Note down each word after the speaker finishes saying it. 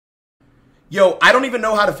Yo, I don't even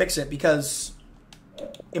know how to fix it because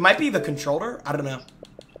it might be the controller. I don't know.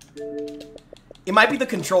 It might be the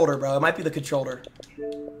controller, bro. It might be the controller.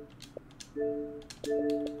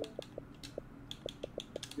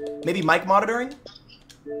 Maybe mic monitoring?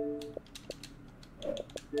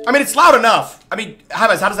 I mean, it's loud enough. I mean, how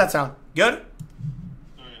does that sound? Good?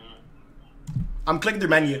 I'm clicking through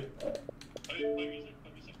menu.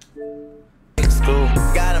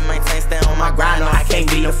 Gotta maintain, stay on my grind. No, I can't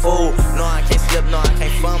be a fool. No, I can't slip. No, I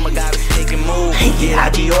can't fumble. Gotta stick and move. Get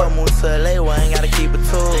out the door. Move to LA where I ain't gotta keep it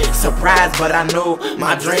tool. Surprised, but I knew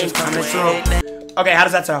my dreams coming true. Okay, how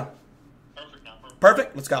does that sound?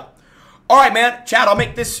 Perfect. Let's go. All right, man. Chad, I'll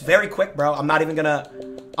make this very quick, bro. I'm not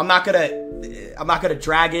gonna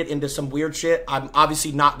drag it into some weird shit. I'm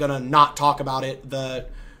obviously not gonna not talk about it.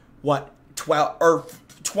 12 or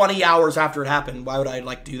 20 hours after it happened. Why would I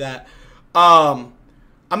like do that?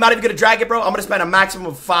 I'm not even gonna drag it, bro. I'm gonna spend a maximum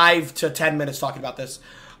of 5 to 10 minutes talking about this.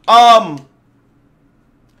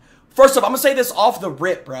 First off, I'm gonna say this off the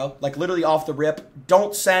rip, bro. Like literally off the rip.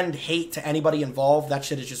 Don't send hate to anybody involved. That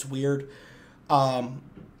shit is just weird.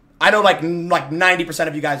 I know like 90%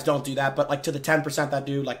 of you guys don't do that, but like to the 10% that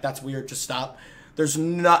do, like that's weird. Just stop. There's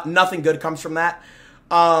nothing good comes from that.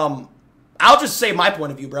 I'll just say my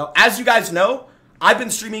point of view, bro. As you guys know, I've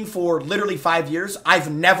been streaming for literally 5 years. I've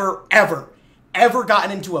never, ever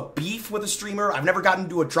gotten into a beef with a streamer. I've never gotten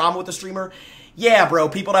into a drama with a streamer. Yeah, bro,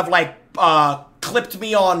 people have like clipped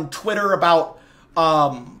me on Twitter about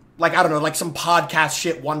like, I don't know, like some podcast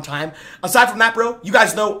shit one time. Aside from that, bro, you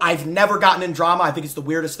guys know I've never gotten in drama. I think it's the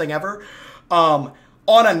weirdest thing ever. On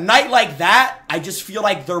a night like that, I just feel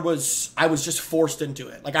like I was just forced into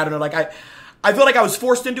it. Like, I don't know, like I feel like I was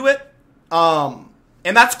forced into it.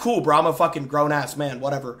 And that's cool, bro. I'm a fucking grown-ass man,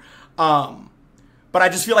 whatever. But I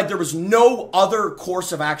just feel like there was no other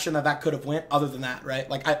course of action that could have went other than that, right?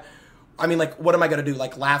 Like, I mean, like, what am I going to do?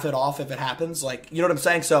 Like, laugh it off if it happens? Like, you know what I'm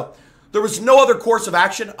saying? So, there was no other course of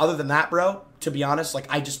action other than that, bro, to be honest. Like,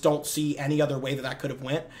 I just don't see any other way that could have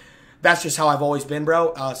went. That's just how I've always been,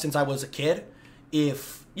 bro, since I was a kid.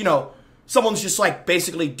 If, you know, someone's just, like,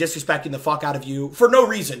 basically disrespecting the fuck out of you for no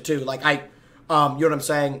reason, too. Like, you know what I'm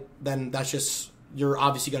saying? Then that's just, you're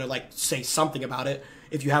obviously going to, like, say something about it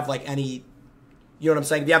if you have, like, any, you know what I'm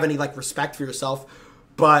saying? If you have any, like, respect for yourself.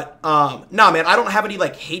 But, nah, man, I don't have any,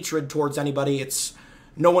 like, hatred towards anybody.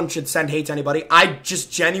 No one should send hate to anybody. I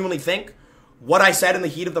just genuinely think what I said in the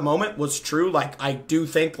heat of the moment was true. Like, I do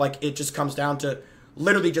think, like, it just comes down to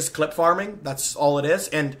literally just clip farming. That's all it is.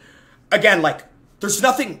 And, again, like, there's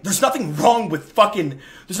nothing wrong with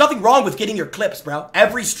there's nothing wrong with getting your clips, bro.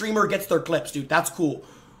 Every streamer gets their clips, dude. That's cool.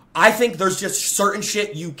 I think there's just certain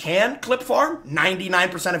shit you can clip farm,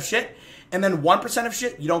 99% of shit, and then 1% of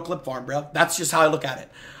shit you don't clip farm, bro. That's just how I look at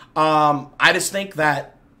it. I just think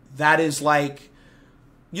that is like,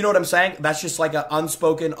 you know what I'm saying? That's just like an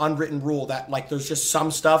unspoken, unwritten rule that like there's just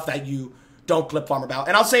some stuff that you don't clip farm about.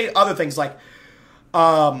 And I'll say other things like,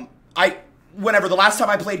 whenever the last time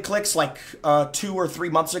I played Clix, like 2 or 3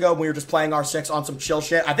 months ago, when we were just playing R6 on some chill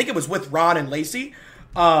shit, I think it was with Ron and Lacey.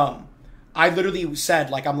 I literally said,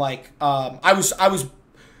 like, I'm like, I was,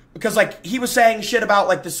 because, like, he was saying shit about,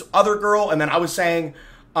 like, this other girl, and then I was saying,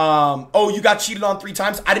 oh, you got cheated on 3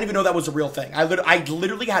 times? I didn't even know that was a real thing. I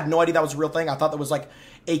literally had no idea that was a real thing. I thought that was, like,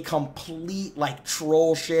 a complete, like,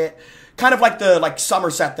 troll shit. Kind of like the, like,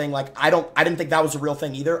 Somerset thing. Like, I didn't think that was a real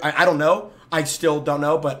thing either. I don't know. I still don't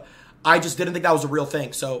know, but I just didn't think that was a real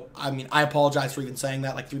thing. So, I mean, I apologize for even saying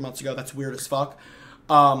that, like, 3 months ago. That's weird as fuck.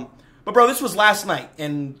 But, bro, this was last night,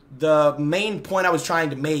 and the main point I was trying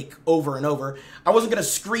to make over and over, I wasn't going to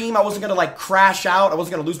scream, I wasn't going to, like, crash out, I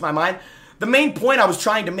wasn't going to lose my mind. The main point I was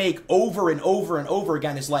trying to make over and over and over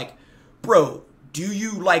again is, like, bro, do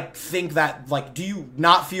you, like, think that, like, do you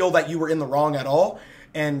not feel that you were in the wrong at all?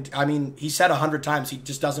 And, I mean, he said 100 times he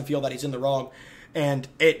just doesn't feel that he's in the wrong. And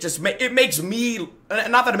it just, it makes me,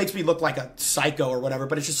 not that it makes me look like a psycho or whatever,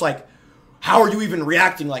 but it's just like, how are you even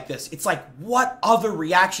reacting like this? It's like, what other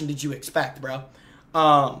reaction did you expect, bro?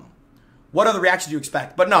 What other reaction do you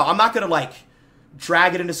expect? But no, I'm not going to, like,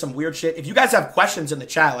 drag it into some weird shit. If you guys have questions in the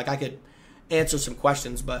chat, like, I could answer some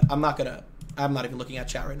questions, but I'm not even looking at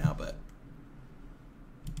chat right now, but.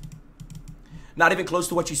 Not even close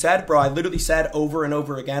to what you said, bro. I literally said over and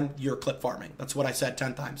over again, you're clip farming. That's what I said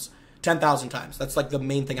 10 times. 10,000 times. That's, like, the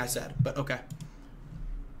main thing I said, but okay.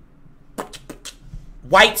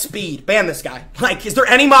 White speed. Ban this guy. Like, is there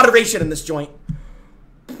any moderation in this joint?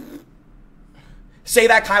 Say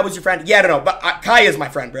that Kai was your friend. Yeah, no, but Kai is my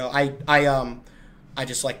friend, bro. I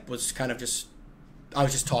just, like, was kind of just, I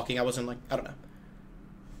was just talking. I wasn't, like, I don't know.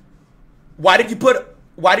 Why did you put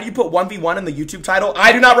Why did you put 1v1 in the YouTube title?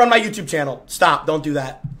 I do not run my YouTube channel. Stop. Don't do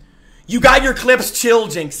that. You got your clips. Chill,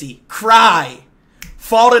 Jynxzi. Cry.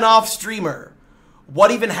 Fallen off streamer.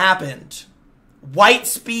 What even happened? White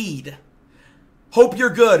speed. Hope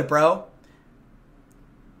you're good, bro.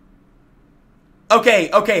 Okay,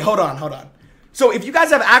 hold on. So if you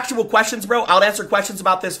guys have actual questions, bro, I'll answer questions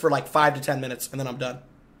about this for like 5 to 10 minutes, and then I'm done.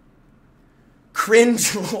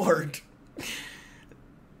 Cringe Lord.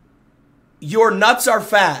 Your nuts are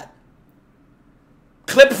fat.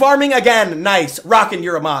 Clip farming again. Nice. Rockin',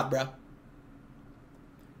 you're a mod, bro.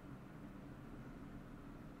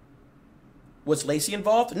 Was Lacey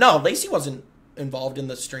involved? No, Lacey wasn't involved in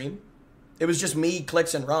the stream. It was just me,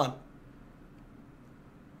 Clix, and Ron.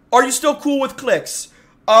 Are you still cool with Clix?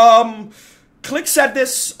 Clix said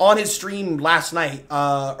this on his stream last night.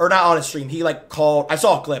 Or not on his stream. He like called, I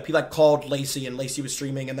saw a clip. He like called Lacey and Lacey was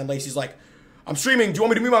streaming. And then Lacey's like, I'm streaming. Do you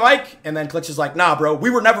want me to mute my mic? And then Clix is like, nah, bro.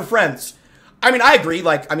 We were never friends. I mean, I agree.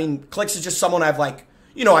 Like, I mean, Clix is just someone I've like,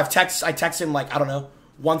 you know, I text him like, I don't know,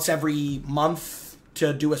 once every month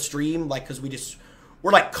to do a stream. Like, cause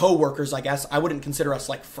we're like co-workers, I guess. I wouldn't consider us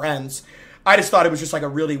like friends. I just thought it was just like a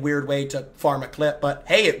really weird way to farm a clip. But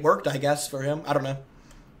hey, it worked, I guess, for him. I don't know.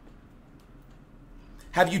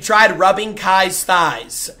 Have you tried rubbing Kai's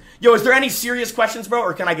thighs? Yo, is there any serious questions, bro?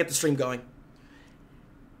 Or can I get the stream going?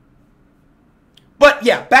 But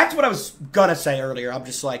yeah, back to what I was gonna say earlier. I'm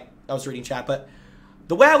just like, I was reading chat. But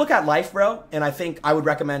the way I look at life, bro, and I think I would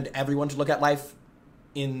recommend everyone to look at life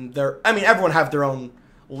in their... I mean, everyone have their own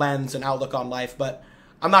lens and outlook on life. But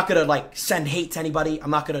I'm not gonna like send hate to anybody.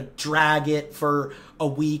 I'm not gonna drag it for a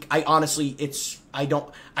week. I honestly,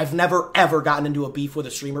 I've never ever gotten into a beef with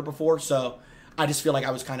a streamer before. So I just feel like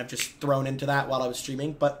I was kind of just thrown into that while I was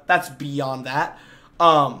streaming. But that's beyond that.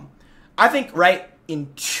 I think, right,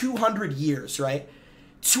 in 200 years, right?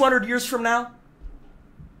 200 years from now,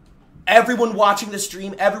 everyone watching this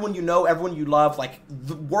stream, everyone you know, everyone you love, like,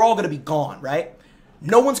 we're all going to be gone, right?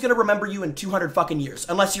 No one's going to remember you in 200 fucking years.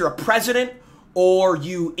 Unless you're a president or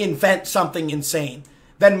you invent something insane.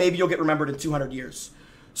 Then maybe you'll get remembered in 200 years.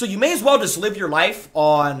 So you may as well just live your life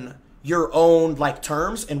on your own, like,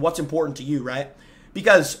 terms and what's important to you, right?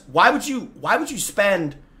 Because why would you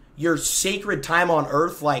spend your sacred time on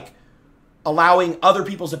Earth, like, allowing other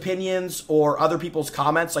people's opinions or other people's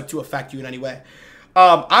comments, like, to affect you in any way?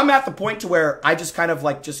 I'm at the point to where I just kind of,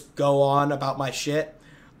 like, just go on about my shit.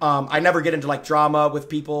 I never get into, like, drama with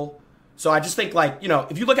people. So I just think, like, you know,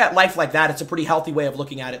 if you look at life like that, it's a pretty healthy way of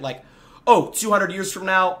looking at it. Like, oh, 200 years from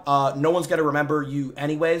now, no one's going to remember you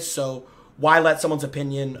anyways, so why let someone's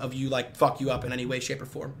opinion of you, like, fuck you up in any way, shape, or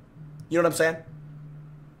form? You know what I'm saying?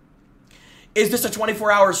 Is this a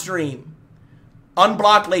 24-hour stream?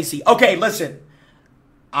 Unblock Lacey. Okay, listen.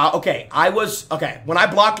 Okay, when I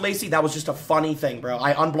blocked Lacey, that was just a funny thing, bro.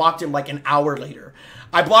 I unblocked him like an hour later.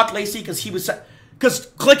 I blocked Lacey because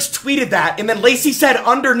Clix tweeted that, and then Lacey said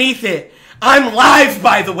underneath it, I'm live,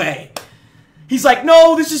 by the way. He's like,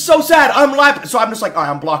 no, this is so sad. I'm live. So I'm just like, all right,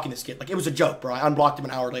 I'm blocking this kid. Like, it was a joke, bro. I unblocked him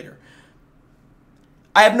an hour later.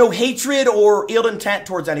 I have no hatred or ill intent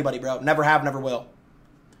towards anybody, bro. Never have, never will.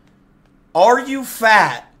 Are you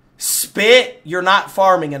fat? Spit, you're not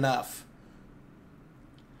farming enough.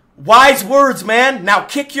 Wise words, man. Now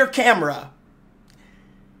kick your camera.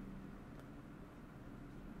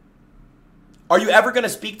 Are you ever going to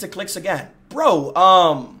speak to Clix again? Bro,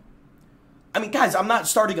 I mean, guys, I'm not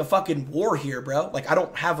starting a fucking war here, bro. Like, I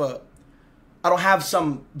don't have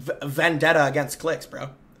some vendetta against Clix, bro.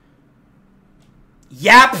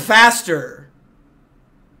 Yap faster.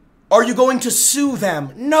 Are you going to sue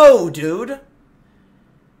them? No, dude.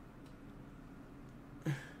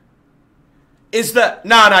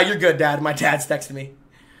 Nah, you're good, Dad. My dad's texting me.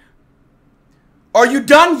 Are you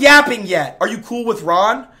done yapping yet? Are you cool with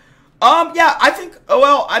Ron? Yeah, I think,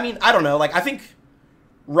 well, I mean, I don't know. Like, I think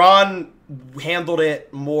Ron handled it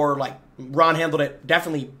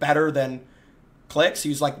definitely better than Clix. He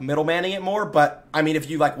was, like, middlemaning it more. But, I mean, if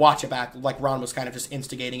you, like, watch it back, like, Ron was kind of just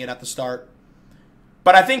instigating it at the start.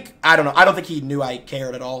 But I think, I don't know. I don't think he knew I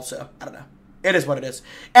cared at all, so I don't know. It is what it is.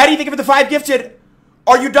 Eddie, thank you for the 5 gifted.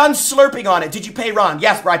 Are you done slurping on it? Did you pay Ron?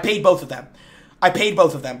 Yes, bro. I paid both of them. I paid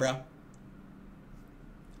both of them, bro.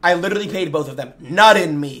 I literally paid both of them. Nut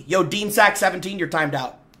in me. Yo, Dean Sack 17, you're timed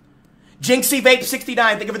out. Jynxzi Vape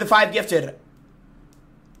 69, thank you for the 5 gifted.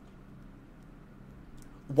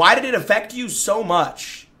 Why did it affect you so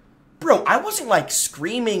much? Bro, I wasn't, like,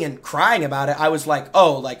 screaming and crying about it. I was like,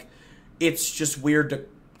 oh, like, it's just weird to,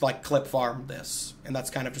 like, clip farm this. And that's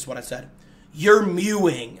kind of just what I said. You're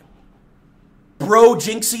mewing. Bro,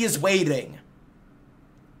 Jynxzi is waiting.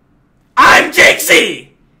 I'm Jynxzi!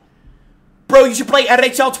 Bro, you should play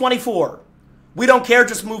NHL 24. We don't care,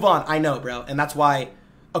 just move on. I know, bro. And that's why,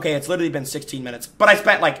 okay, it's literally been 16 minutes. But I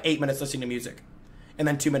spent like 8 minutes listening to music. And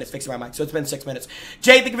then 2 minutes fixing my mic. So it's been 6 minutes.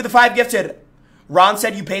 Jay, thank you for the 5 gifted. Ron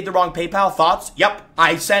said you paid the wrong PayPal. Thoughts? Yep.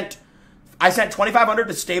 I sent $2,500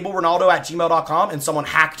 to stableronaldo@gmail.com and someone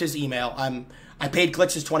hacked his email. I paid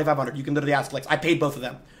Clix his $2,500. You can literally ask Clix. I paid both of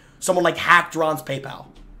them. Someone like hacked Ron's PayPal.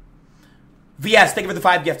 VS, thank you for the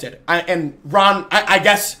 5 gifted. And Ron, I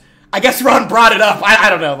guess Ron brought it up. I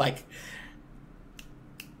don't know, like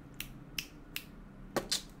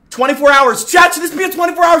 24 hours. Chat, should this be a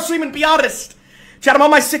 24-hour stream? And be honest. Chat, I'm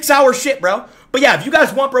on my 6-hour shit, bro. But yeah, if you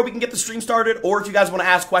guys want, bro, we can get the stream started. Or if you guys want to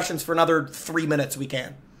ask questions for another 3 minutes, we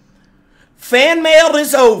can. Fan mail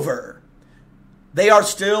is over. They are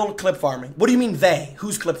still clip farming. What do you mean they?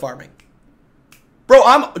 Who's clip farming? Bro,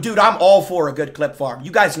 I'm all for a good clip farm.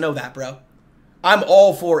 You guys know that, bro. I'm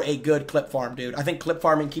all for a good clip farm, dude. I think clip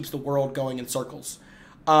farming keeps the world going in circles.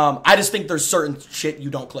 I just think there's certain shit you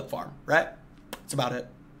don't clip farm, right? That's about it.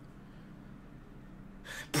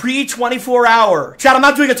 Pre-24 hour. Chat, I'm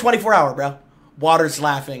not doing a 24 hour, bro. Water's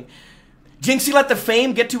laughing. Jynxzi let the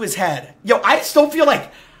fame get to his head. Yo, I just don't feel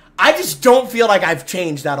like I've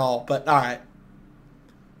changed at all, but alright.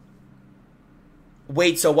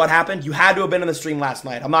 Wait, so what happened? You had to have been in the stream last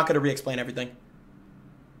night. I'm not going to re-explain everything.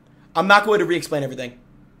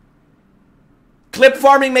 Clip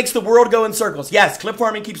farming makes the world go in circles. Yes, clip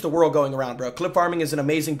farming keeps the world going around, bro. Clip farming is an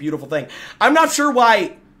amazing, beautiful thing. I'm not sure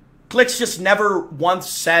why Clix just never once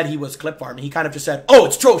said he was clip farming. He kind of just said, oh,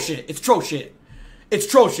 it's troll shit. It's troll shit. It's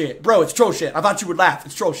troll shit. Bro, it's troll shit. I thought you would laugh.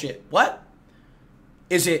 It's troll shit. What?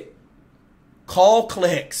 Is it call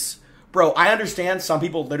Clix? Bro, I understand some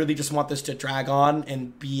people literally just want this to drag on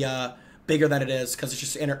and be bigger than it is because it's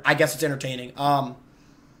just, I guess it's entertaining.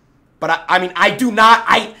 But I mean, I do not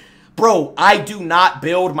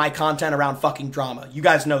build my content around fucking drama. You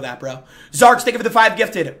guys know that, bro. Zarks, thank you for the 5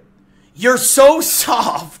 gifted. You're so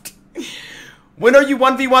soft. When are you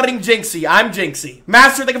 1v1ing Jynxzi? I'm Jynxzi.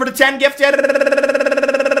 Master, thank you for the 10 gifted.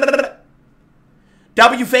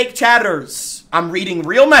 W fake chatters. I'm reading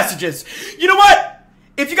real messages. You know what?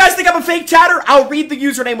 If you guys think I'm a fake chatter, I'll read the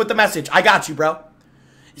username with the message. I got you, bro.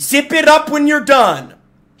 Zip it up when you're done.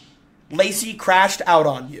 Lacey crashed out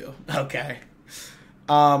on you. Okay.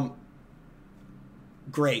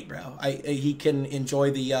 Great, bro. He can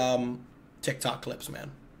enjoy the TikTok clips,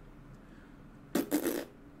 man.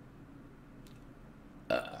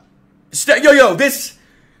 This.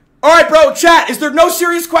 All right, bro. Chat. Is there no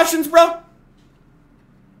serious questions, bro?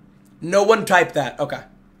 No one typed that. Okay.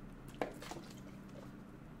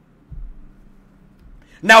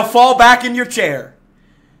 Now fall back in your chair.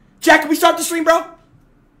 Jack, can we start the stream, bro?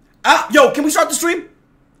 Can we start the stream?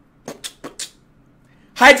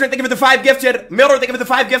 Hydrant, thank you for the 5 gifted. Miller, thank you for the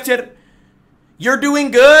 5 gifted. You're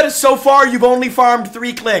doing good. So far, you've only farmed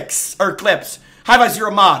 3 clips. High-Five, you're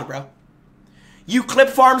a mod, bro. You clip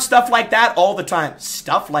farm stuff like that all the time.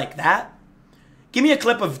 Stuff like that? Give me a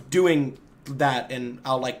clip of doing that, and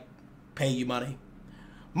I'll, like, pay you money.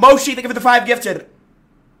 Moshi, thank you for the 5 gifted.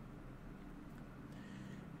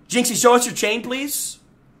 Jynxzi, show us your chain, please.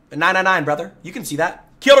 999, brother. You can see that.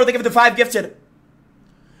 Killer, thank you for the 5 gifted.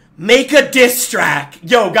 Make a diss track.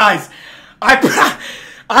 Yo, guys.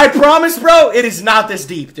 I promise, bro, it is not this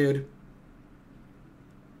deep, dude.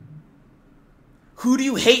 Who do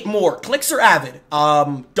you hate more, Clix or Avid?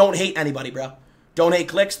 Don't hate anybody, bro. Don't hate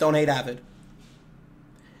Clix, don't hate Avid.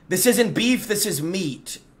 This isn't beef, this is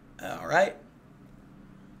meat. All right?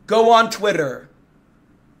 Go on Twitter.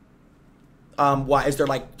 Why is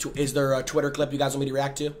there a Twitter clip you guys want me to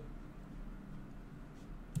react to?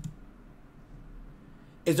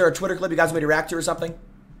 Is there a Twitter clip you guys want me to react to or something?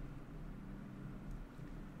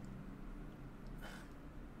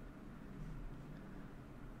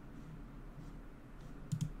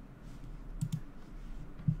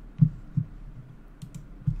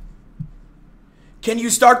 Can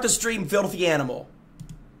you start the stream, filthy animal?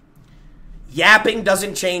 Yapping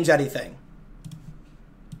doesn't change anything.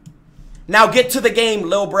 Now get to the game,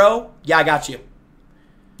 lil bro. Yeah, I got you.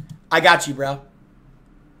 I got you, bro.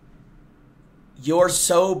 You're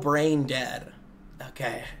so brain dead.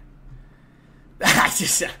 Okay. I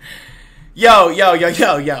just... Yo.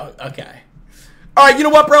 Okay. All right, you know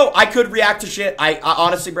what, bro? I could react to shit. I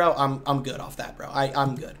honestly, bro, I'm good off that, bro.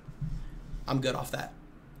 I'm good. I'm good off that.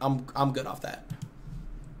 I'm good off that.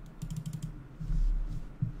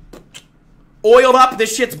 Oiled up,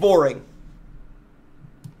 this shit's boring.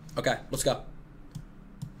 Okay, let's go.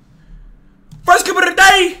 First clip of the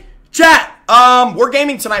day, chat. We're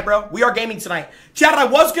gaming tonight, bro. We are gaming tonight. Chat, I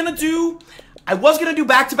was gonna do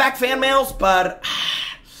back-to-back fan mails, but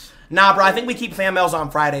Nah, bro, I think we keep fan mails on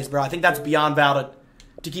Fridays, bro. I think that's beyond valid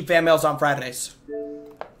to keep fan mails on Fridays.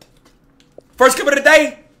 First clip of the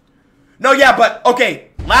day. No, yeah, but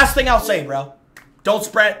okay. Last thing I'll say, bro. Don't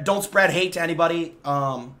spread hate to anybody.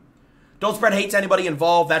 Don't spread hate to anybody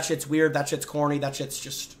involved. That shit's weird. That shit's corny. That shit's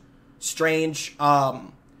just strange.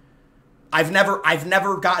 I've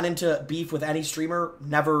never gotten into beef with any streamer.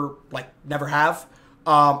 Never have.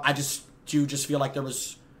 I just feel like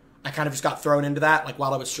I kind of just got thrown into that, like,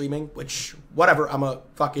 while I was streaming, which, whatever, I'm a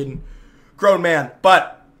fucking grown man.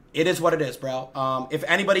 But it is what it is, bro. If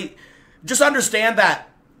anybody, just understand that,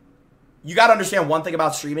 you gotta understand one thing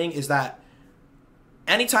about streaming is that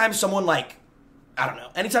anytime someone, like, I don't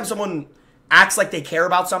know, anytime someone acts like they care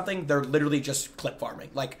about something, they're literally just clip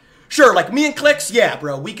farming. Like, sure, like, me and Clix, yeah,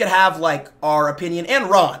 bro, we could have, like, our opinion,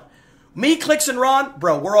 and Ron. Me, Clix, and Ron,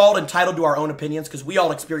 bro, we're all entitled to our own opinions, because we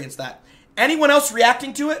all experience that. Anyone else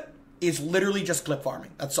reacting to it is literally just clip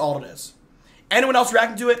farming. That's all it is. Anyone else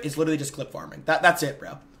reacting to it is literally just clip farming. That's it,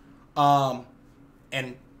 bro.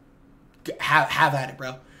 And have at it,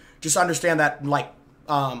 bro. Just understand that, like,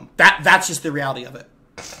 that's just the reality of it.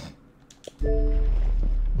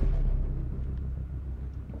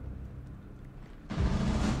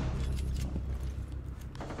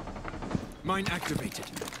 Mine activated.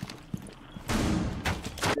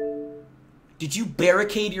 Did you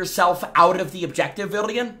barricade yourself out of the objective,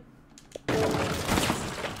 Villian?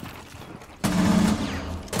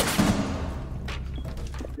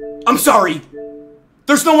 I'm sorry.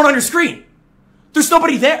 There's no one on your screen. There's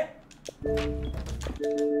nobody there.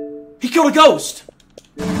 He killed a ghost.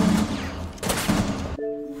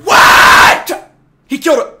 What? He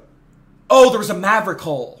killed a... Oh, there was a Maverick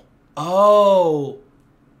hole. Oh.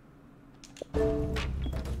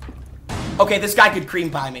 Okay, this guy could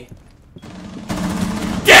cream pie me.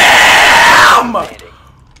 Damn!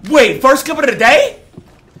 Wait, first clip of the day?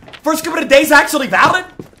 First clip of the day's actually valid?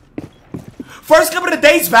 First clip of the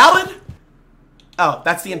day's valid? Oh,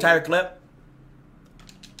 that's the entire clip?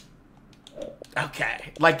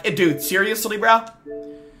 Okay. Like, dude, seriously, bro?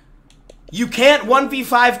 You can't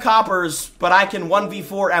 1v5 coppers, but I can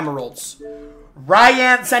 1v4 emeralds.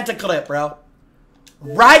 Ryan sent a clip, bro.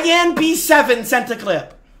 Ryan B7 sent a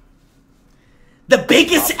clip. The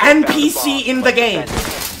biggest NPC in the game.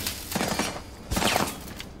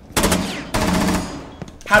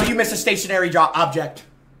 How do you miss a stationary object?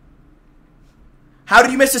 How do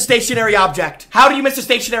you miss a stationary object? How do you miss a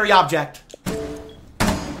stationary object?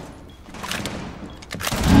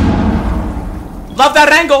 Love that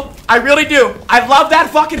angle. I really do. I love that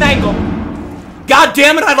fucking angle. God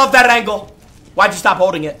damn it, I love that angle. Why'd you stop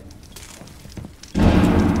holding it?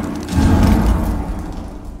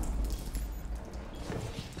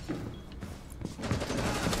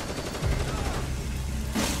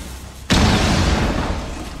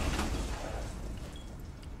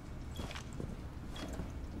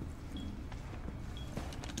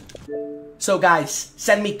 So guys,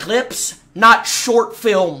 send me clips, not short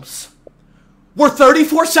films. We're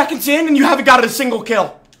 34 seconds in and you haven't got a single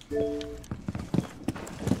kill. You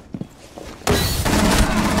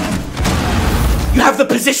have the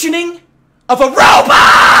positioning of a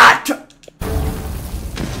robot!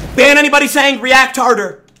 Ban anybody saying react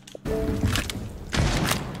harder.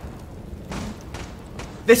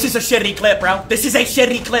 This is a shitty clip, bro. This is a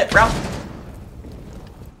shitty clip, bro.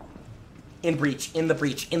 In breach, in the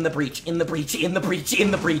breach, in the breach, in the breach, in the breach, in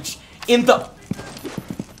the breach, in the...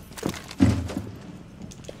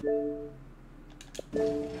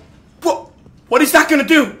 What is that gonna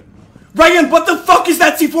do? Ryan, what the fuck is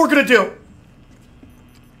that C4 gonna do?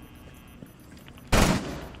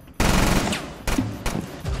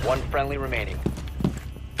 One friendly remaining.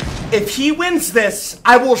 If he wins this,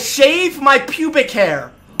 I will shave my pubic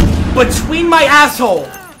hair between my asshole.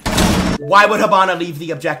 Why would Habana leave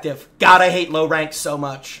the objective? God, I hate low ranks so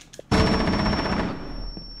much.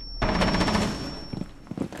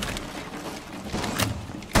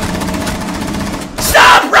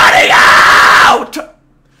 Stop running out!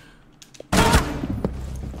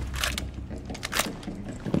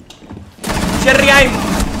 Sheriain!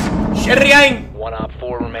 Sheriain! 1 op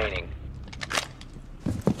 4 remaining.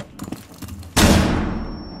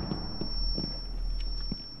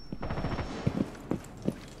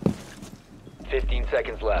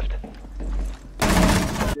 Seconds left.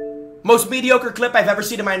 Most mediocre clip I've ever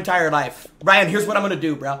seen in my entire life. Ryan, here's what I'm gonna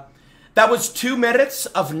do, bro. That was 2 minutes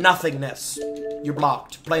of nothingness. You're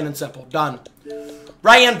blocked. Plain and simple. Done.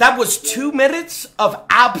 Ryan, that was 2 minutes of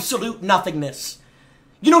absolute nothingness.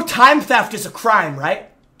 You know time theft is a crime, right?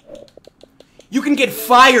 You can get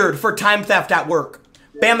fired for time theft at work.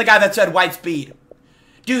 Ban the guy that said white speed.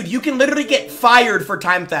 Dude, you can literally get fired for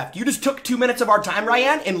time theft. You just took 2 minutes of our time,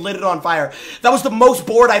 Ryan, and lit it on fire. That was the most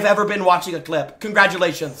bored I've ever been watching a clip.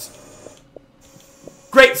 Congratulations.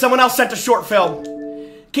 Great, someone else sent a short film.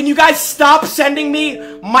 Can you guys stop sending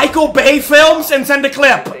me Michael Bay films and send a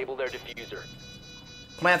clip? Disable their diffuser.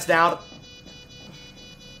 Plants down.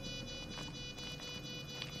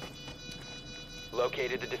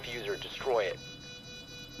 Located the diffuser. Destroy it.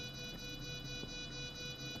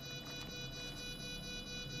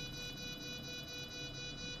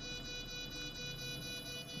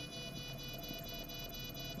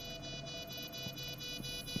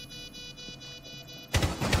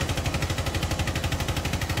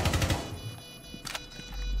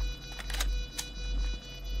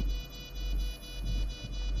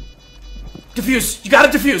 Defuse. You gotta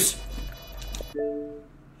defuse.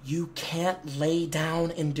 You can't lay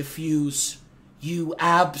down and defuse. You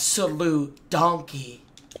absolute donkey.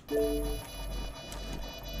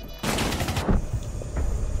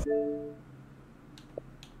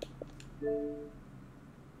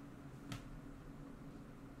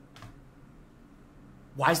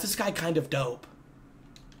 Why is this guy kind of dope?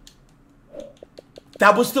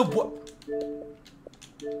 That was the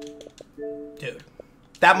dude.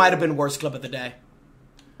 That might have been worst clip of the day.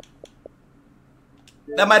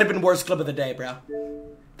 That might have been worst clip of the day, bro.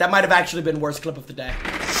 That might have actually been worst clip of the day.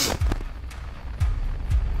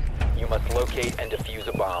 You must locate and defuse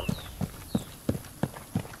a bomb.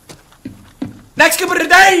 Next clip of the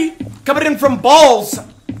day! Coming in from Balls.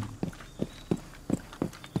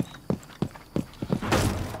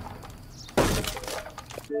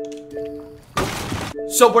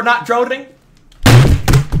 So we're not droning?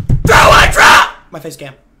 Throw a drop! My face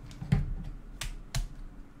cam.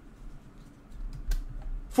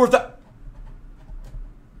 For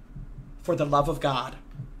the love of God,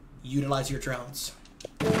 utilize your drones.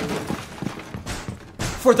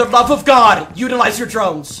 For the love of God, utilize your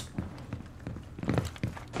drones.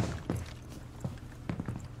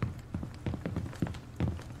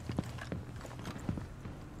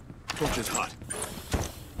 Torch is hot.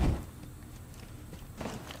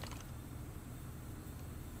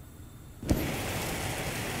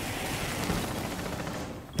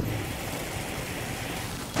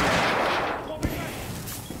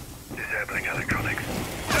 Disabling electronics.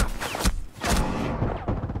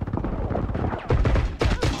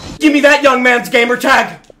 Give me that young man's gamer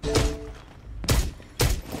tag.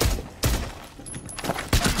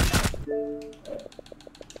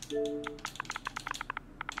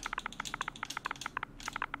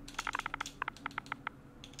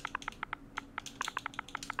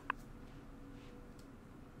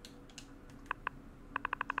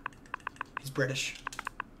 He's British.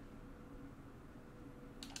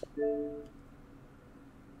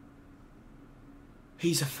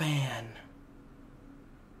 He's a fan.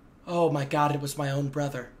 Oh my God, it was my own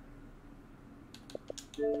brother.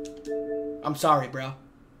 I'm sorry, bro.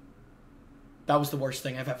 That was the worst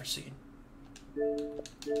thing I've ever seen.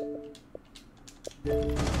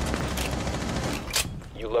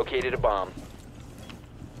 You located a bomb.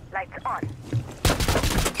 Lights on.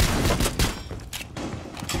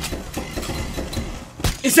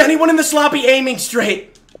 Is anyone in this lobby aiming straight?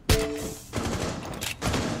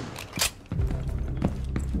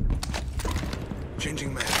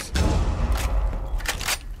 Changing mags.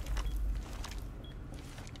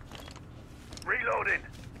 Reloading.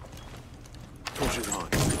 Torch is on.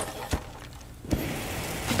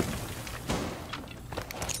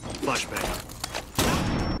 Flashbang.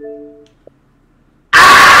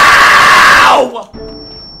 Ow!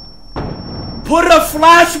 Put a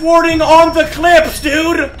flash warning on the clips,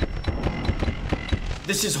 dude!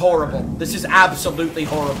 This is horrible. This is absolutely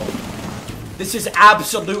horrible. This is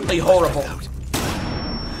absolutely horrible.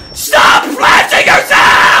 Stop flashing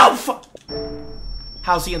yourself!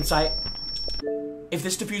 How's he in sight? If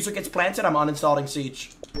this diffuser gets planted, I'm uninstalling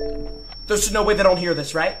Siege. There's no way they don't hear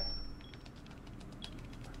this, right?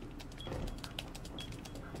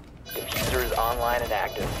 Diffuser is online and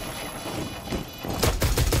active.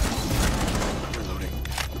 Reloading.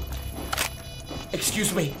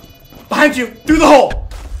 Excuse me. Behind you! Through the hole!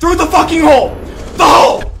 Through the fucking hole! The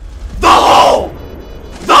hole! The hole!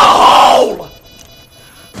 The hole!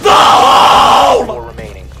 The hole! 4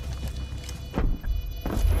 remaining.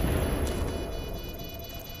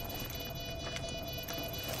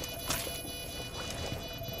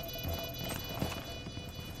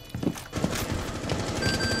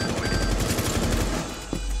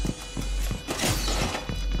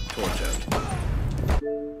 Torch out.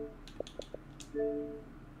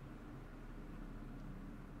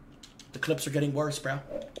 The clips are getting worse, bro.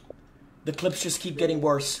 The clips just keep getting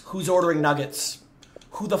worse. Who's ordering nuggets?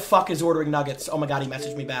 Who the fuck is ordering nuggets? Oh my god, he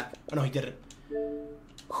messaged me back. Oh no, he didn't.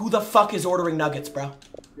 Who the fuck is ordering nuggets, bro?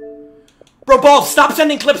 Bro, Balls, stop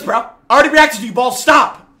sending clips, bro. I already reacted to you, Balls,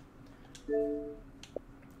 stop. Alright,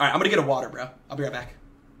 I'm gonna get a water, bro. I'll be right back.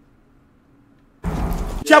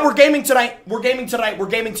 Chat, we're gaming tonight. We're gaming tonight. We're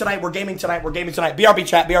gaming tonight. We're gaming tonight. We're gaming tonight. BRB,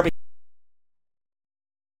 chat, BRB.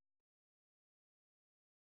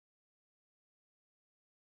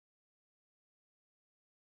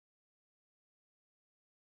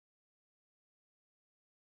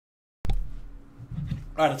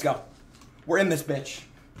 Alright, let's go. We're in this bitch.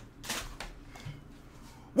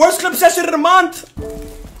 Worst clip session of the month!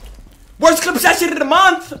 Worst clip session of the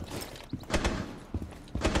month!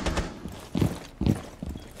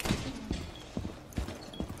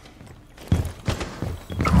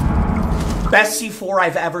 Best C4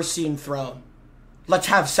 I've ever seen thrown. Let's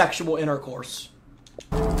have sexual intercourse.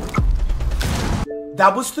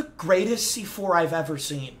 That was the greatest C4 I've ever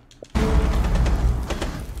seen.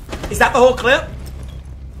 Is that the whole clip?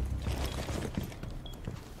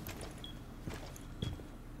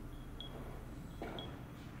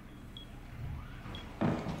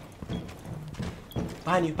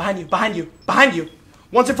 Behind you, behind you, behind you, behind you.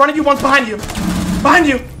 One's in front of you, one's behind you. Behind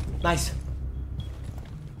you. Nice.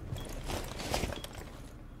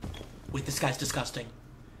 Wait, this guy's disgusting.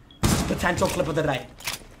 This is potential clip of the day.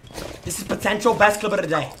 This is potential best clip of the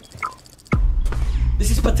day.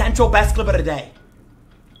 This is potential best clip of the day.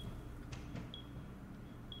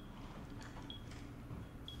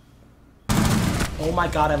 Oh my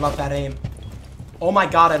god, I love that aim. Oh my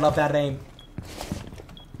god, I love that aim.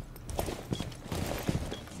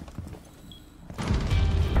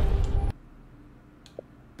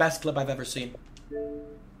 Best clip I've ever seen.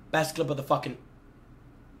 Best clip of the fucking...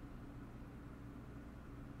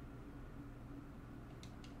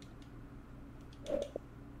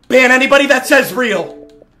 Ban anybody that says real.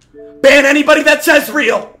 Ban anybody that says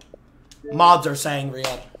real. Mods are saying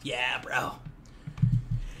real. Yeah, bro.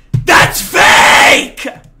 That's fake!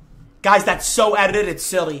 Guys, that's so edited, it's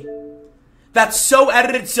silly. That's so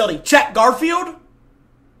edited, it's silly. Check Garfield.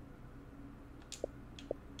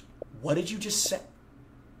 What did you just say?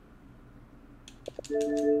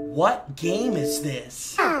 What game is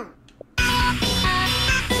this?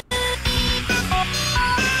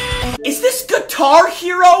 Is this Guitar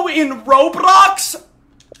Hero in Roblox?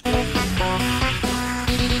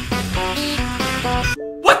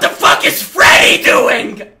 What the fuck is Freddy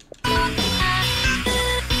doing?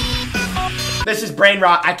 This is brain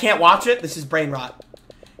rot. I can't watch it. This is brain rot.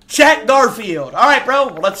 Check Garfield. Alright, bro.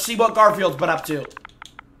 Well, let's see what Garfield's been up to.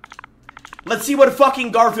 Let's see what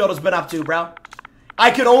fucking Garfield has been up to, bro. I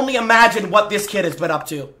could only imagine what this kid has been up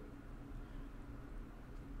to.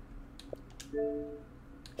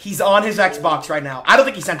 He's on his Xbox right now. I don't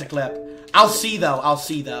think he sent a clip. I'll see, though. I'll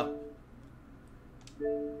see, though.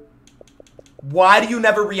 Why do you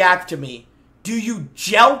never react to me? Do you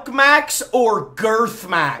Jelk Max or Girth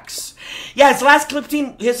Max? Yeah, his last clip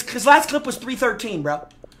his last clip was 313, bro.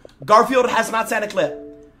 Garfield has not sent a clip.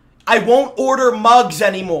 I won't order mugs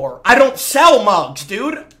anymore. I don't sell mugs,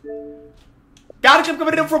 dude. Got a clip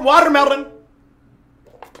coming in from Watermelon.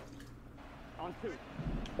 On two.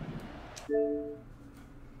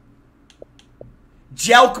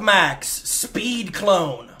 Jelk Max, Speed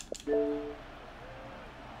Clone.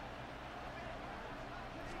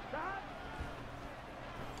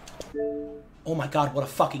 Oh my god, what a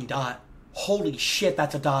fucking dot. Holy shit,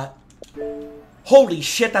 that's a dot. Holy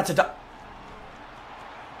shit, that's a dot.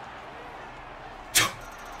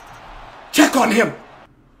 Check on him.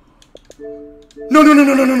 No, no, no,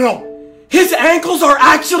 no, no, no, no. His ankles are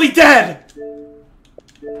actually dead.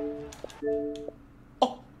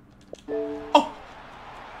 Oh. Oh.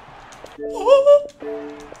 Oh.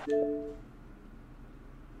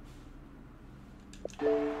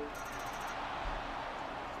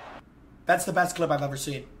 That's the best clip I've ever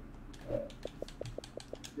seen.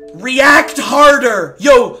 React harder!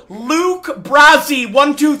 Yo, Luke Brasi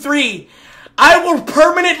 123. I will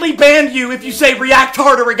permanently ban you if you say react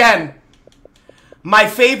harder again. My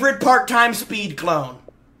favorite part-time speed clone.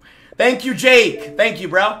 Thank you, Jake. Thank you,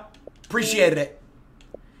 bro. Appreciated it.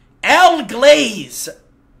 L Glaze.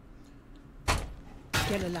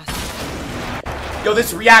 Yo,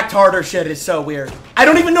 this react harder shit is so weird. I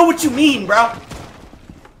don't even know what you mean, bro.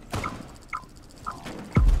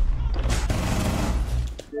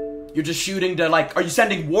 You're just shooting to, like, are you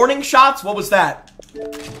sending warning shots? What was that?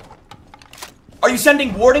 Are you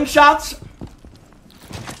sending warning shots?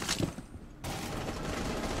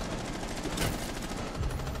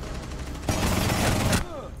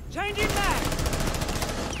 Changing back.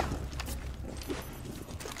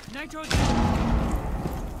 Nitro.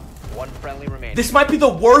 One friendly remaining. This might be the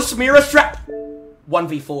worst Mira strat.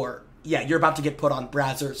 1v4. Yeah, you're about to get put on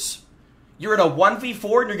Brazzers. You're in a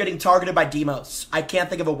 1v4 and you're getting targeted by Demos. I can't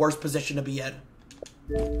think of a worse position to be in.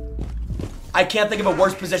 I can't think of a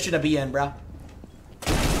worse position to be in, bro.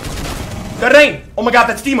 Good aim. Oh my god,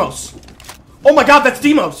 that's Demos. Oh my god, that's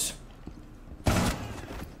Demos.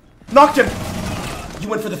 Knocked him. You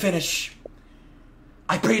went for the finish.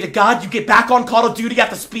 I pray to God you get back on Call of Duty at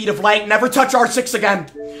the speed of light. Never touch R6 again.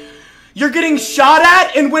 You're getting shot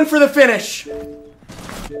at and went for the finish.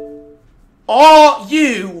 All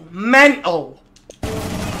you mental.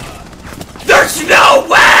 There's no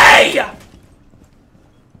way!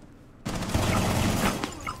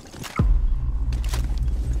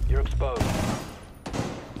 You're exposed.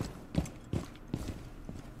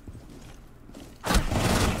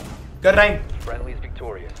 Good aim. Friendly's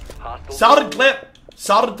victorious. Hostile. Solid clip.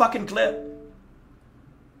 Solid fucking clip.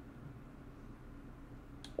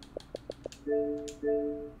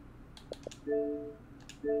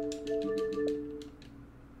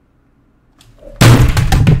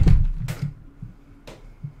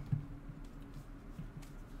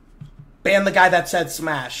 Ban the guy that said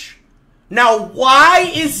smash. Now,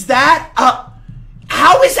 why is that?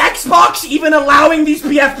 How is Xbox even allowing these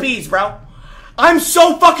PFPs, bro? I'm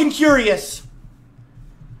so fucking curious.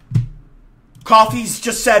 Coffee's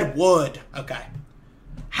just said wood. Okay.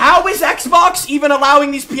 How is Xbox even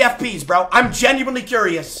allowing these PFPs, bro? I'm genuinely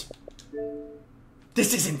curious.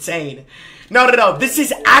 This is insane. No. This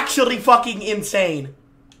is actually fucking insane.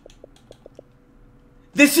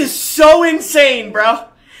 This is so insane, bro.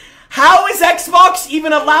 How is Xbox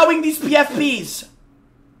even allowing these PFPs?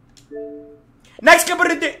 Next clip of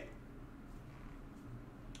the day.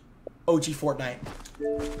 OG Fortnite.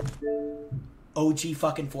 OG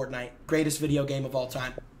fucking Fortnite. Greatest video game of all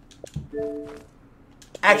time.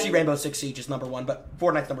 Actually, Rainbow Six Siege is #1, but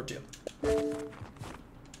Fortnite's #2.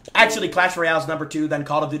 Actually, Clash Royale is #2, then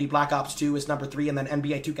Call of Duty Black Ops 2 is #3, and then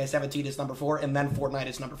NBA 2K17 is #4, and then Fortnite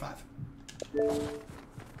is #5.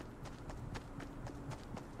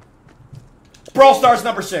 Brawl Stars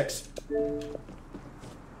 #6.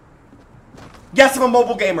 Yes, I'm a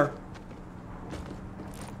mobile gamer.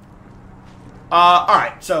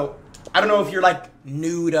 Alright, so, I don't know if you're, like,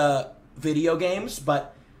 new to video games,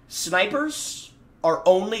 but snipers are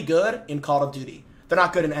only good in Call of Duty. They're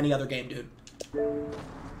not good in any other game, dude.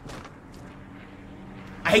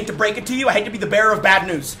 I hate to break it to you, I hate to be the bearer of bad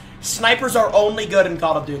news. Snipers are only good in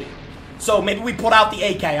Call of Duty. So, maybe we pull out the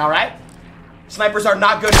AK, alright? Snipers are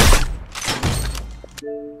not good.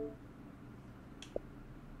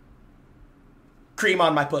 Cream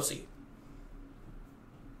on my pussy.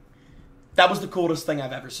 That was the coolest thing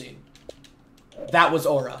I've ever seen. That was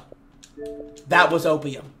Aura. That was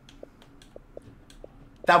Opium.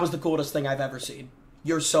 That was the coolest thing I've ever seen.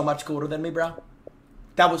 You're so much cooler than me, bro.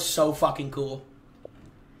 That was so fucking cool.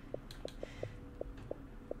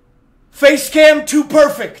 Facecam too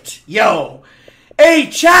perfect. Yo. Hey,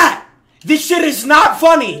 chat. This shit is not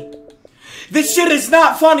funny. This shit is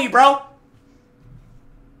not funny, bro.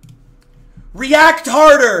 React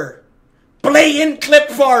harder. Blatant clip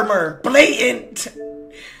farmer. Blatant.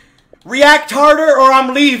 React harder or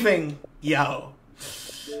I'm leaving. Yo.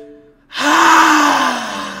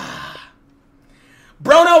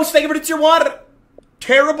 Bronos, thank you for the tier 1.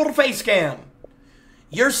 Terrible face cam.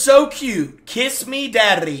 You're so cute. Kiss me,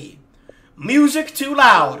 daddy. Music too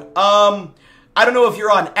loud. I don't know if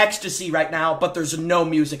you're on ecstasy right now, but there's no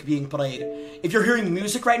music being played. If you're hearing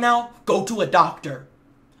music right now, go to a doctor.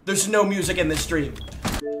 There's no music in this stream.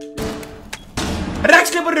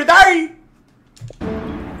 Next clip of the day.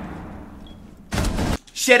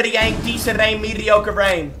 Shitty ain't decent, ain't mediocre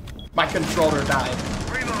rain. My controller died.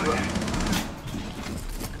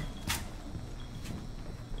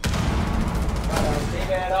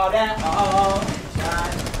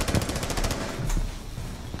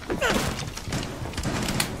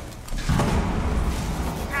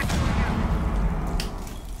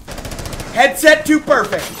 Headset too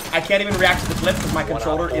perfect. I can't even react to the clip because my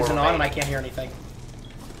controller isn't on and I can't hear anything.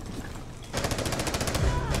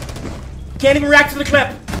 Can't even react to the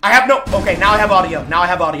clip. I have no... Okay, now I have audio. Now I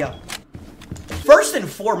have audio. First and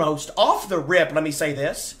foremost, off the rip, let me say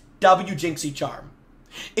this. Jynxzi charm.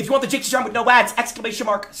 If you want the Jynxzi charm with no ads, !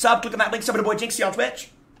 Sub, click on that link, sub to boy Jynxzi on Twitch.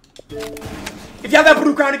 If you have that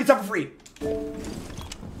blue crown, you can sub for free.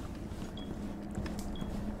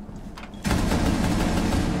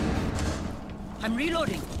 I'm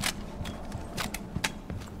reloading.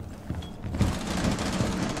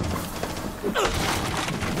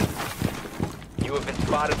 You have been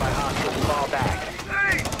spotted by hostiles. Fall back.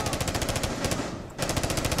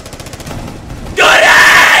 Good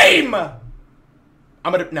aim!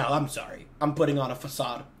 No, I'm sorry. I'm putting on a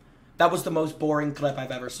facade. That was the most boring clip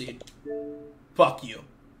I've ever seen. Fuck you.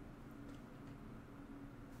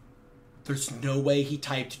 There's no way he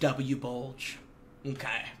typed W bulge.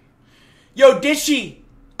 Okay. Yo, Dishy!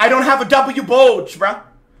 I don't have a W bulge, bruh.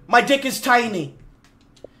 My dick is tiny.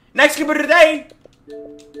 Next clip of the day.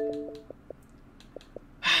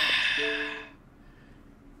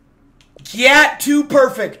 Yeah, too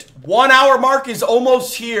perfect. 1 hour mark is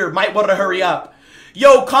almost here. Might want to hurry up.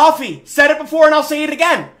 Yo, Coffee. Said it before and I'll say it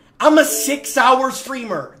again. I'm a 6-hour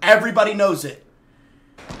streamer. Everybody knows it.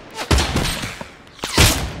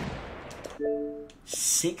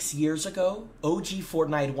 6 years ago, OG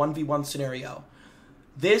Fortnite 1v1 scenario.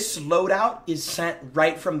 This loadout is sent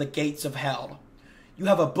right from the gates of hell. You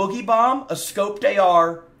have a boogie bomb, a scoped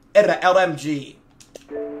AR, and an LMG.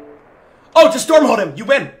 Oh, just stormhold him. You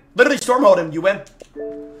win. Literally stormhold him. You win.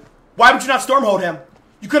 Why would you not stormhold him?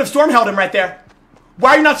 You could have stormheld him right there.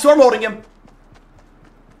 Why are you not stormholding him?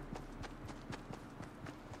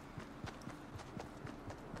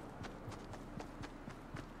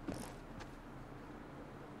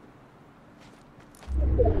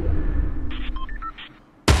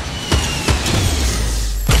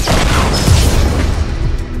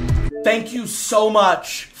 Thank you so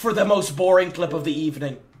much for the most boring clip of the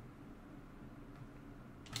evening.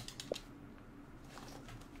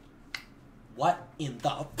 What in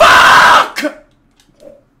the fuck?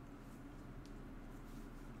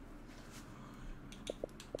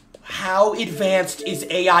 How advanced is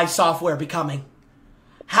AI software becoming?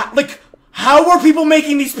 How are people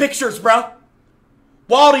making these pictures, bro?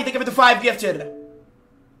 Wally, think of it the 5 gifted.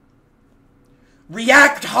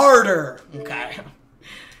 React harder. Okay.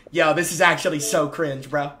 Yo, this is actually so cringe,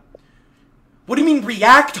 bro. What do you mean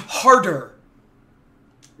react harder?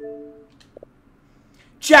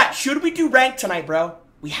 Chat, should we do ranked tonight, bro?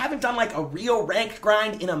 We haven't done like a real ranked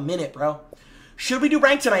grind in a minute, bro. Should we do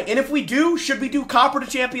ranked tonight? And if we do, should we do Copper to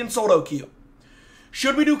Champion solo queue?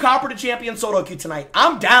 Should we do Copper to Champion solo queue tonight?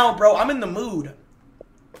 I'm down, bro. I'm in the mood.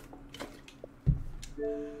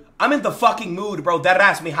 I'm in the fucking mood, bro. That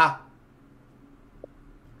ass me, ha.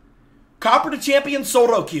 Copper to Champion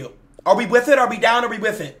solo queue. Are we with it? Are we down? Are we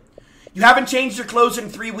with it? You haven't changed your clothes in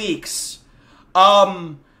 3 weeks.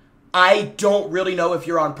 I don't really know if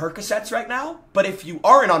you're on Percocets right now, but if you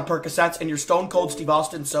aren't on Percocets and you're Stone Cold Steve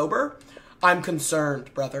Austin sober, I'm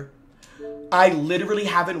concerned, brother. I literally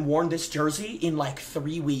haven't worn this jersey in like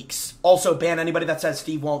 3 weeks. Also, ban anybody that says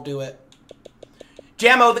Steve won't do it.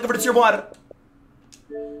 Jammo, think of it as your one.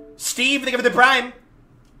 Steve, think of it the prime.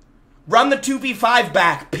 Run the 2v5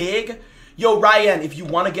 back, pig. Yo, Ryan, if you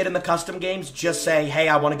want to get in the custom games, just say, hey,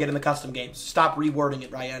 I want to get in the custom games. Stop rewording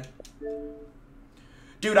it, Ryan.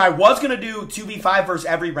 Dude, I was going to do 2v5 versus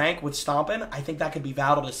every rank with Stompin'. I think that could be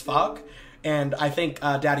valid as fuck. And I think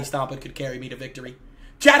Daddy Stompin' could carry me to victory.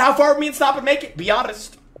 Chat, how far would me and Stompin' make it? Be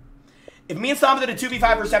honest. If me and Stompin' did a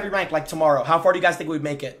 2v5 versus every rank like tomorrow, how far do you guys think we would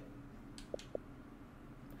make it?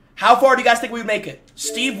 How far do you guys think we would make it?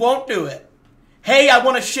 Steve won't do it. Hey, I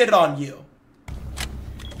want to shit on you.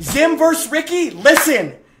 Zim versus Ricky?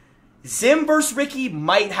 Listen. Zim versus Ricky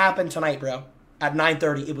might happen tonight, bro. At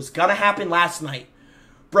 9:30. It was going to happen last night.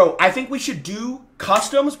 Bro, I think we should do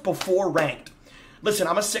customs before ranked. Listen,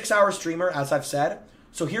 I'm a 6-hour streamer, as I've said.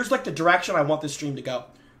 So here's like the direction I want this stream to go.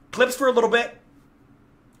 Clips for a little bit.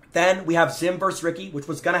 Then we have Zim versus Ricky, which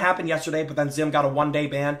was going to happen yesterday, but then Zim got a 1-day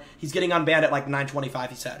ban. He's getting unbanned at like 9:25,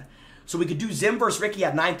 he said. So we could do Zim versus Ricky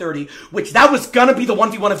at 9:30, which that was going to be the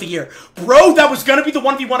 1v1 of the year. Bro, that was going to be the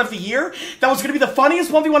 1v1 of the year. That was going to be the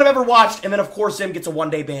funniest 1v1 I've ever watched. And then, of course, Zim gets a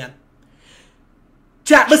 1-day ban.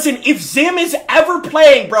 Chat, listen, if Zim is ever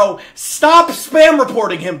playing, bro, stop spam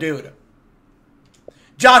reporting him, dude.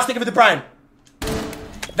 Josh, think of it the prime.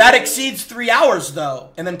 That exceeds 3 hours, though.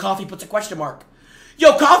 And then Coffee puts a question mark.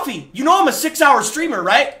 Yo, Coffee, you know I'm a 6-hour streamer,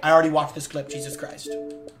 right? I already watched this clip, Jesus Christ.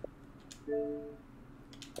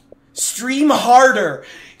 Stream harder.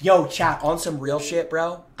 Yo, chat, on some real shit,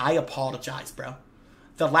 bro, I apologize, bro.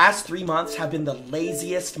 The last 3 months have been the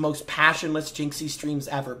laziest, most passionless Jynxzi streams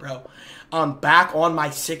ever, bro. I'm back on my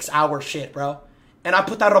 6-hour shit, bro. And I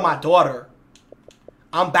put that on my daughter.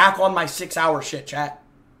 I'm back on my 6-hour shit, chat.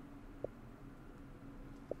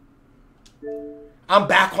 I'm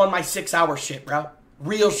back on my 6-hour shit, bro.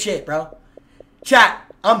 Real shit, bro.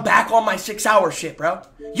 Chat, I'm back on my 6-hour shit, bro.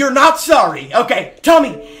 You're not sorry. Okay, tell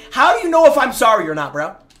me, how do you know if I'm sorry or not,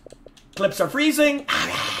 bro? Clips are freezing.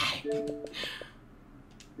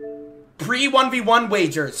 Pre-1v1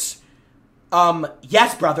 wagers.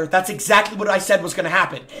 Yes, brother. That's exactly what I said was going to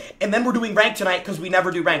happen. And then we're doing rank tonight because we never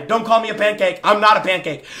do rank. Don't call me a pancake. I'm not a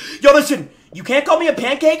pancake. Yo, listen. You can't call me a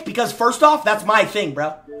pancake because first off, that's my thing,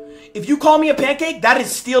 bro. If you call me a pancake, that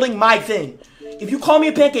is stealing my thing. If you call me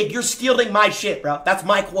a pancake, you're stealing my shit, bro. That's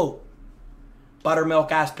my quote.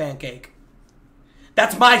 Buttermilk ass pancake.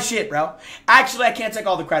 That's my shit, bro. Actually, I can't take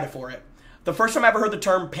all the credit for it. The first time I ever heard the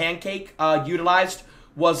term pancake utilized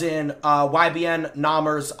was in YBN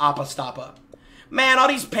Namer's Appa Stappa. Man, all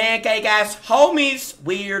these pancake ass homies,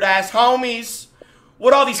 weird ass homies.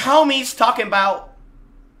 What all these homies talking about?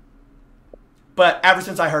 But ever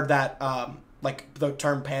since I heard that, like the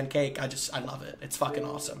term pancake, I love it. It's fucking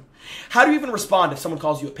awesome. How do you even respond if someone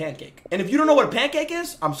calls you a pancake? And if you don't know what a pancake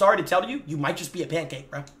is, I'm sorry to tell you, you might just be a pancake,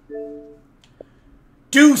 bro.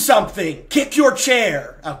 Do something. Kick your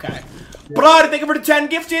chair. Okay. Brother, thank you for the 10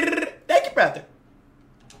 gifted. Thank you, brother.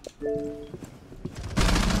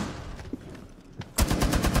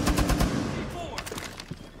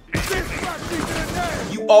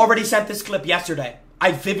 You already sent this clip yesterday.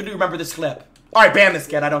 I vividly remember this clip. Alright, ban this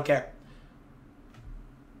kid. I don't care.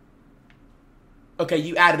 Okay,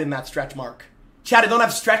 you added in that stretch mark. Chad, I don't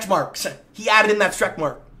have stretch marks. He added in that stretch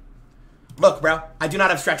mark. Look, bro. I do not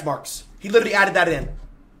have stretch marks. He literally added that in.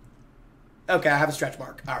 Okay, I have a stretch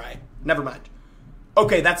mark. Alright. Never mind.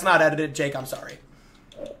 Okay, that's not edited, Jake. I'm sorry.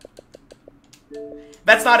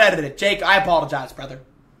 That's not edited. Jake, I apologize, brother.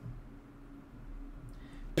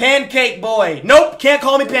 Pancake boy. Nope, can't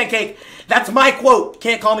call me pancake. That's my quote.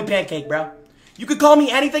 Can't call me pancake, bro. You could call me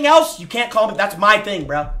anything else. You can't call me. That's my thing,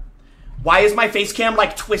 bro. Why is my face cam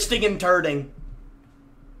like twisting and turning?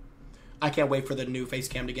 I can't wait for the new face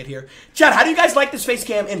cam to get here. Chad, how do you guys like this face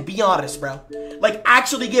cam? And be honest, bro. Like,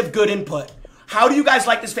 actually give good input. How do you guys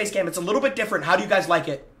like this face cam? It's a little bit different. How do you guys like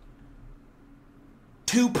it?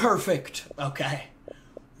 Too perfect. Okay.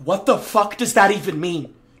 What the fuck does that even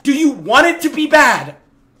mean? Do you want it to be bad?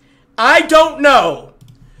 I don't know.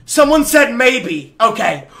 Someone said maybe.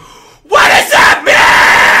 Okay. What does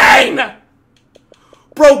that mean?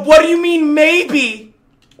 Bro, what do you mean maybe?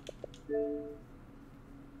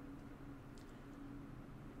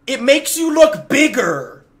 It makes you look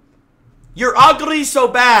bigger. You're ugly so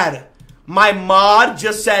bad. My mod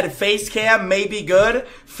just said face cam may be good,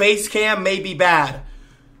 face cam may be bad.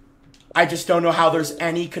 I just don't know how there's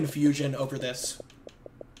any confusion over this.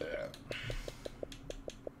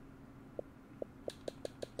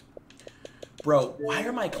 Bro, why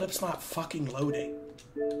are my clips not fucking loading?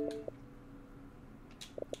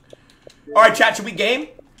 Alright, chat, should we game?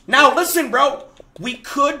 Now, listen, bro. We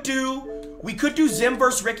could do Zim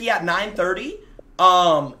versus Ricky at 9:30.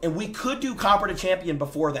 And we could do Copper to Champion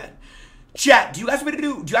before then. Chat, do you guys want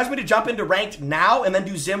me to jump into ranked now and then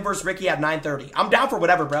do Zim versus Ricky at 9:30? I'm down for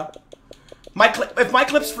whatever, bro. If my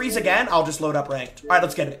clips freeze again, I'll just load up ranked. Alright,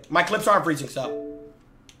 let's get it. My clips aren't freezing, so.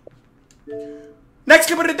 Next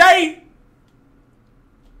clip of the day!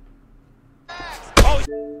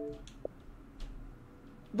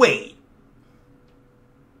 Wait.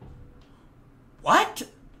 What?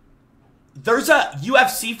 There's a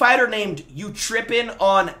UFC fighter named You Trippin'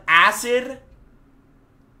 on Acid?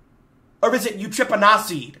 Or is it You Trippin'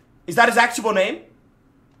 Acid? Is that his actual name?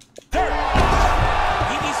 He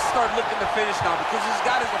needs to start looking to finish now because he's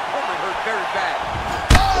got his opponent hurt very bad.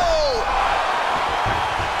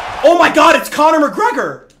 Oh my god, it's Conor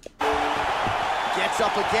McGregor! Gets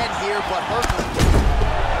up again here, but hurt.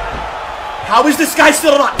 How is this guy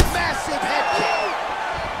still alive? Massive head kick.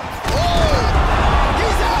 Oh,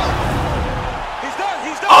 he's out. He's done.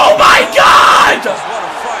 He's done. Oh my god! What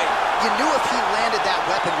a fight. You knew if he landed that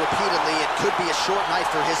weapon repeatedly, it could be a short night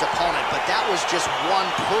for his opponent, but that was just one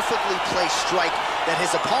perfectly placed strike that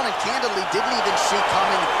his opponent candidly didn't even see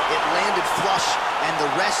coming. It landed flush, and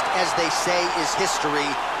the rest, as they say, is history.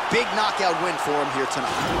 Big knockout win for him here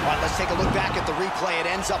tonight. All right, let's take a look back at the replay. It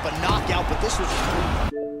ends up a knockout, but this was...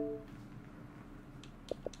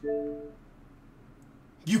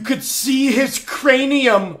 You could see his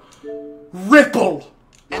cranium ripple.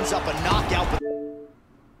 Ends up a knockout, but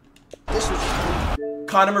this was...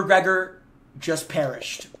 Conor McGregor just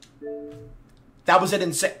perished. That was an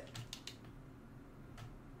insane...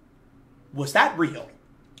 Was that real?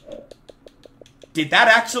 Did that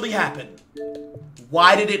actually happen?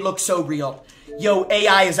 Why did it look so real? Yo,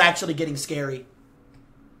 AI is actually getting scary.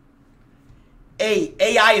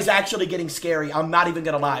 AI is actually getting scary. I'm not even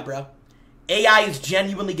gonna lie, bro. AI is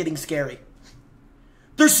genuinely getting scary.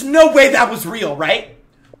 There's no way that was real, right?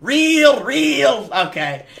 Real.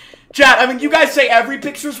 Okay. Chat, I mean, you guys say every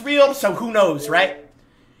picture's real, so who knows, right?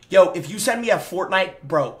 Yo, if you send me a Fortnite...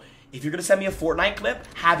 Bro, if you're gonna send me a Fortnite clip,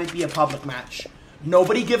 have it be a public match.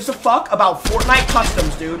 Nobody gives a fuck about Fortnite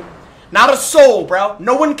customs, dude. Not a soul, bro.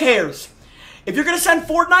 No one cares. If you're gonna send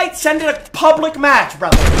Fortnite, send it a public match,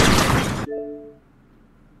 brother.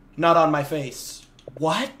 Not on my face.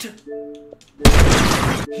 What?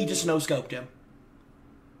 He just no-scoped him.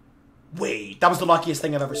 Wait, that was the luckiest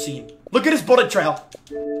thing I've ever seen. Look at his bullet trail.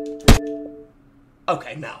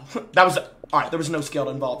 Okay, no. That was... Alright, there was no skill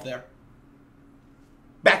involved there.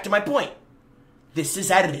 Back to my point. This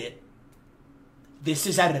is edited. This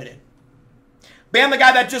is edited. Bam, the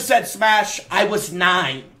guy that just said smash, I was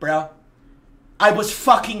 9, bro. I was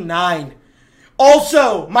fucking 9.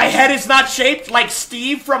 Also, my head is not shaped like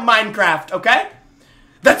Steve from Minecraft, okay?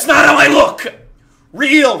 That's not how I look.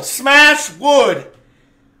 Real smash wood.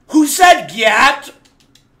 Who said Gyat?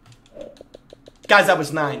 Guys, I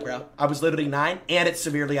was 9, bro. I was literally 9, and it's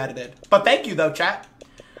severely edited. But thank you, though, chat.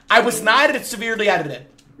 I was 9, and it's severely edited.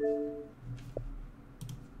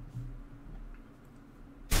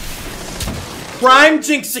 Prime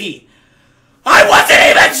Jynxzi. I wasn't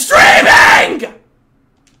even streaming!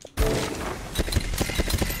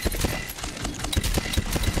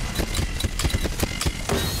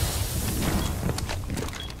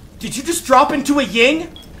 Did you just drop into a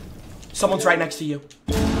ying? Someone's right next to you.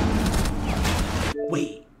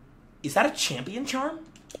 Wait, is that a champion charm?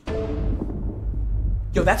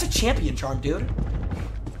 Yo, that's a champion charm, dude.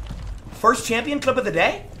 First champion clip of the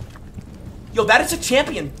day? Yo, that is a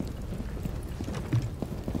champion.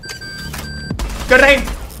 Good aim.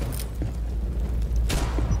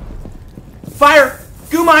 Fire.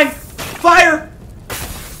 Goo mine. Fire.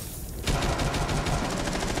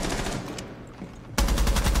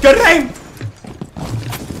 Good aim.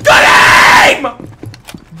 Good aim.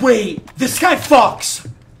 Wait, this guy fucks.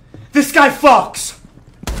 This guy fucks.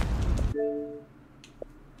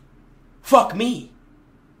 Fuck me.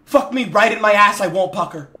 Fuck me right in my ass, I won't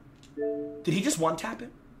pucker. Did he just one-tap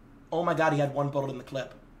it? Oh my god, he had one bullet in the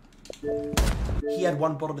clip. He had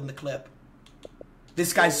one bullet in the clip.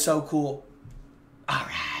 This guy's so cool.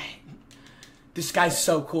 Alright. This guy's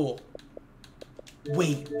so cool.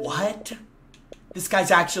 Wait, what? This guy's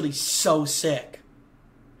actually so sick.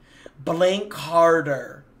 Blink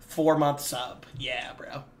harder. 4-month sub. Yeah,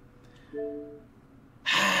 bro.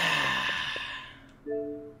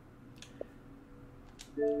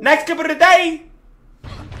 Next clip of the day.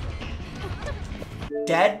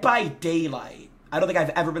 Dead by Daylight. I don't think I've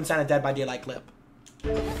ever been sent a Dead by Daylight clip.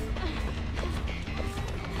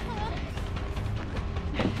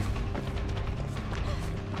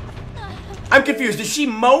 I'm confused. Is she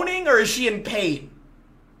moaning or is she in pain?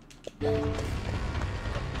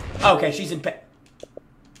 Okay, she's in pain.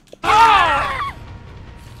 Ah!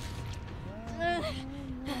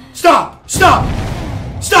 Stop!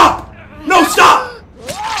 Stop! Stop! No, stop!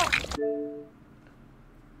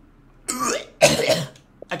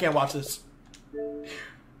 I can't watch this.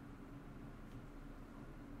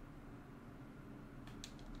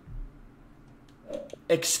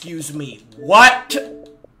 Excuse me. What?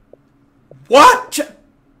 What?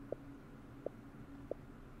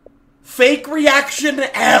 Fake reaction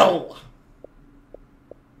L.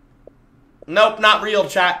 Nope, not real,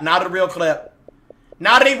 chat. Not a real clip.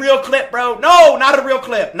 Not a real clip, bro. No, not a real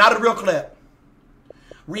clip. Not a real clip.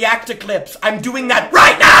 React to clips. I'm doing that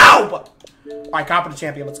right now! Alright, Competent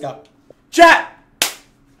Champion, let's go. Chat!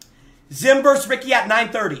 Zim vs. Ricky at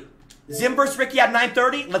 9:30. Zim vs. Ricky at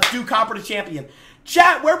 9:30. Let's do Competent Champion.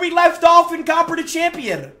 Chat, where we left off in Competent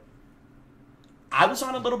Champion. I was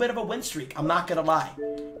on a little bit of a win streak. I'm not gonna lie.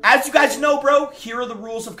 As you guys know, bro, here are the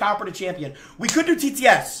rules of Competent Champion. We could do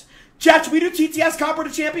TTS. Chat, should we do TTS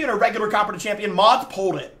Competent Champion or regular Competent Champion? Mods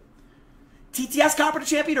pulled it. TTS Competent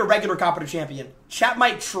Champion or regular Competent Champion? Chat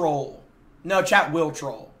might troll. No, chat will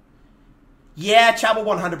troll. Yeah, chat will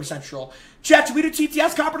 100% troll. Chat, should we do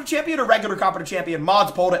TTS Competent Champion or regular Competent Champion?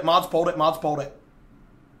 Mods pulled it, mods pulled it, mods pulled it.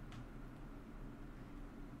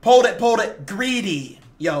 Pulled it, pulled it. Greedy.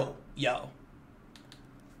 Yo, yo.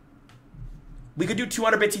 We could do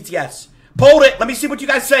 200-bit TTS. Pulled it. Let me see what you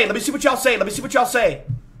guys say. Let me see what y'all say. Let me see what y'all say.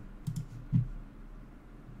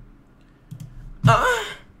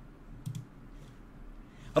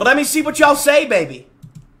 Let me see what y'all say, baby.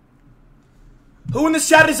 Who in this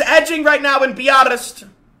chat is edging right now, and be honest?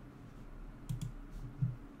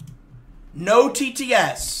 No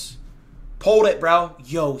TTS. Pulled it, bro.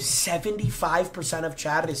 Yo, 75% of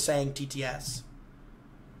chat is saying TTS.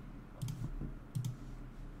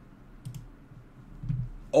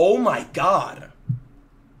 Oh my god.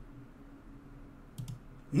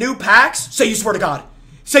 New packs? Say you swear to God.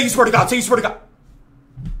 Say you swear to God. Say you swear to God.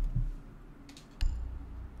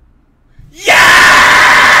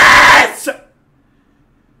 Yes!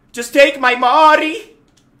 Just take my Mari.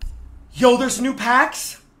 Yo, there's new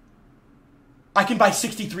packs? I can buy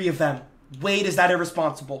 63 of them. Wait, is that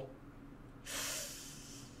irresponsible?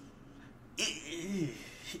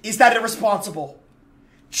 Is that irresponsible?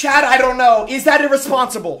 Chad, I don't know. Is that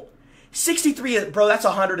irresponsible? 63, bro, that's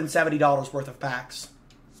 $170 worth of packs.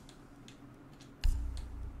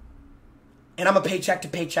 And I'm a paycheck to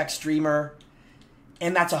paycheck streamer.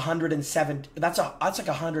 And that's $107. That's like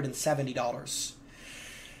 $170.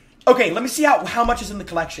 Okay, let me see how much is in the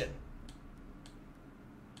collection.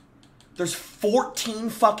 There's 14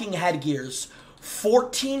 fucking headgears,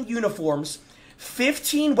 14 uniforms,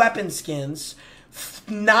 15 weapon skins,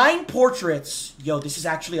 9 portraits. Yo, this is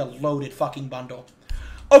actually a loaded fucking bundle.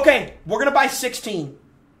 Okay, we're gonna buy 16.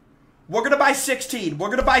 We're gonna buy 16. We're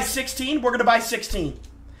gonna buy 16. We're gonna buy 16.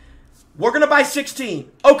 We're gonna buy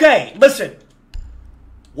 16. Okay, listen.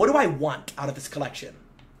 What do I want out of this collection?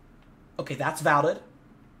 Okay, that's valid.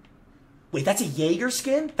 Wait, that's a Jaeger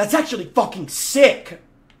skin? That's actually fucking sick.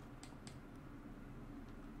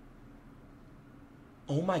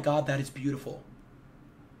 Oh my god, that is beautiful.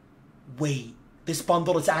 Wait, this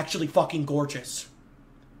bundle is actually fucking gorgeous.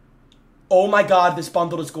 Oh my god, this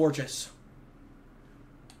bundle is gorgeous.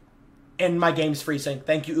 And my game's freezing.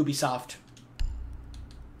 Thank you, Ubisoft.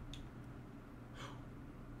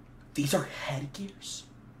 These are headgears?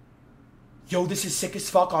 Yo, this is sick as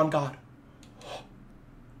fuck on God.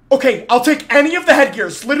 Okay, I'll take any of the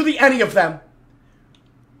headgears. Literally any of them.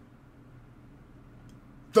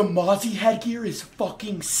 The Mozzie headgear is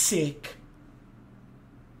fucking sick.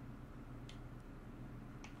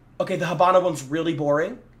 Okay, the Habana one's really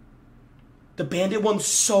boring. The Bandit one's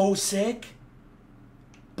so sick.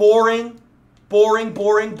 Boring. Boring,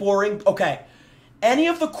 boring, boring. Okay. Any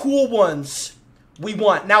of the cool ones we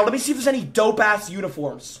want. Now, let me see if there's any dope-ass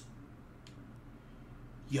uniforms.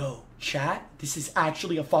 Yo, chat, this is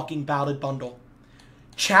actually a fucking valid bundle.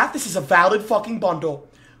 Chat, this is a valid fucking bundle.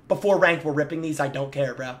 Before rank, we're ripping these. I don't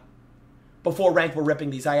care, bro. Before rank, we're ripping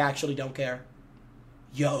these. I actually don't care.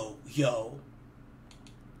 Yo, yo.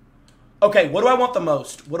 Okay, what do I want the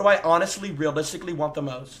most? What do I honestly, realistically want the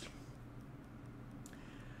most?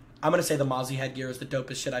 I'm going to say the Mozzie headgear is the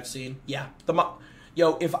dopest shit I've seen. Yeah.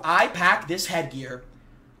 Yo, if I pack this headgear,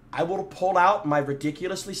 I will pull out my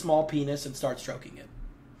ridiculously small penis and start stroking it.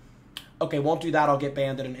 Okay, won't do that. I'll get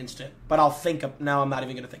banned in an instant. But I'll think of... Now I'm not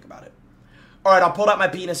even going to think about it. Alright, I'll pull out my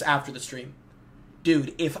penis after the stream.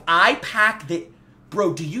 Dude, if I pack the...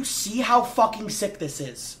 Bro, do you see how fucking sick this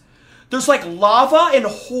is? There's like lava and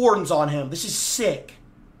horns on him. This is sick.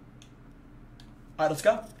 Alright, let's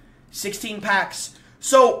go. 16 packs.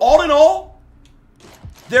 So, all in all,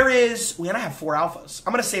 there is... And I have 4 alphas.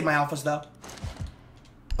 I'm going to save my alphas, though.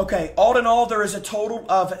 Okay, all in all, there is a total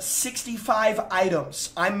of 65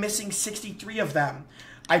 items. I'm missing 63 of them.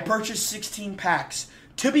 I purchased 16 packs.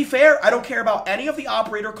 To be fair, I don't care about any of the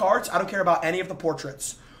operator cards. I don't care about any of the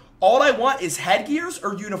portraits. All I want is headgears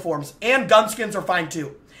or uniforms. And gun skins are fine,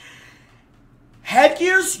 too.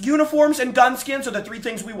 Headgears, uniforms, and gun skins are the 3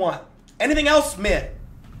 things we want. Anything else, mid.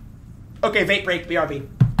 Okay, vape break, BRB.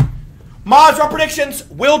 Mods, run predictions.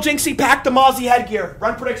 Will Jynxzi pack the Mozzie headgear?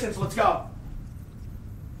 Run predictions, let's go.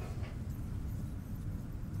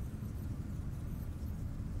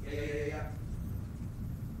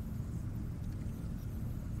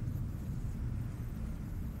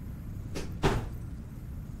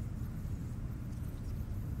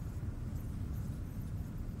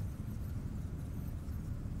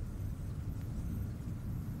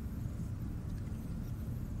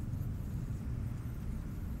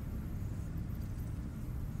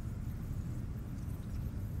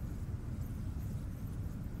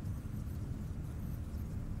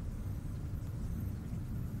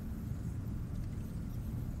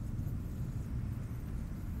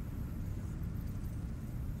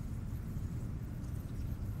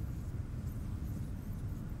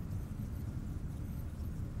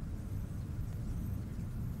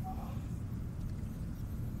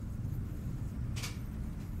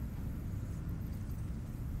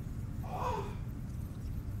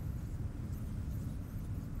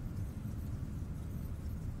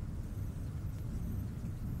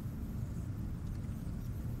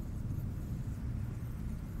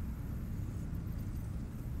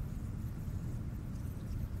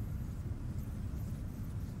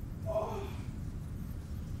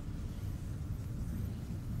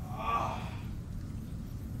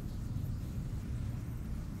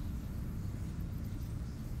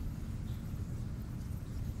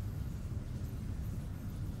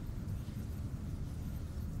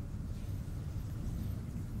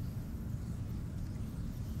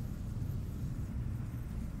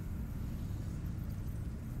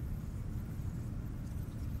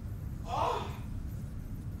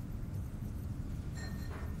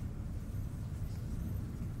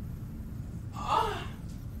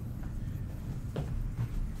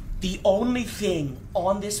 The only thing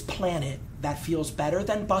on this planet that feels better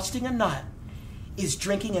than busting a nut is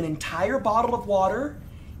drinking an entire bottle of water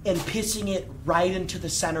and pissing it right into the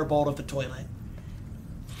center bowl of the toilet.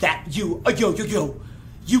 That you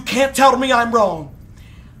can't tell me I'm wrong.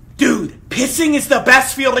 Dude, pissing is the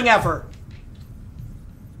best feeling ever.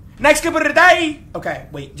 Next clip of the day. Okay,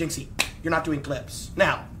 wait, Jynxzi, you're not doing clips.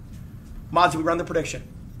 Now, Mozzie, we run the prediction.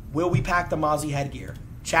 Will we pack the Mozzie headgear?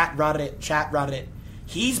 Chat run it.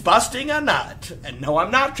 He's busting a nut. And no,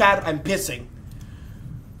 I'm not, chat, I'm pissing.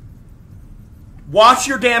 Wash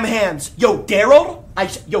your damn hands. Yo,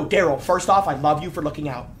 Daryl, first off, I love you for looking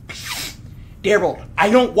out. Daryl,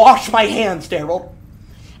 I don't wash my hands, Daryl.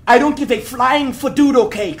 I don't give a flying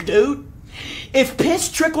fadoodle cake, dude. If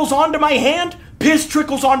piss trickles onto my hand, piss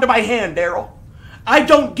trickles onto my hand, Daryl. I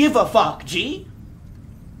don't give a fuck, G.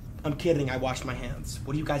 I'm kidding, I washed my hands.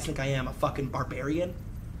 What do you guys think I am, a fucking barbarian?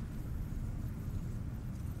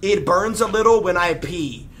 It burns a little when I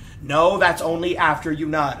pee. No, that's only after you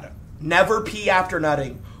nut. Never pee after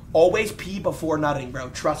nutting. Always pee before nutting, bro.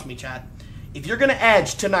 Trust me, chat. If you're gonna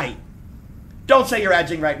edge tonight, don't say you're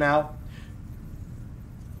edging right now.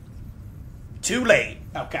 Too late.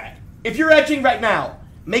 Okay. If you're edging right now,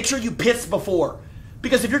 make sure you piss before.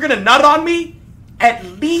 Because if you're gonna nut on me, at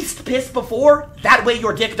least piss before. That way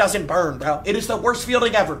your dick doesn't burn, bro. It is the worst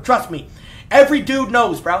feeling ever. Trust me. Every dude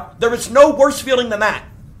knows, bro. There is no worse feeling than that.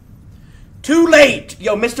 Too late.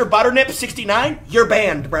 Yo, Mr. Butternip69, you're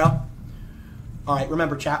banned, bro. Alright,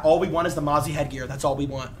 remember, chat. All we want is the Mozzie headgear. That's all we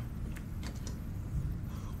want.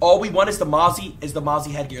 All we want is the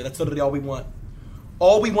Mozzie headgear. That's literally all we want.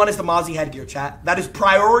 All we want is the Mozzie headgear, chat. That is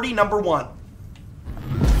priority number one.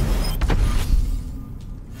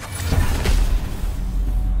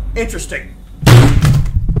 Interesting.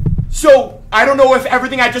 So, I don't know if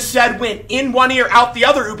everything I just said went in one ear, out the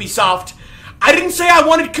other, Ubisoft. I didn't say I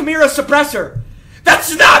wanted Chimera Suppressor.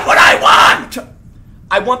 That's not what I want!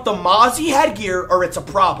 I want the Mozzie headgear or it's a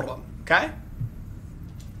problem, okay?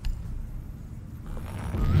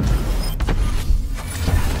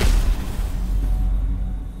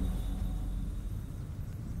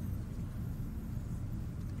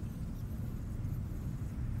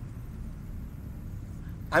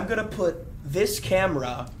 I'm gonna put this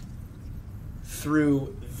camera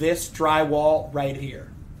through this drywall right here.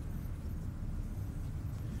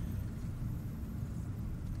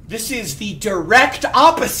 This is the direct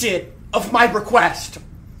opposite of my request.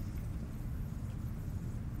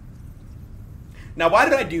 Now, why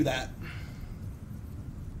did I do that?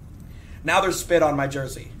 Now there's spit on my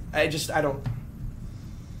jersey. I don't.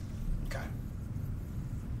 Okay.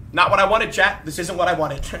 Not what I wanted, chat. This isn't what I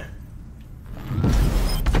wanted.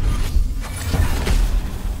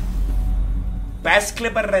 Best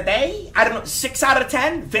clip of the day? I don't know. 6 out of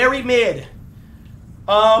 10? Very mid.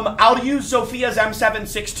 I'll use Sophia's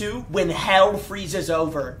M762 when hell freezes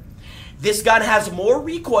over. This gun has more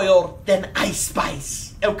recoil than Ice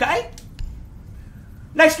Spice. Okay?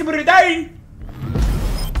 Next clip of the day.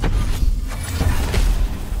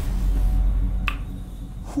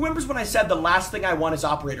 Who remembers when I said the last thing I want is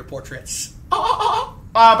operator portraits?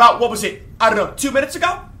 About, what was it? I don't know, 2 minutes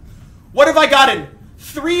ago? What have I gotten?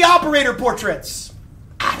 3 operator portraits.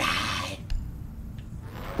 Alright.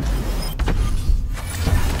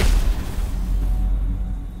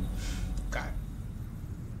 Okay.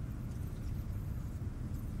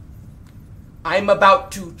 I'm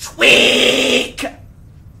about to tweak.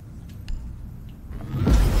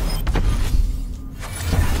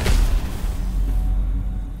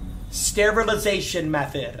 Sterilization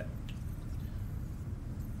method.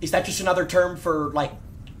 Is that just another term for, like,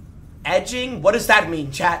 edging? What does that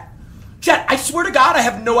mean, chat? Chat, I swear to God, I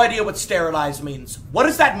have no idea what sterilize means. What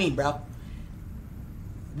does that mean, bro?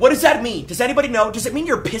 What does that mean? Does anybody know? Does it mean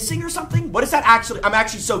you're pissing or something? What is that actually? I'm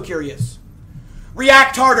actually so curious.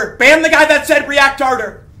 React harder. Ban the guy that said react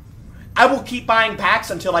harder. I will keep buying packs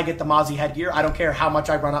until I get the Mozzie headgear. I don't care how much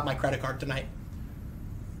I run up my credit card tonight.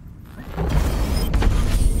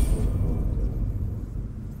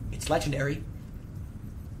 It's legendary.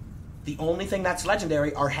 The only thing that's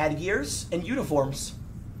legendary are headgears and uniforms.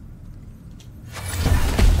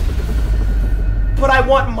 But I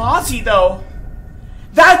want Mozzie, though.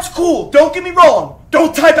 That's cool. Don't get me wrong.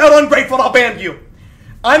 Don't type out ungrateful. I'll ban you.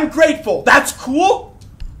 I'm grateful. That's cool.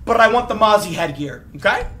 But I want the Mozzie headgear.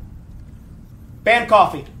 Okay? Ban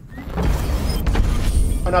coffee.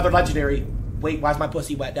 Another legendary. Wait, why's my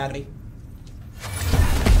pussy wet, daddy?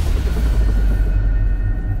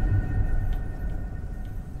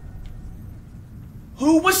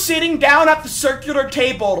 Who was sitting down at the circular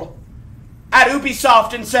table at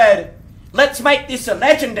Ubisoft and said, let's make this a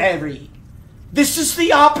legendary? This is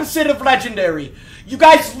the opposite of legendary. You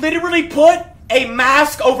guys literally put a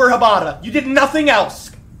mask over Habana. You did nothing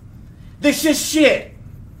else. This is shit.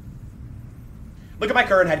 Look at my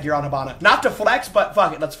current headgear on Habana. Not to flex, but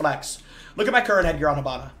fuck it, let's flex. Look at my current headgear on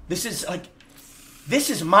Habana. This is like, this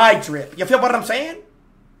is my drip. You feel what I'm saying?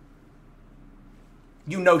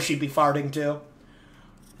 You know she'd be farting too.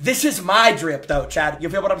 This is my drip though, Chad. You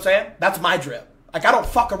feel what I'm saying? That's my drip. Like, I don't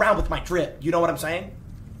fuck around with my drip. You know what I'm saying?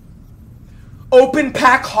 Open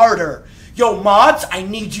pack harder. Yo, mods, I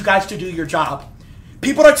need you guys to do your job.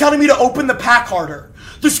 People are telling me to open the pack harder.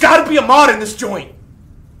 There's gotta be a mod in this joint.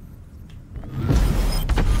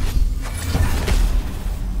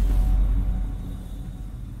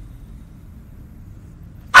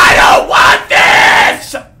 I don't want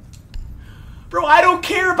this! Bro, I don't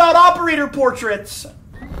care about operator portraits.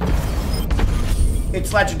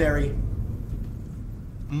 It's legendary.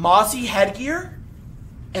 Mozzie headgear,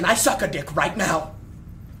 and I suck a dick right now.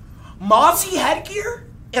 Mozzie headgear,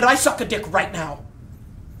 and I suck a dick right now.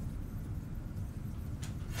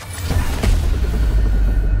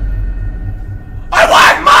 I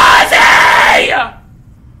want Mozzie!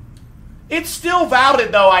 It's still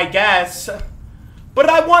valid though, I guess. But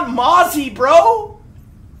I want Mozzie, bro.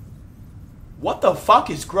 What the fuck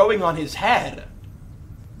is growing on his head?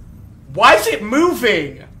 Why is it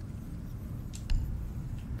moving?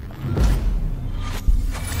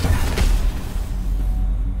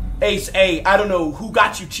 Ace, A, I don't know who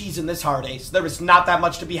got you cheesing this hard, Ace. There is not that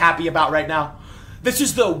much to be happy about right now. This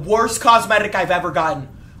is the worst cosmetic I've ever gotten.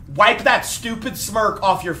 Wipe that stupid smirk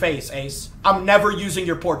off your face, Ace. I'm never using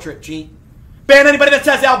your portrait, G. Ban anybody that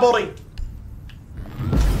says Al Bully.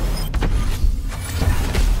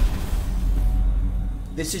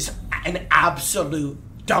 This is an absolute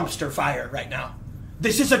dumpster fire right now.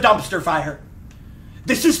 This is a dumpster fire.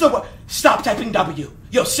 This is the... Stop typing W.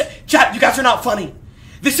 Yo, chat, you guys are not funny.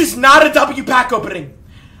 This is not a W pack opening.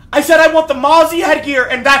 I said I want the Mozzie headgear,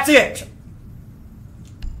 and that's it.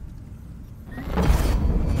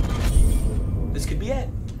 This could be it.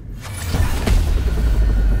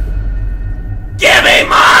 Give me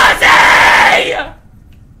Mozzie!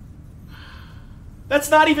 That's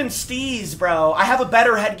not even Steez, bro. I have a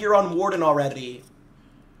better headgear on Warden already.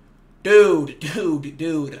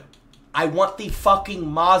 Dude. I want the fucking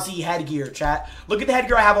Mozzie headgear, chat. Look at the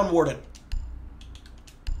headgear I have on Warden.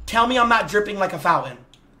 Tell me I'm not dripping like a fountain.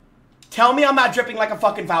 Tell me I'm not dripping like a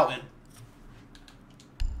fucking fountain.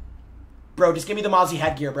 Bro, just give me the Mozzie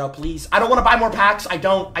headgear, bro, please. I don't want to buy more packs. I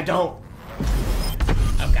don't.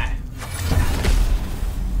 Okay.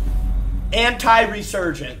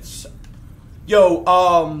 Anti-resurgence. Yo,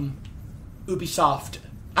 Ubisoft.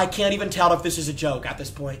 I can't even tell if this is a joke at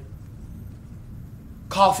this point.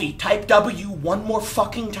 Coffee, type W one more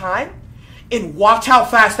fucking time, and watch how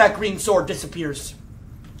fast that green sword disappears.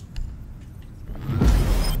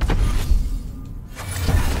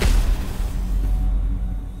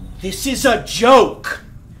 This is a joke.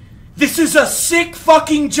 This is a sick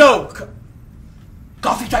fucking joke.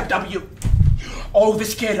 Coffee, type W. Oh,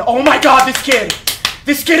 this kid. Oh my god, this kid.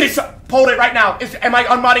 This kid is... Pulled it right now. Am I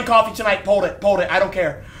unmodding coffee tonight? Pulled it. I don't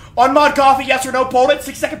care. Unmod coffee, yes or no? Pulled it.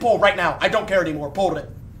 6-second pull right now. I don't care anymore. Pulled it.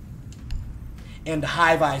 And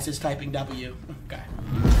Hive Eyes is typing W. Okay.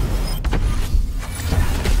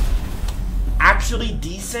 Actually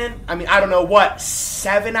decent. I mean, I don't know what.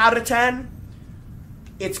 7 out of 10?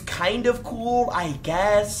 It's kind of cool, I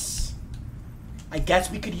guess. I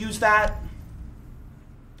guess we could use that.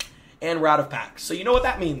 And we're out of packs. So you know what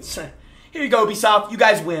that means. Here you go, Ubisoft. You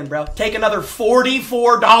guys win, bro. Take another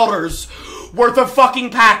 $44 worth of fucking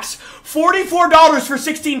packs. $44 for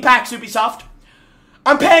 16 packs, Ubisoft.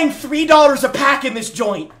 I'm paying $3 a pack in this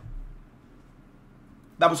joint.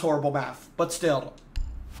 That was horrible math, but still.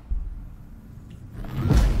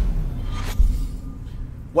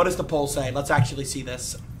 What does the poll say? Let's actually see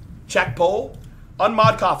this. Check poll.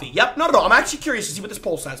 Unmod coffee. Yep. No. I'm actually curious to see what this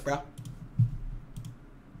poll says, bro.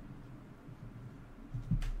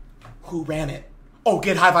 Who ran it? Oh,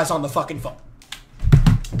 get Hive Eyes on the fucking phone.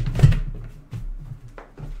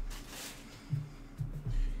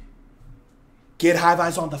 Get Hive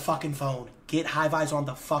Eyes on the fucking phone. Get Hive Eyes on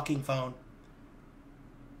the fucking phone.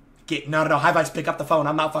 No. Hive Eyes, pick up the phone.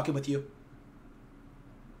 I'm not fucking with you.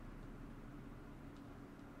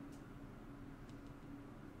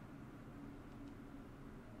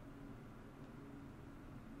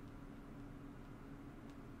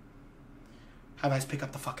 Hive Eyes, pick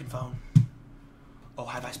up the fucking phone. Oh,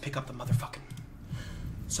 Hive Eyes, pick up the motherfucking...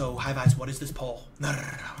 So, Hive Eyes, what is this poll? No.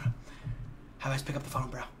 Hive Eyes, pick up the phone,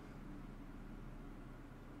 bro.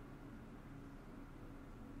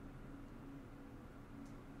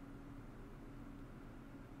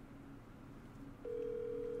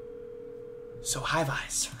 So, high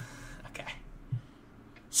vis. Okay.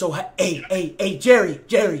 So, hey,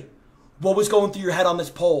 Jerry. What was going through your head on this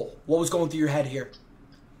poll? What was going through your head here?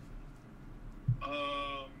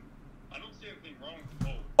 I don't see anything wrong with the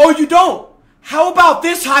poll. Oh, you don't? How about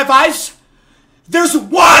this, high vis? There's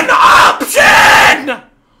one option! No,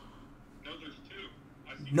 there's two.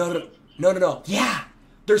 I see No. Yeah,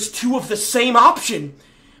 there's two of the same option.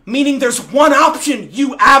 Meaning there's one option,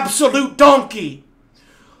 you absolute donkey.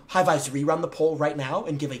 High vis, rerun the poll right now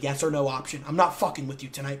and give a yes or no option. I'm not fucking with you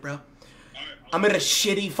tonight, bro. I'm in a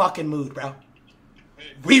shitty fucking mood, bro.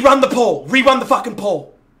 Rerun the poll. Rerun the fucking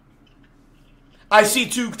poll. I see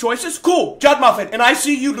two choices. Cool. Judd Muffin. And I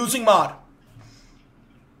see you losing mod.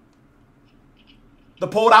 The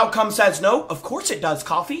poll outcome says no. Of course it does,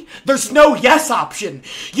 Coffee. There's no yes option.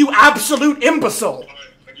 You absolute imbecile.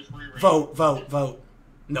 Vote.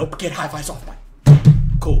 Nope. Get high fives off my...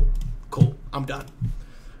 Cool. I'm done.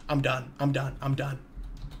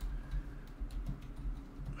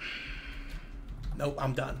 Nope,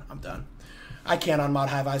 I'm done. I can't unmod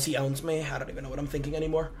high vis. He owns me. I don't even know what I'm thinking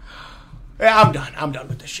anymore. Yeah, I'm done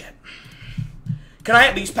with this shit. Can I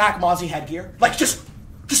at least pack Mozzie headgear? Like, just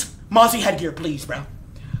Mozzie headgear, please, bro.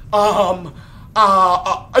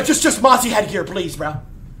 Just Mozzie headgear, please, bro.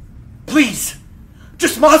 Please.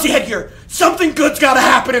 Just Mozzie headgear. Something good's gotta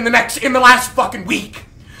happen in the last fucking week.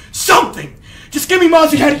 Something. Just give me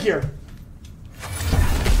Mozzie headgear.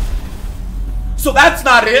 So that's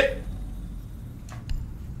not it.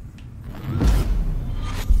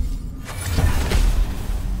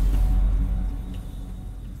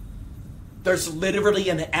 There's literally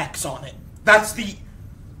an X on it. That's the...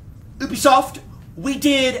 Ubisoft, we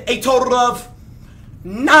did a total of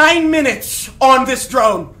 9 minutes on this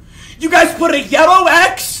drone. You guys put a yellow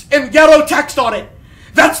X and yellow text on it.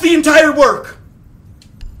 That's the entire work.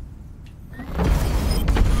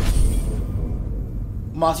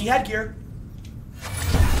 Mozzie headgear.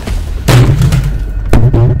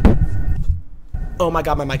 Oh my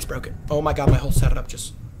god, my mic's broken. Oh my god, my whole setup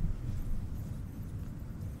just...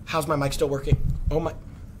 How's my mic still working? Oh my...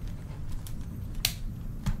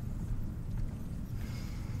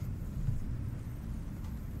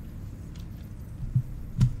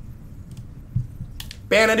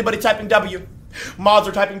 Ban anybody typing W. Mods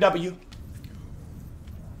are typing W.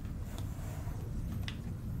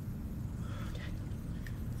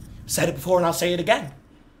 Said it before and I'll say it again.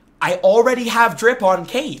 I already have drip on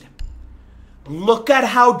Cade. Look at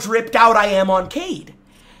how dripped out I am on Cade.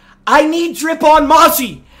 I need drip on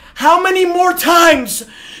Mozzie. How many more times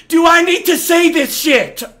do I need to say this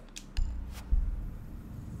shit?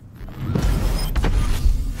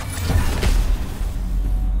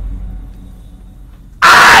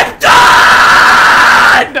 I'm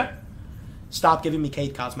done! Stop giving me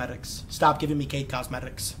Cade cosmetics. Stop giving me Cade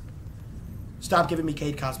cosmetics. Stop giving me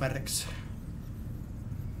Cade cosmetics.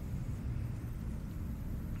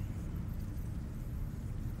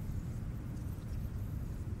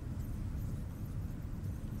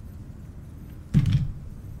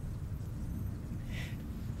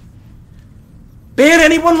 Ban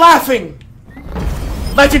anyone laughing!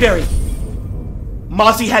 Legendary!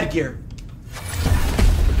 Mozzie headgear.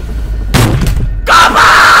 Come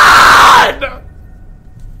on!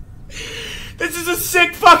 This is a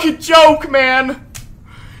sick fucking joke, man!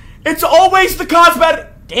 It's always the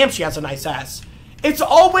cosmetic... Damn, she has a nice ass. It's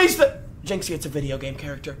always the... Jynxzi, it's a video game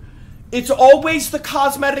character. It's always the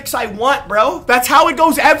cosmetics I want, bro. That's how it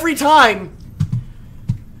goes every time.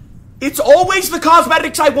 It's always the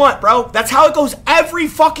cosmetics I want, bro. That's how it goes every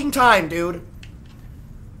fucking time, dude.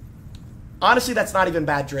 Honestly, that's not even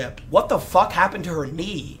bad drip. What the fuck happened to her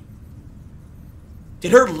knee?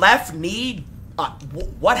 Did her left knee...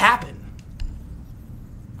 what happened?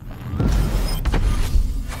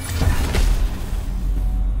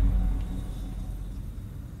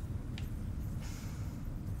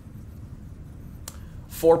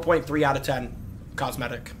 .3 out of 10.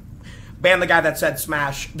 Cosmetic. Ban the guy that said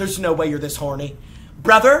smash. There's no way you're this horny.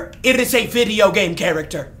 Brother, it is a video game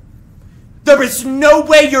character. There is no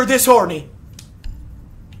way you're this horny.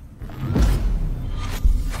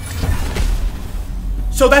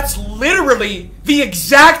 So that's literally the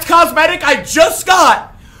exact cosmetic I just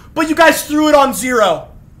got, but you guys threw it on 0.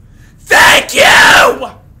 Thank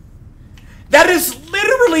you! That is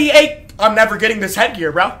literally a... I'm never getting this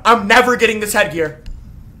headgear, bro. I'm never getting this headgear.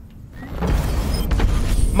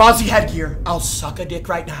 Mozzie headgear. I'll suck a dick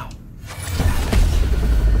right now.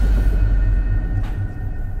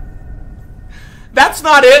 That's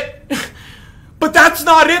not it. But that's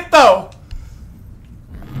not it, though.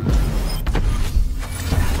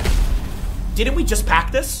 Didn't we just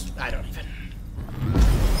pack this? I don't even.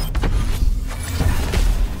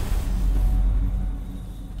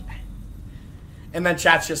 And then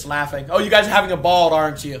chat's just laughing. Oh, you guys are having a ball,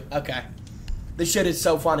 aren't you? Okay. This shit is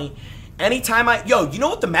so funny. Anytime yo, you know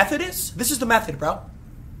what the method is? This is the method, bro.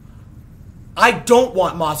 I don't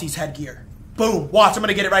want Mozzie's headgear. Boom. Watch, I'm going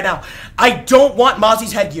to get it right now. I don't want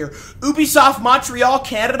Mozzie's headgear. Ubisoft Montreal,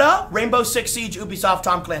 Canada, Rainbow Six Siege, Ubisoft,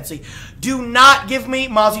 Tom Clancy. Do not give me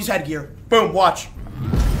Mozzie's headgear. Boom, watch.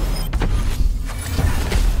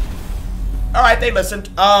 Alright, they listened.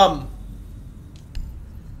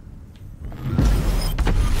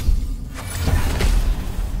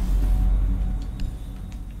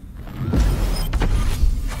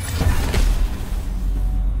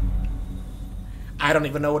 I don't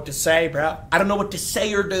even know what to say, bro. I don't know what to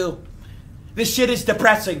say or do. This shit is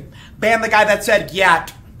depressing. Ban the guy that said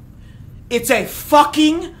yat. It's a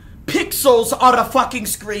fucking pixels on a fucking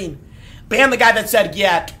screen. Ban the guy that said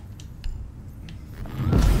yat.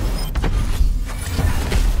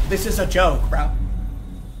 This is a joke, bro.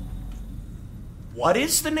 What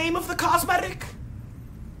is the name of the cosmetic?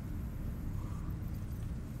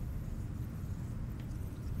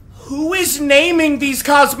 Who is naming these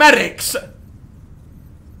cosmetics?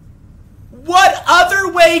 What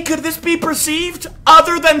other way could this be perceived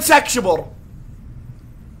other than sexual?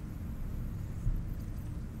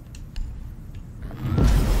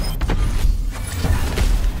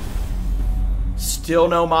 Still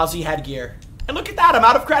no Mozzie headgear. And look at that, I'm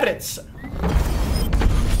out of credits.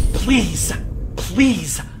 Please,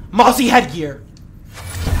 please, Mozzie headgear.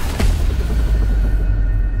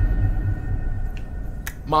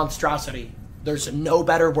 Monstrosity. There's no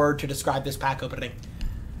better word to describe this pack opening.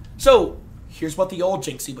 So, here's what the old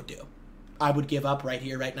Jynxzi would do. I would give up right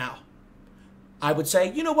here, right now. I would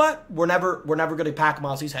say, you know what? We're never going to pack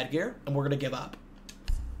Mozzie's headgear, and we're going to give up.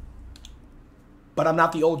 But I'm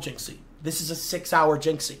not the old Jynxzi. This is a 6-hour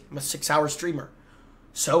Jynxzi. I'm a 6-hour streamer.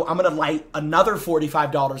 So I'm going to light another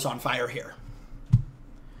 $45 on fire here.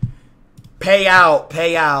 Pay out,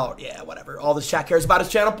 pay out. Yeah, whatever. All this chat cares about is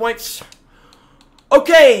channel points.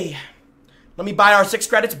 Okay. Let me buy our 6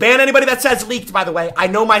 credits. Ban anybody that says leaked, by the way. I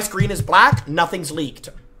know my screen is black. Nothing's leaked.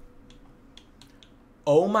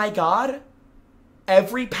 Oh my god.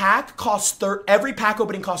 Every pack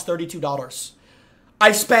opening costs $32.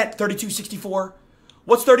 I spent $32.64.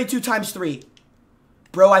 What's 32 times 3?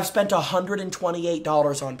 Bro, I've spent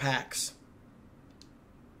 $128 on packs.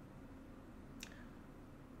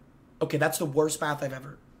 Okay, that's the worst math I've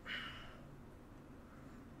ever...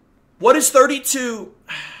 What is 32...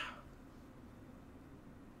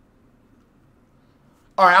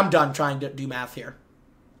 Alright, I'm done trying to do math here.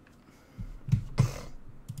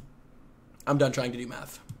 I'm done trying to do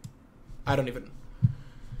math. I don't even...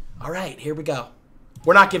 Alright, here we go.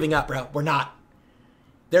 We're not giving up, bro. We're not.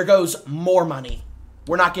 There goes more money.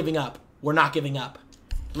 We're not giving up. We're not giving up.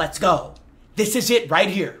 Let's go. This is it right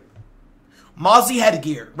here. Mozzie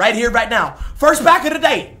headgear. Right here, right now. First pack of the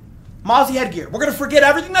day. Mozzie headgear. We're going to forget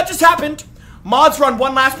everything that just happened. Mods run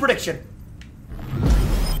one last prediction.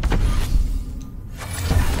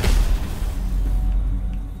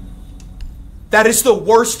 That is the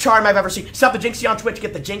worst charm I've ever seen. Sub the Jynxzi on Twitch.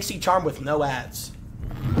 Get the Jynxzi charm with no ads.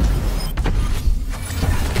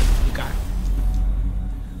 Okay.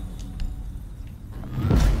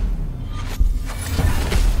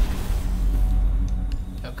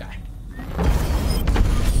 Okay.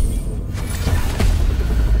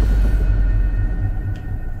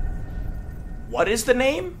 What is the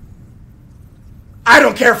name? I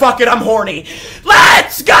don't care. Fuck it. I'm horny.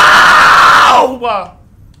 Let's go!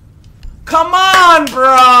 Come on,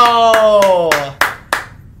 bro!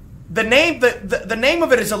 The name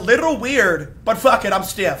of it is a little weird, but fuck it, I'm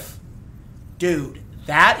stiff. Dude,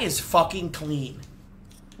 that is fucking clean.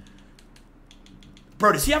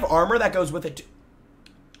 Bro, does he have armor that goes with it?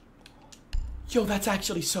 Yo, that's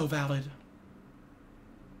actually so valid.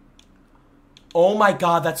 Oh my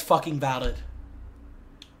god, that's fucking valid.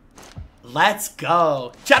 Let's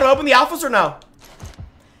go. Chat, open the alphas or no?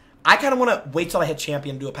 I kind of want to wait till I hit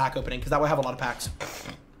champion and do a pack opening, because that way I have a lot of packs.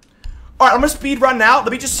 Alright, I'm going to speed run now.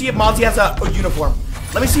 Let me just see if Mozzie has a uniform.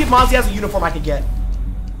 Let me see if Mozzie has a uniform I can get.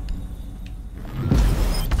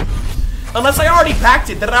 Unless I already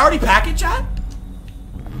packed it. Did I already pack it, chat?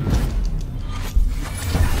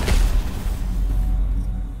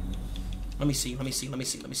 Let me see. I'm just going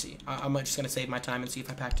to save my time and see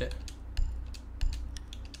if I packed it.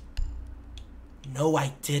 No,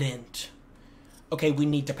 I didn't. Okay, we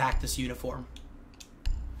need to pack this uniform.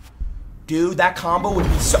 Dude, that combo would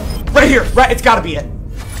be so... Right here! Right, it's gotta be it.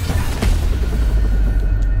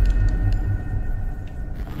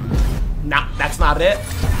 Nah, that's not it.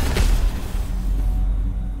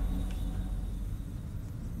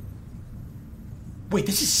 Wait,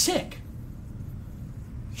 this is sick.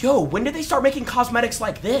 Yo, when did they start making cosmetics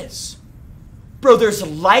like this? Bro, there's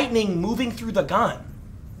lightning moving through the gun.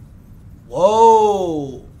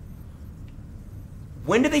 Whoa.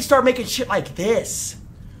 When did they start making shit like this?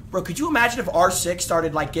 Bro, could you imagine if R6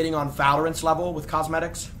 started like getting on Valorant's level with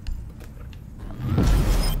cosmetics?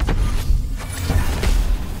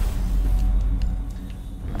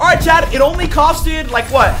 Alright, chat, it only costed like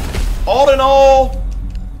what? All in all,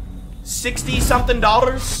 $60-something?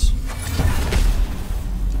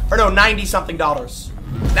 Or no, $90-something.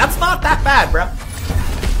 That's not that bad, bro.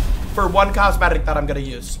 For one cosmetic that I'm gonna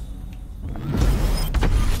use.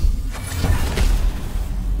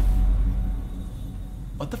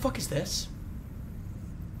 What the fuck is this?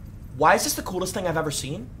 Why is this the coolest thing I've ever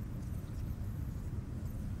seen?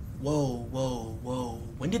 Whoa, whoa, whoa.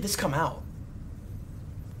 When did this come out?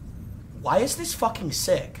 Why is this fucking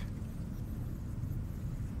sick?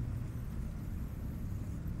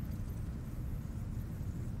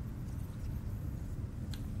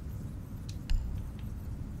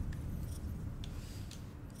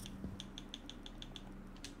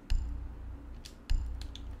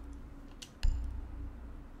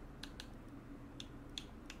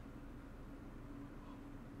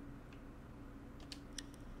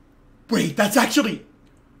 Wait, that's actually...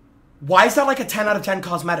 Why is that like a 10 out of 10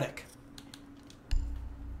 cosmetic?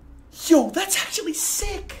 Yo, that's actually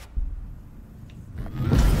sick.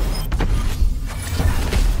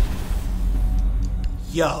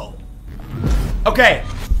 Yo. Okay.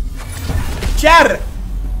 Chat.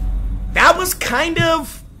 That was kind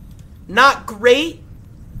of not great.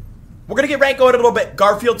 We're gonna get rank going a little bit.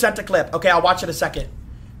 Garfield sent a clip. Okay, I'll watch it a second.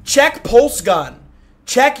 Check pulse gun.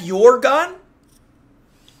 Check your gun.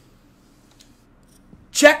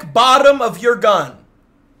 Check bottom of your gun.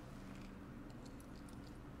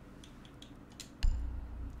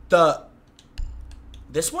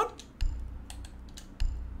 This one?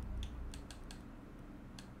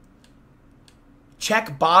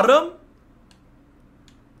 Check bottom?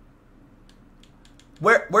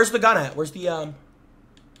 Where's the gun at? Where's the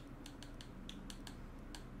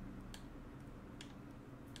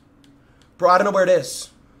Bro, I don't know where it is.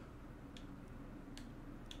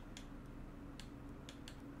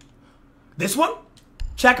 This one?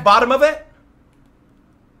 Check bottom of it?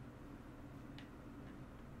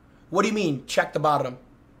 What do you mean, check the bottom?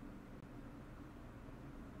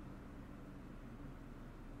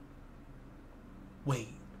 Wait,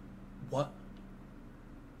 what?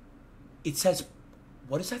 It says,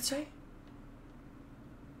 what does that say?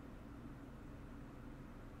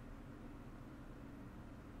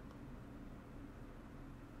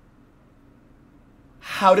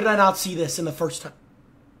 How did I not see this in the first time?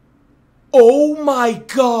 Oh my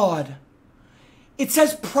god! It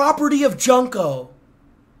says property of Jynxzi.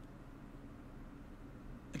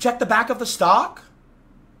 Check the back of the stock?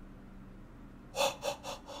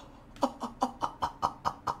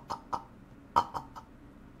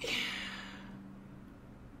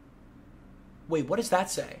 Wait, what does that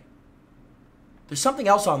say? There's something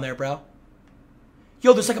else on there, bro.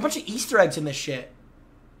 Yo, there's like a bunch of Easter eggs in this shit.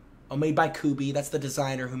 Oh, made by Kubi. That's the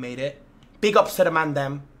designer who made it. Big ups to them and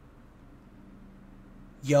them.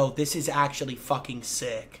 Yo, this is actually fucking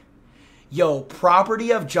sick. Yo,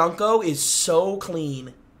 property of Jynxzi is so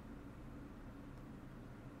clean.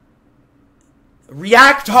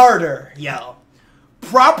 React harder, yo.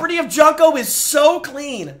 Property of Jynxzi is so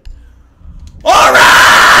clean.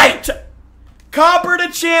 Alright! Copper to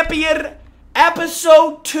Champion,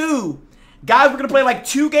 Episode 2. Guys, we're going to play like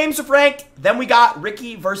 2 games of ranked. Then we got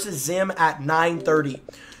Ricky versus Zim at 9:30.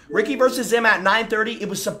 Ricky versus Zim at 9:30. It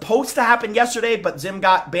was supposed to happen yesterday, but Zim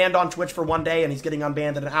got banned on Twitch for 1 day, and he's getting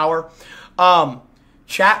unbanned in an hour.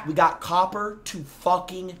 Chat, we got Copper to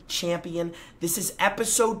fucking Champion. This is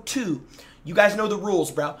Episode 2. You guys know the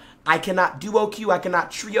rules, bro. I cannot duo queue, I cannot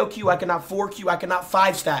trio queue, I cannot 4 queue, I cannot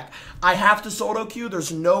 5 stack. I have to solo queue.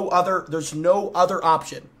 There's no other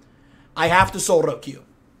option. I have to solo queue.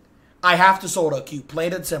 I have to solo queue.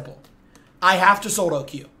 Plain and simple. I have to solo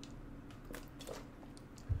queue.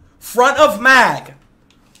 Front of mag.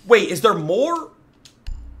 Wait, is there more?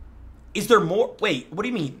 Is there more? Wait, what do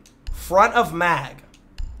you mean? Front of mag.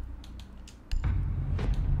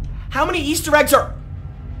 How many Easter eggs are...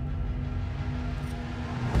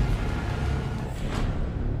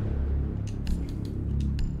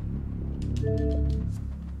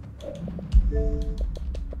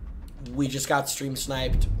 We just got stream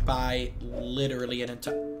sniped by literally an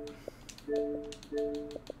entire...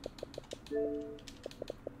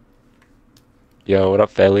 Yo, what up,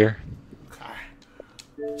 failure?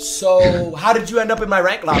 Okay. So, how did you end up in my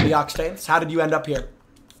rank lobby, Octanes? How did you end up here?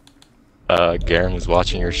 Garen was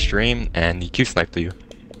watching your stream, and he Q-sniped you.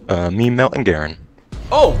 Me, Melt, and Garen.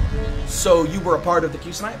 Oh, so you were a part of the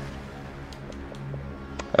Q-Snipe?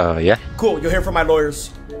 Yeah. Cool, you'll hear from my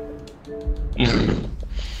lawyers.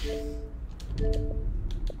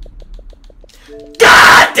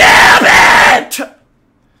 God damn it!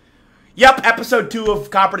 Yep, episode 2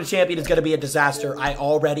 of Copper to Champion is going to be a disaster. I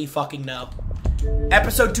already fucking know.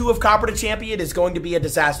 Episode 2 of Copper to Champion is going to be a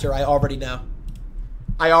disaster. I already know.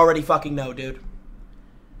 I already fucking know, dude.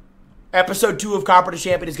 Episode 2 of Copper to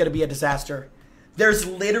Champion is going to be a disaster. There's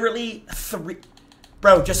literally 3...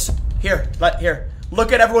 Bro, just... Here.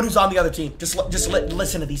 Look at everyone who's on the other team. Just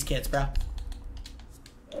listen to these kids, bro.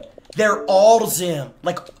 They're all Zim.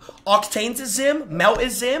 Like, Octane's is Zim, Melt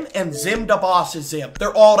is Zim, and Zim the Boss is Zim.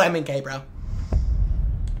 They're all MK, bro.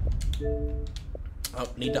 Oh,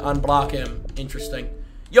 need to unblock him. Interesting.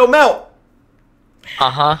 Yo, Melt!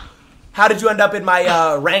 Uh-huh. How did you end up in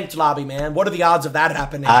my ranked lobby, man? What are the odds of that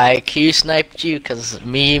happening? I Q-sniped you because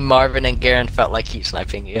me, Marvin, and Garen felt like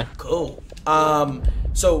Q-sniping you. Cool.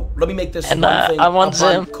 So let me make this and one thing. I'm on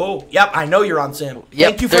Zim. Cool. Yep, I know you're on Zim. Yep,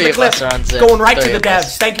 Thank you for the clip. On Zim. Going right to the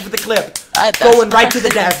devs. Thank you for the clip. Going right to the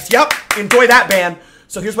devs. Yep. Enjoy that, man.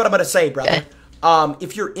 So here's what I'm gonna say, brother. Okay.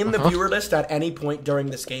 If you're in the viewer list at any point during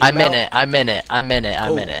this game, I'm in it.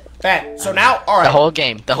 Bet. So now, all right. The whole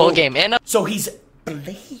game. The whole game. And so he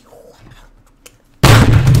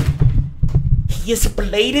is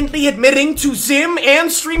blatantly admitting to Zim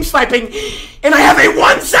and stream sniping, and I have a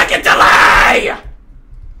 1 second delay!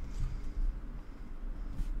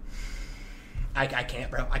 I can't,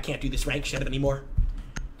 bro. I can't do this rank shit anymore.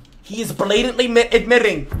 He is blatantly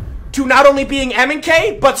admitting to not only being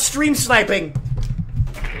M&K, but stream sniping.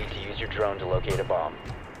 You need to use your drone to locate a bomb.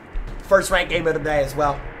 First rank game of the day as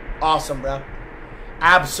well. Awesome, bro.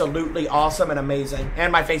 Absolutely awesome and amazing.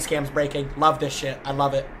 And my face cam's breaking. Love this shit. I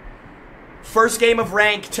love it. First game of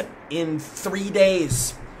ranked in 3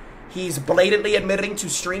 days. He's blatantly admitting to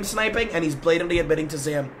stream sniping, and he's blatantly admitting to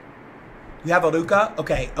Zim. You have Aluka?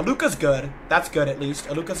 Okay, Aluka's good. That's good, at least.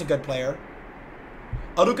 Aluka's a good player.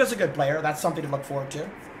 Aluka's a good player. That's something to look forward to.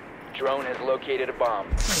 Drone has located a bomb.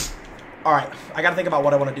 Alright, I gotta think about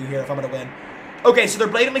what I want to do here if I'm gonna win. Okay, so they're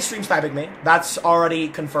blatantly stream sniping me. That's already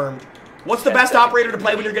confirmed. What's the best operator to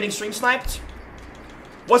play when you're getting stream sniped?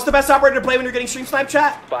 What's the best operator to play when you're getting stream sniped,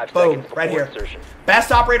 chat? 5 Boom, seconds right here. insertion.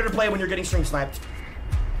 Best operator to play when you're getting stream sniped.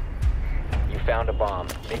 You found a bomb.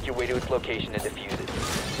 Make your way to its location and defuse it.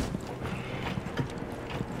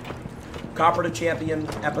 Copper to Champion,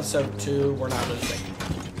 episode 2. We're not losing.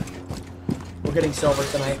 We're getting silver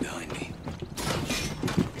tonight.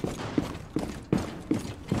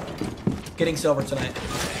 Getting silver tonight.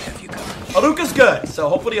 Aluka's good, so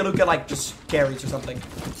hopefully Aluka, like, just carries or something.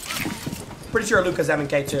 Pretty sure Aluka's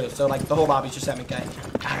M&K too, so, like, the whole lobby's just M&K.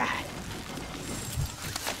 Alright.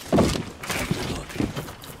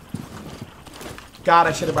 God,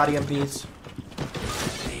 I should have brought EMPs.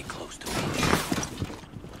 Stay close to me.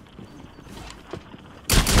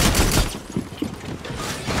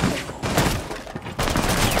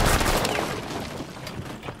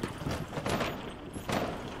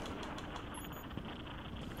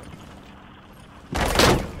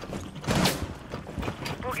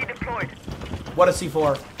 Boogie deployed. What a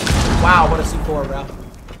C4. Wow, what a C4, bro.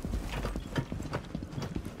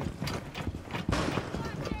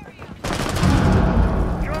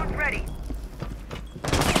 Drone's ready.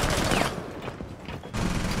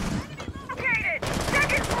 Located!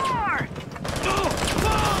 Second floor!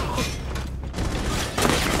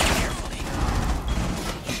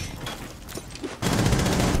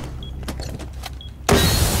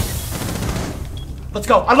 Let's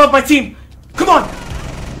go. I love my team. Come on.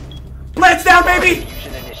 Plants down, baby.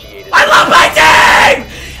 I love my team.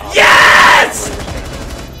 Yes.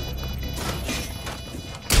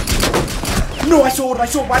 No, I sold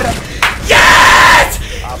right up. Yes.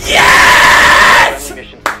 Yes.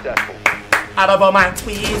 Out of all my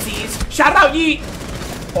tweezies. Shout out, Yeet.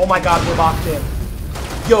 Oh my God, we're locked in.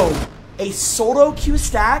 Yo, a solo Q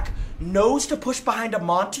stack knows to push behind a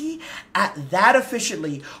Monty at that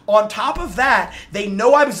efficiently. On top of that, they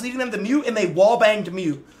know I was leading them to mute and they wall-banged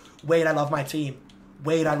mute. Wait, I love my team.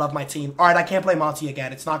 Wait, I love my team. All right, I can't play Monty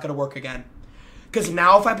again. It's not going to work again. Because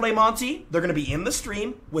now if I play Monty, they're going to be in the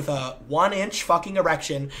stream with a 1-inch fucking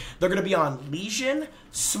erection. They're going to be on Legion,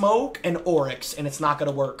 Smoke, and Oryx, and it's not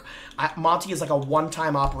going to work. Monty is like a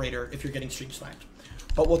one-time operator if you're getting stream sniped.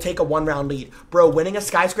 But we'll take a 1-round lead. Bro, winning a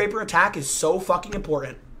skyscraper attack is so fucking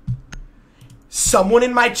important. Someone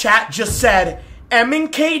in my chat just said,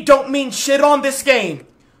 M&K don't mean shit on this game.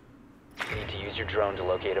 You need to use your drone to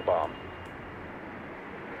locate a bomb.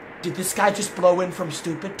 Did this guy just blow in from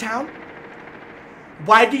Stupid Town?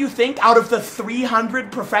 Why do you think out of the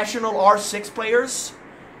 300 professional R6 players,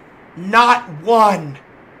 not one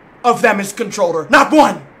of them is controller? Not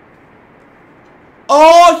one!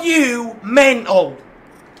 All you men. Oh,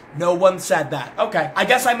 no one said that. Okay, I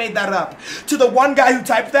guess I made that up. To the one guy who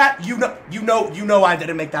typed that, you know I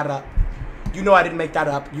didn't make that up. You know I didn't make that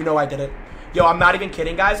up. You know I did it. Yo, I'm not even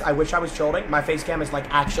kidding, guys. I wish I was trolling. My face cam is, like,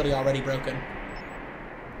 actually already broken.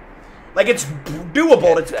 Like, it's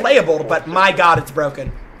doable, it's playable, but my God, it's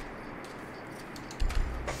broken.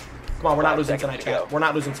 Come on, we're not losing tonight, chat. We're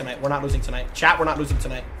not losing tonight. We're not losing tonight. Chat, we're not losing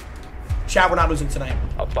tonight. Chat, we're not losing tonight.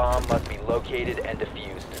 A bomb must be located and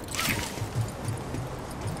defused.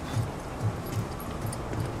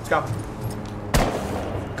 Let's go.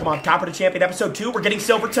 Come on, Copper to Champion episode 2. We're getting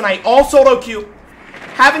silver tonight. All solo queue.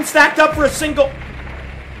 Haven't stacked up for a single.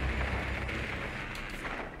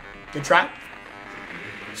 Good try.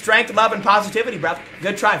 Strength, love, and positivity, brother.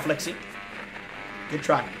 Good try, Flixie. Good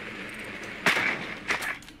try.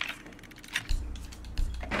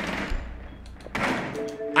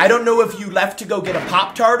 I don't know if you left to go get a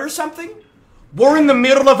Pop-Tart or something. We're in the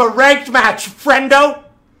middle of a ranked match, friendo.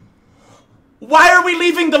 Why are we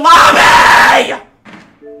leaving the lobby?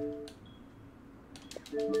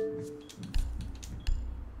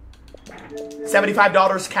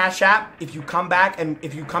 $75 cash app if you come back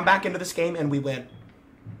into this game and we win.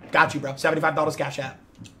 Got you, bro. $75 cash app.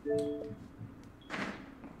 They're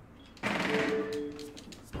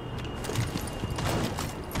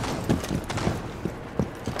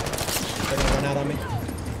gonna run out on me.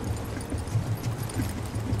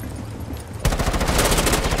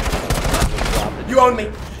 You own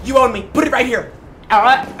me. You own me. Put it right here.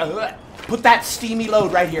 Put that steamy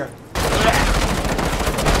load right here. He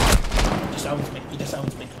just owns me. He just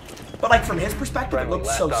owns me. But like from his perspective, it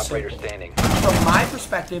looks so simple. From my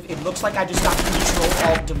perspective, it looks like I just got Control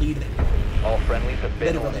Alt deleted. All friendlies have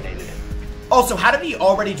been eliminated. Also, how did he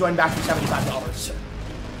already join back for $75?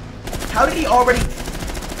 How did he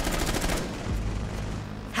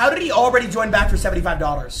already join back for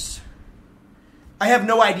 $75? I have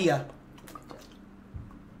no idea.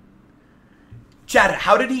 Chad,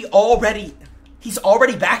 how did he already... He's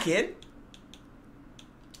already back in?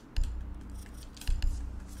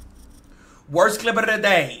 Worst clip of the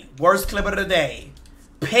day. Worst clip of the day.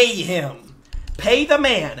 Pay him. Pay the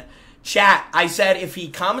man. Chat, I said if he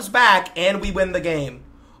comes back and we win the game.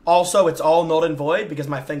 Also, it's all null and void because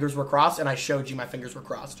my fingers were crossed and I showed you my fingers were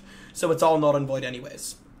crossed. So it's all null and void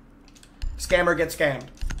anyways. Scammer gets scammed.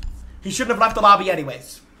 He shouldn't have left the lobby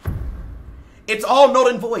anyways. It's all null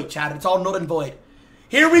and void, chat. It's all null and void.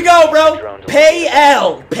 Here we go, bro. Pay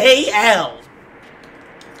L. Pay L.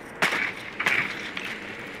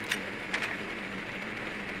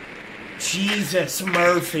 Jesus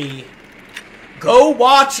Murphy. Go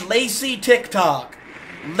watch Lacey TikTok.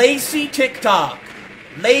 Lacey TikTok.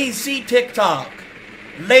 Lacey TikTok.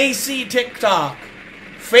 Lacey TikTok.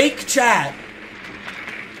 Fake chat.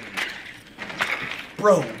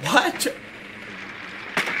 Bro, what?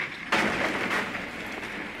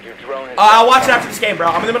 I'll watch it after this game, bro.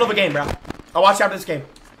 I'm in the middle of a game, bro. I'll watch it after this game.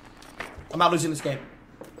 I'm not losing this game.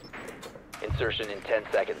 Insertion in 10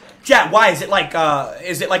 seconds. Chat, why? Is it like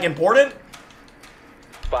important?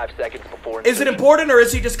 5 seconds before insertion. Is it important or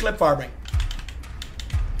is he just clip farming?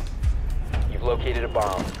 You've located a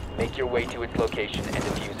bomb. Make your way to its location and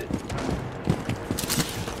defuse it.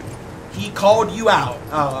 He called you out.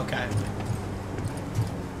 Oh, okay.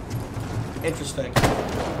 Interesting.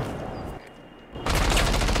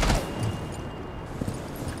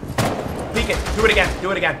 Peek it. Do it again.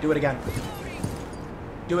 Do it again. Do it again.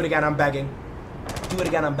 Do it again. I'm begging. Do it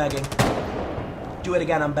again. I'm begging. Do it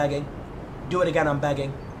again. I'm begging. Do it again. I'm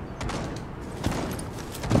begging.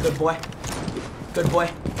 Good boy. Good boy.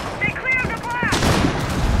 Stay clear of the blast!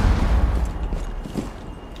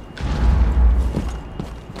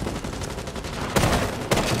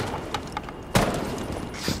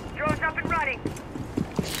 Drone's up and running.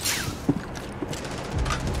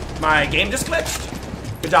 My game just glitched.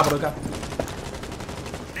 Good job, Luca.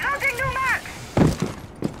 Mounting new max!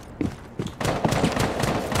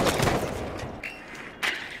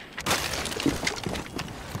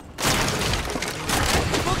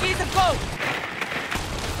 Boogies and go!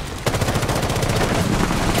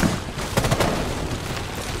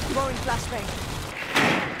 Throwing flashbang.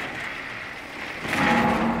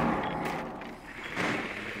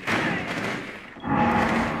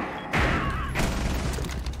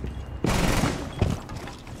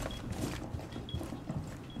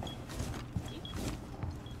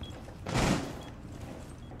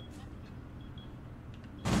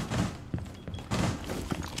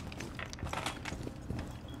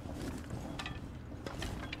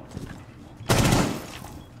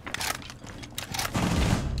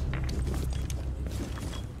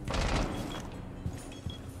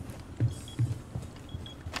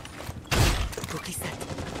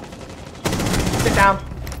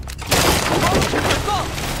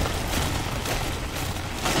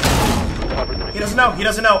 He doesn't know. He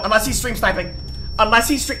doesn't know. Unless he's stream sniping. Unless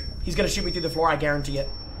he's stream... He's gonna shoot me through the floor. I guarantee it.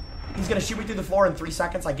 He's gonna shoot me through the floor in 3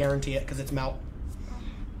 seconds. I guarantee it, because it's melt.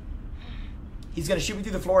 He's gonna shoot me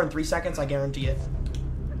through the floor in 3 seconds. I guarantee it.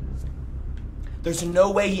 There's no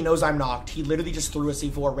way he knows I'm knocked. He literally just threw a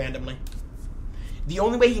C4 randomly. The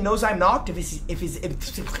only way he knows I'm knocked is if he's in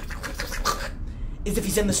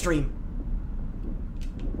the stream.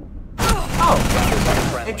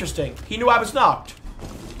 Oh, interesting. He knew I was knocked.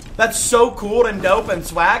 That's so cool and dope and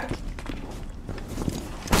swag.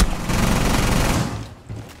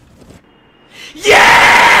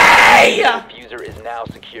 Yay! The diffuser is now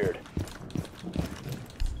secured.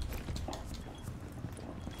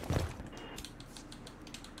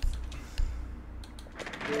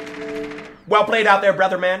 Well played out there,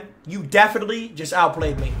 brother man. You definitely just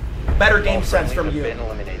outplayed me. Better game sense from you.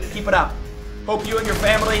 Keep it up. Hope you and your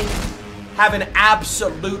family have an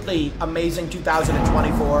absolutely amazing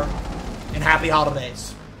 2024 and happy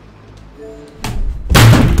holidays.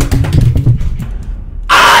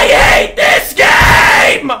 I hate this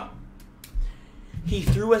game! He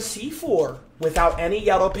threw a C4 without any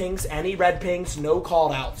yellow pings, any red pings, no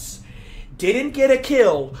callouts. Didn't get a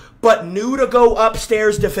kill, but knew to go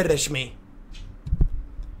upstairs to finish me.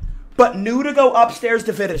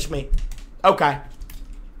 Okay.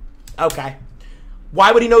 Okay.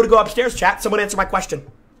 Why would he know to go upstairs, chat? Someone answer my question.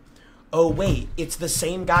 Oh, wait. It's the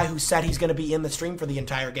same guy who said he's going to be in the stream for the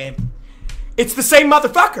entire game. It's the same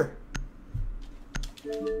motherfucker.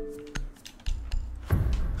 Okay,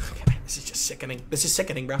 this is just sickening. This is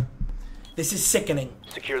sickening, bro. This is sickening.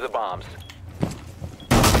 Secure the bombs.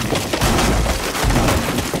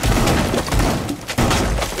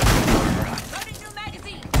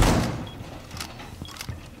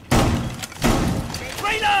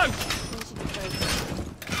 Reload!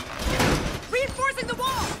 Reinforcing the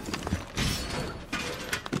wall!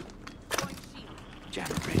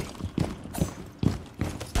 Jammer ready.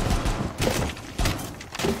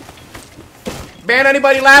 Ban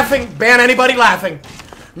anybody laughing. Ban anybody laughing.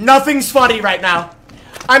 Nothing's funny right now.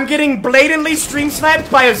 I'm getting blatantly stream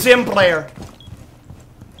sniped by a Zim player.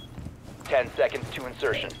 10 seconds to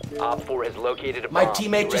insertion. Op 4 has located a bomb. My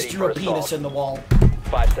teammate just drew a penis in the wall.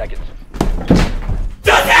 5 seconds.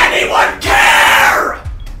 Does anyone care?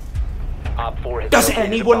 Op 4 has Does located a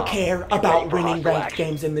anyone bomb. care Be ready about for winning hostile ranked action.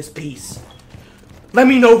 games in this piece? Let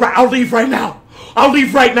me know. I'll leave right now. I'll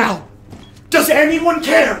leave right now. Does anyone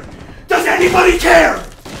care? Does anybody care?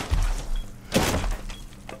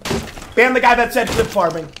 Ban the guy that said clip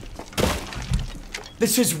farming.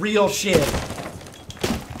 This is real shit.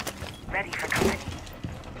 Ready for company.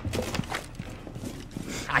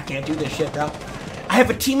 I can't do this shit, bro. I have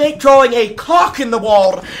a teammate drawing a cock in the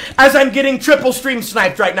wall as I'm getting triple stream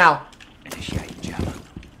sniped right now. Initiate jammer.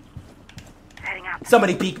 Heading up.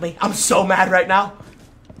 Somebody peek me. I'm so mad right now.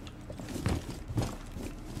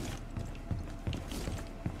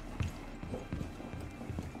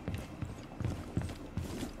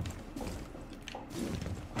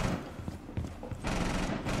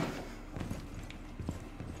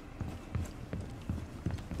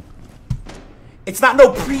 It's not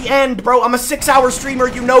no pre-end, bro. I'm a 6-hour streamer.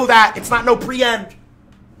 You know that. It's not no pre-end.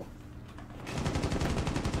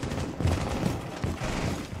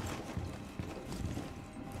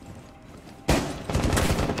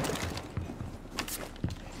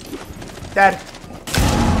 Dead.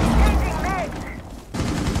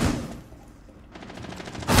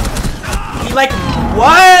 He like,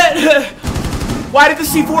 what? Why did the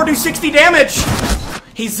C4 do 60 damage?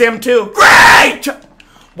 He's Zim too. Great!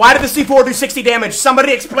 Why did the C4 do 60 damage?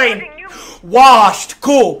 Somebody explain. Washed.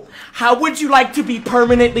 Cool. How would you like to be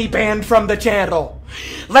permanently banned from the channel?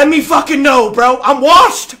 Let me fucking know, bro. I'm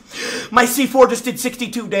washed. My C4 just did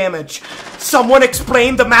 62 damage. Someone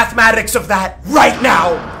explain the mathematics of that right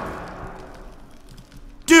now.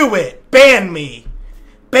 Do it. Ban me.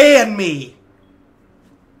 Ban me.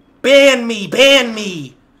 Ban me. Ban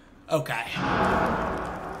me. Okay.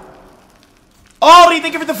 Ollie,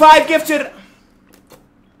 thank you for the 5 gifted.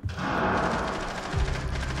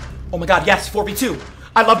 Oh my god, yes, 4v2.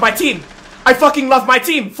 I love my team. I fucking love my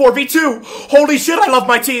team. 4v2. Holy shit, I love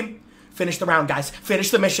my team. Finish the round, guys. Finish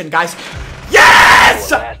the mission, guys. Yes!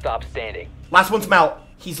 Last stop standing. Last one's Melt.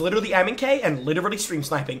 He's literally aiming K and literally stream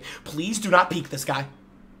sniping. Please do not peek this guy.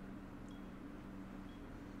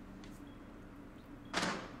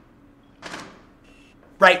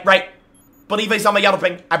 Right. Believe he's on my yellow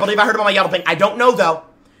ping. I believe I heard him on my yellow ping. I don't know, though.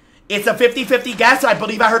 It's a 50-50 guess. I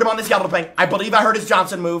believe I heard him on this yellow ping. I believe I heard his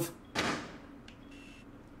Johnson move.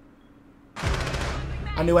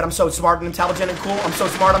 I knew it. I'm so smart and intelligent and cool. I'm so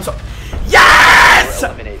smart. I'm so...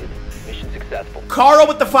 eliminated. Mission successful. Carl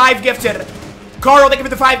with the 5 gifted. Carl, thank you for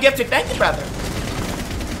the 5 gifted. Thank you, brother.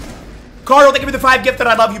 Carl, thank you for the 5 gifted.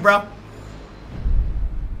 I love you, bro.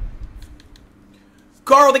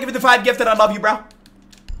 Carl, thank you for the 5 gifted. I love you, bro.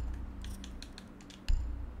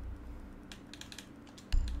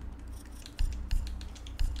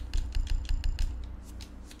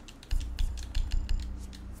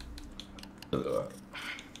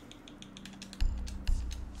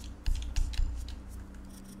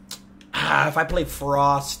 If I play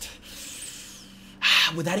Frost,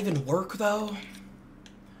 would that even work though?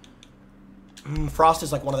 Frost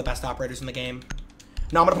is like one of the best operators in the game.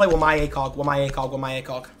 No, I'm gonna play with my ACOG, with my ACOG, with my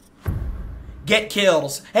ACOG. Get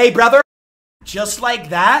kills. Hey, brother. Just like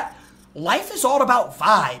that, life is all about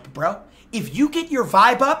vibe, bro. If you get your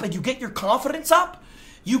vibe up and you get your confidence up,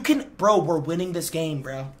 you can, bro, we're winning this game,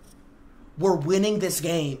 bro. We're winning this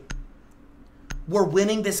game. We're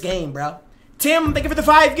winning this game, bro. Tim, thank you for the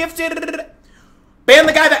 5 gifted. Ban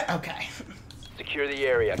the guy that, okay. Secure the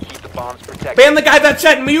area. Keep the bombs protected. Ban the guy that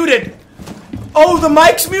said muted. Oh, the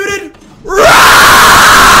mic's muted?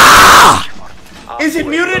 Is it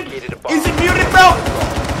muted? Is it muted, bro?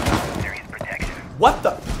 What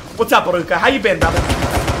the? What's up, Aruka? How you been, brother?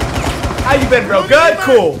 How you been, bro? Good?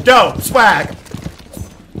 Cool. Dope. Swag.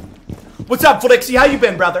 What's up, Flixie? How you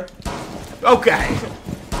been, brother? Okay.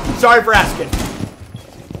 Sorry for asking.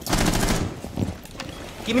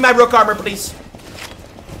 Give me my rook armor, please.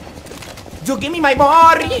 You give me my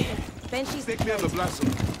body. Take me on the blossom.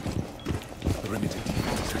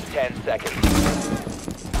 10 seconds.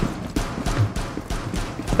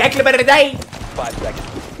 Back to the day. 5 seconds.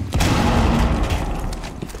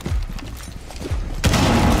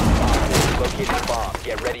 Located a bomb.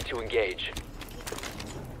 Get ready to engage.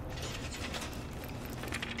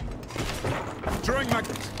 Throwing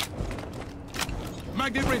magnet.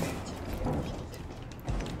 Magnet ready.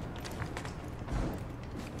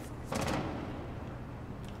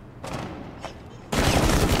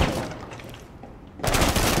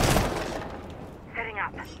 Setting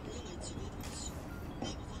up.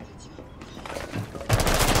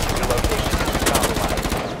 Your location is compromised.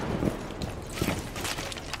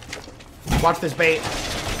 Watch this bait.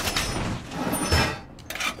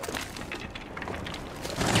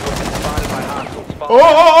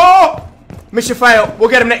 Oh! Mission failed. We'll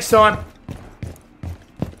get him next time.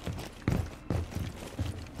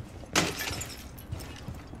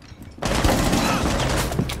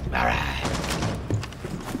 Alright.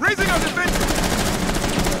 Raising our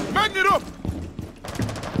defense. Magnet up.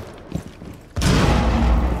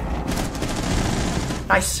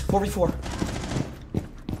 Nice. 4v4.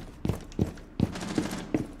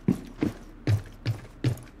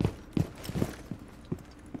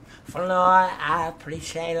 Lord, I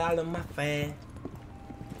appreciate all of my fans.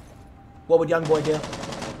 What would young boy do?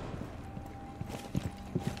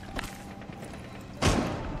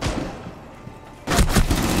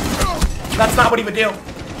 That's not what he would do.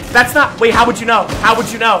 That's not. Wait, how would you know? How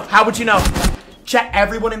would you know? How would you know? Check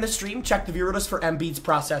everyone in the stream. Check the viewer list for Embiid's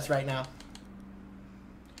process right now.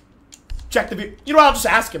 Check the view. You know what? I'll just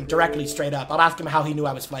ask him directly, straight up. I'll ask him how he knew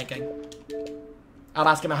I was flanking. I'll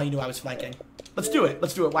ask him how he knew I was flanking. Let's do it.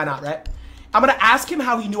 Let's do it. Why not, right? I'm gonna ask him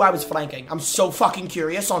how he knew I was flanking. I'm so fucking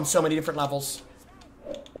curious on so many different levels.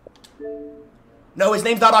 No, his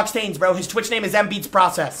name's not Oxtains, bro. His Twitch name is Embiid's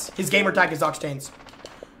Process. His gamer tag is Oxtains.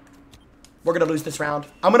 We're gonna lose this round.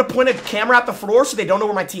 I'm gonna point a camera at the floor so they don't know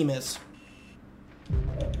where my team is.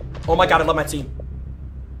 Oh my god, I love my team.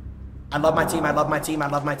 I love my team. I love my team. I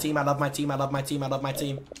love my team. I love my team. I love my team. I love my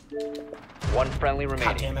team. One friendly remaining.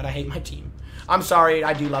 God damn it, I hate my team. I'm sorry,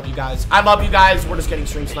 I do love you guys. I love you guys. We're just getting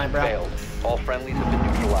stream sniped, bro. Failed. All friendlies have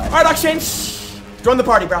been neutralized. Alright, Oxtains. Join the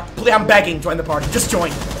party, bro. Please, I'm begging, join the party. Just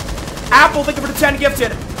join. Apple, thank you for the 10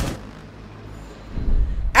 gifted.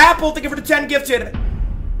 Apple, thank you for the 10 gifted.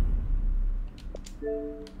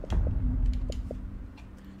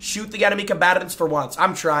 Shoot the enemy combatants for once.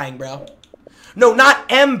 I'm trying, bro. No, not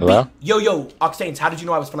MB. Hello? Yo, Oxtains, how did you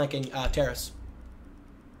know I was flanking Terrace?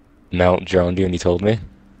 Mel droned you and he told me.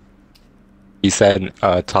 He said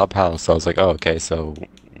top house. I was like, oh, okay, so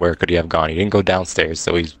where could he have gone? He didn't go downstairs,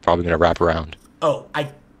 so he's probably going to wrap around. Oh,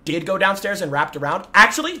 I did go downstairs and wrapped around.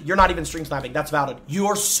 Actually, you're not even stream sniping. That's valid.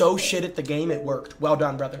 You're so shit at the game, it worked. Well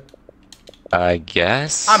done, brother. I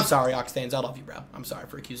guess? I'm sorry, Oxtains. I love you, bro. I'm sorry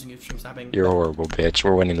for accusing you of stream sniping. You're a horrible bitch.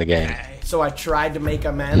 We're winning the game. Okay, so I tried to make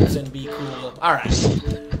amends and be cool.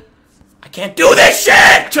 Alright. I can't do this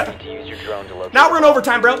shit! Now we're in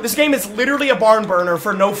overtime, bro. This game is literally a barn burner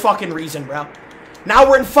for no fucking reason, bro. Now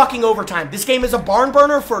we're in fucking overtime. This game is a barn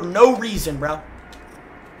burner for no reason, bro.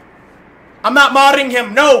 I'm not modding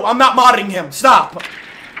him. No, I'm not modding him. Stop.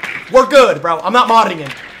 We're good, bro. I'm not modding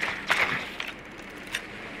him.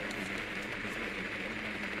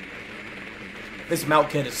 This Melt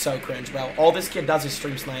kid is so cringe, bro. All this kid does is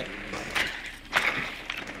stream snipe.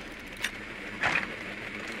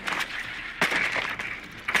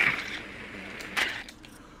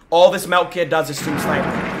 All this Melt kid does is stream snipe.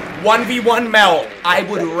 1v1 Melt. I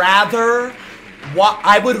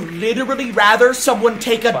would literally rather someone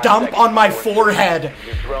take a dump on my forehead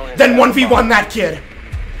than 1v1 that kid.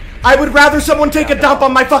 I would rather someone take a dump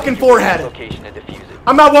on my fucking forehead.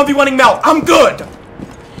 I'm not 1v1ing Melt. I'm good.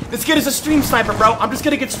 This kid is a stream sniper, bro. I'm just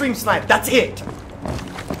gonna get stream sniped. That's it.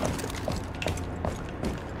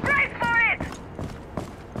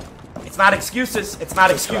 It's not excuses. It's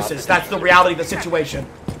not excuses. That's the reality of the situation.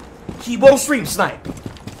 He will stream snipe.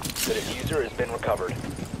 The diffuser has been recovered.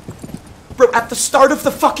 Bro, at the start of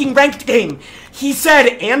the fucking ranked game, he said,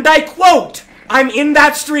 and I quote, I'm in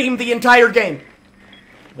that stream the entire game.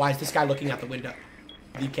 Why is this guy looking out the window?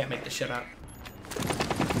 You can't make this shit up.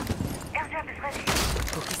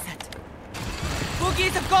 Boogie set. Boogie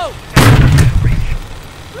is a go!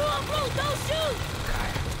 Blue, don't shoot!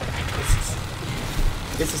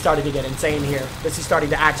 This is starting to get insane here. This is starting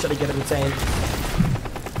to actually get insane.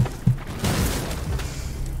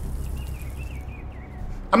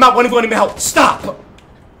 I'm not wanting to help. Stop!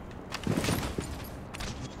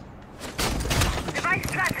 Device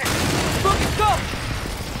planted. Boogie, go!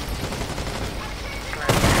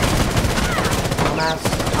 Dumbass,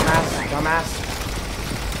 dumbass, dumbass.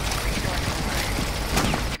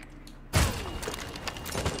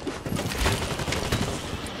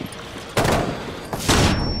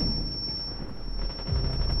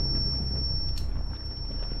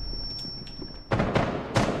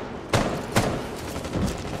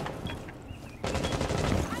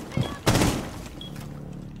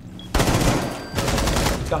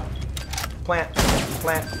 Go. Plant.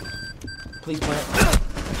 Plant. Please plant.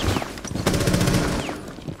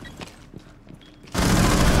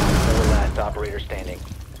 Last operator standing.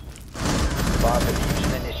 Bomb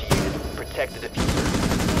diffusion initiated. Protect the diffuser.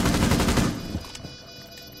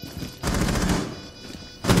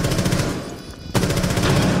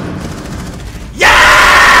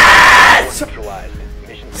 Yes!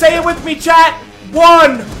 Say it with me, chat.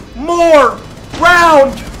 One more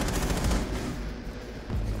round.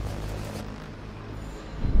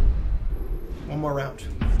 One more round.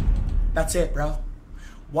 That's it, bro.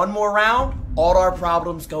 One more round, all our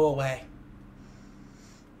problems go away.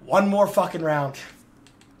 One more fucking round.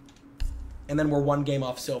 And then we're one game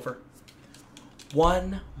off silver.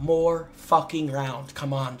 One more fucking round.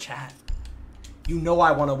 Come on, chat. You know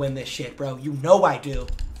I want to win this shit, bro. You know I do.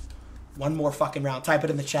 One more fucking round. Type it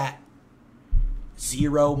in the chat.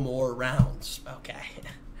 0 more rounds. Okay.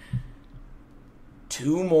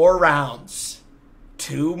 2 more rounds.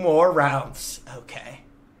 2 more rounds. Okay.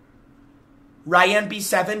 Ryan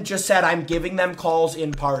B7 just said I'm giving them calls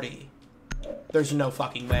in party. There's no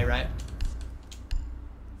fucking way, right?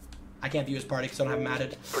 I can't view his party because I don't have him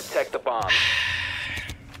added. Protect the bomb.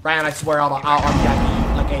 Ryan, I swear I'll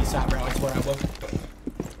undead like ASAP, bro. I swear I will.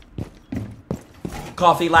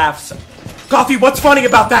 Coffee laughs. Coffee, what's funny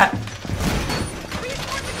about that?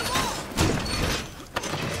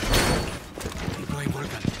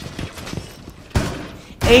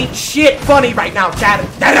 Ain't shit funny right now, chat.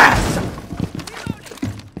 Dead ass.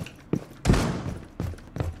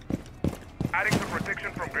 Adding some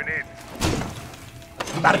protection from grenades.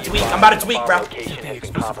 I'm about to tweak. I'm about to tweak, bro.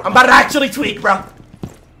 I'm about to actually tweak, bro.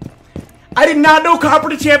 I did not know Copper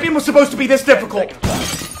to Champion was supposed to be this difficult.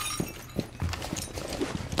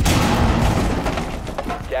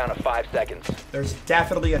 Down to 5 seconds. There's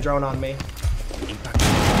definitely a drone on me.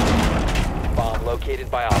 Bomb located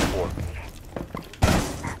by Op 4.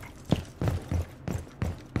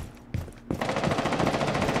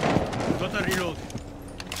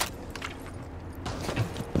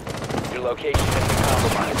 Your location has been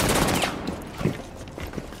compromised.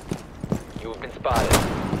 You have been spotted.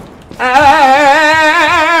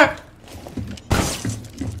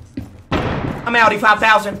 I'm Audi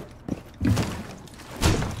 5000.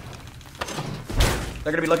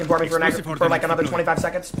 They're gonna be looking for me for like another 25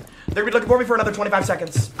 seconds. They're gonna be looking for me for another 25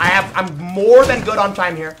 seconds. I'm more than good on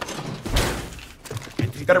time here.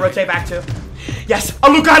 Gotta rotate back too. Yes,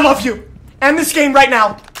 Aluka, I love you. End this game right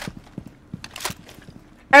now.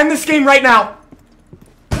 End this game right now.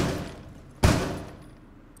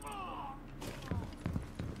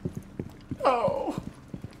 Oh.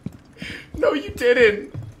 No, you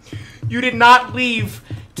didn't. You did not leave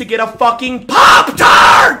to get a fucking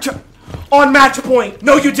Pop-Tart on match point.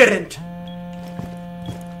 No, you didn't.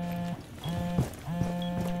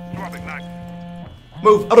 swapping mag.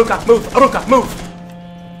 Move, Aruka, move, Aruka, move.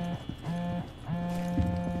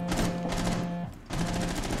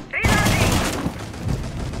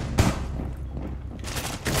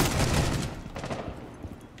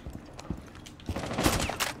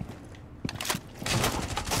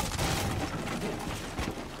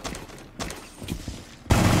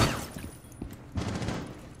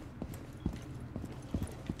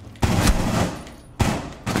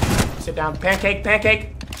 Sit down. Pancake, pancake.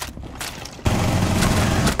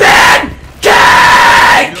 Pancake!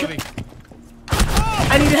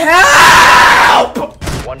 I need help!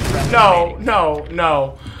 No, no,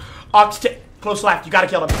 no. Ox, close left. You gotta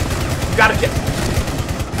kill him. You gotta kill.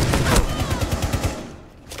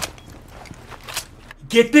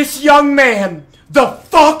 Get this young man the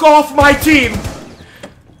fuck off my team.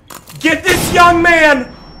 Get this young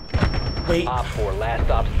man. Wait. Op 4, last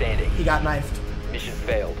stop standing. He got knifed. Mission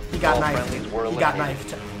failed. He got All knifed. friendlies were He got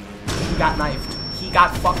eliminated. knifed. He got knifed. He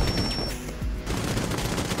got fucked.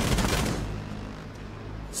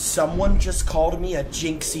 Someone just called me a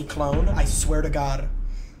Jynxzi clone. I swear to God.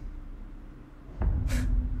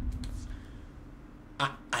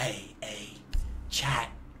 Hey, chat.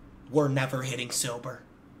 We're never hitting silver.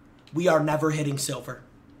 We are never hitting silver.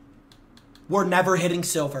 We're never hitting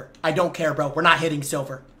silver. I don't care, bro. We're not hitting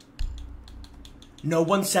silver. No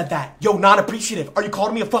one said that. Yo, not appreciative. Are you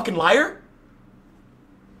calling me a fucking liar?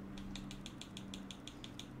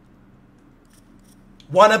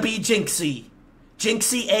 Wannabe Jynxzi.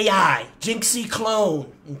 Jynxzi AI. Jynxzi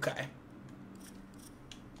clone. Okay.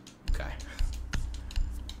 Okay.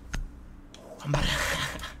 I'm about to...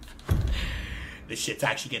 This shit's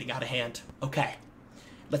actually getting out of hand. Okay.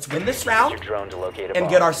 Let's win this round Your drone to locate a and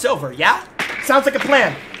bomb. get our silver, yeah? Sounds like a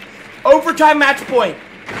plan. Overtime match point.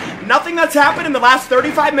 Nothing that's happened in the last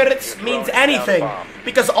 35 minutes means anything,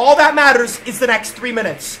 because all that matters is the next 3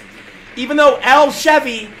 minutes. Even though L.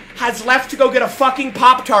 Chevy has left to go get a fucking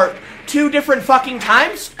Pop-Tart 2 different fucking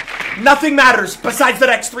times, nothing matters besides the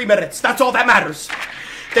next 3 minutes. That's all that matters.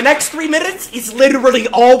 The next 3 minutes is literally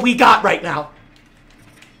all we got right now.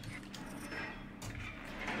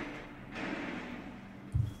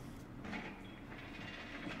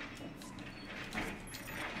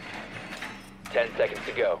 Ten seconds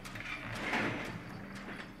to go.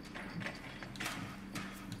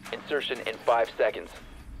 Insertion in 5 seconds.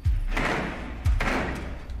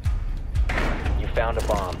 You found a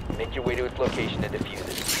bomb. Make your way to its location and defuse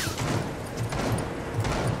it.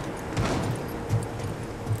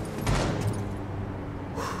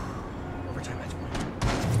 Overtime match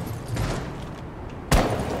point.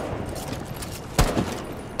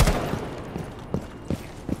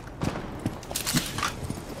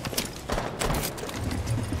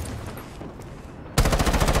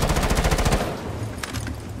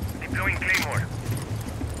 Deploying Claymore.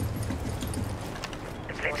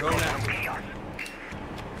 Let's go from chaos.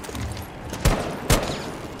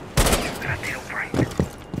 Tornado break.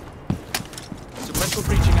 Sequential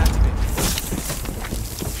breaching activated.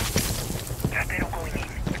 Tornado going in.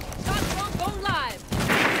 Shot go live.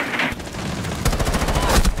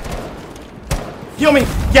 Heal me!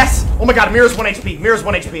 Yes! Oh my god, Mira's 1 HP. Mira's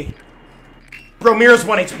 1 HP. Bro, Mira's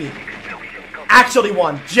 1 HP. Actually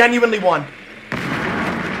 1. Genuinely 1.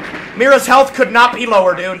 Mira's health could not be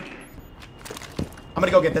lower, dude. I'm gonna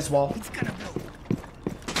go get this wall.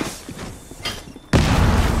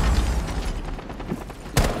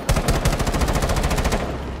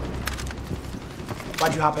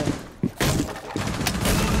 Why'd you hop in?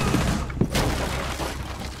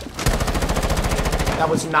 That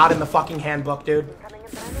was not in the fucking handbook, dude.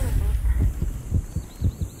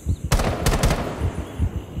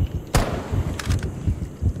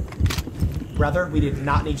 Brother, we did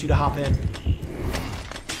not need you to hop in.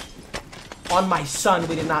 On my son,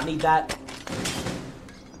 we did not need that.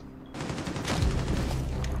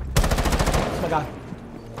 Oh my god.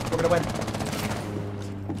 We're gonna win.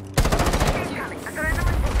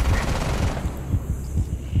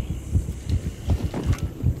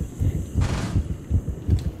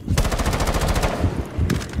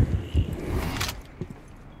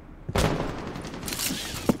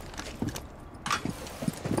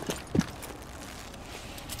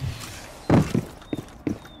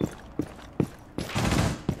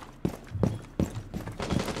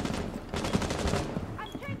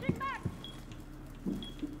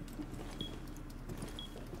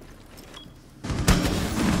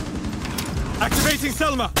 Activating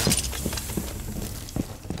Selma!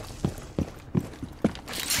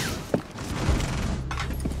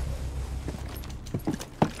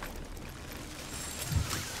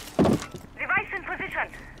 Device in position.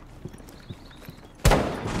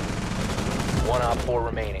 1 op 4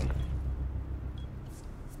 remaining.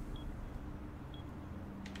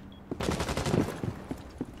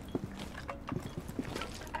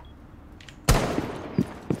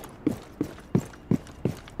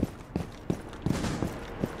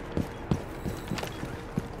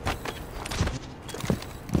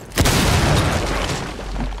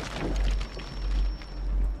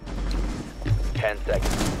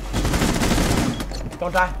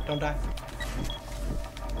 Don't die. Don't die.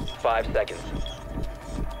 5 seconds.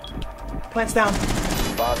 Plants down.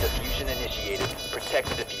 Bomb diffusion initiated. Protect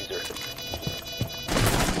the diffuser.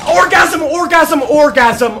 Orgasm! Orgasm!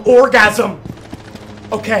 Orgasm! Orgasm!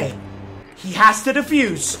 Okay. He has to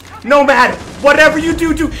defuse. No matter. Whatever you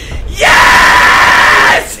do, do.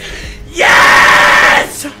 Yes!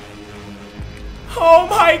 Yes! Oh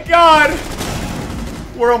my god.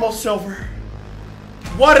 We're almost silver.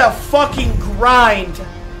 What a fucking grind.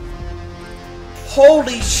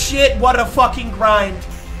 Holy shit, what a fucking grind.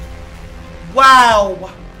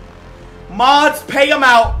 Wow. Mods, pay him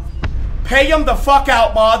out. Pay them the fuck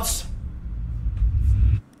out, mods.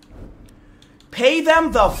 Pay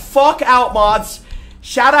them the fuck out, mods.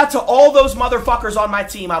 Shout out to all those motherfuckers on my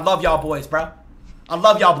team. I love y'all boys, bro. I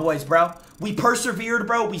love y'all boys, bro. We persevered,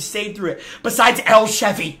 bro. We stayed through it. Besides El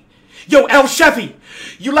Chevy. Yo, El Chevy.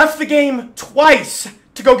 You left the game twice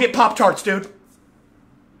to go get Pop-Tarts, dude.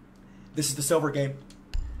 This is the silver game.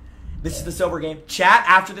 This is the silver game. Chat,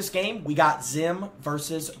 after this game, we got Zim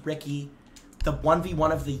versus Ricky. The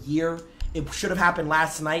 1v1 of the year. It should have happened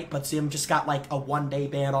last night, but Zim just got like a 1-day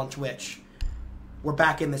ban on Twitch. We're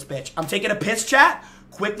back in this bitch. I'm taking a piss, chat.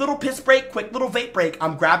 Quick little piss break, quick little vape break.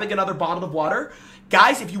 I'm grabbing another bottle of water.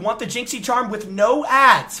 Guys, if you want the Jynxzi charm with no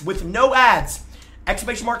ads,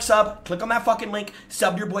 exclamation mark sub, click on that fucking link,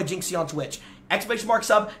 sub to your boy Jynxzi on Twitch. Exclamation mark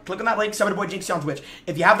sub, click on that link, sub to your boy Jynxzi on Twitch.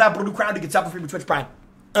 If you have that blue crown, you can sub for free with Twitch Prime.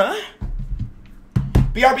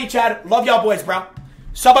 BRB, Chad. Love y'all boys, bro.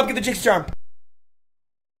 Sub up, get the Jynxzi charm.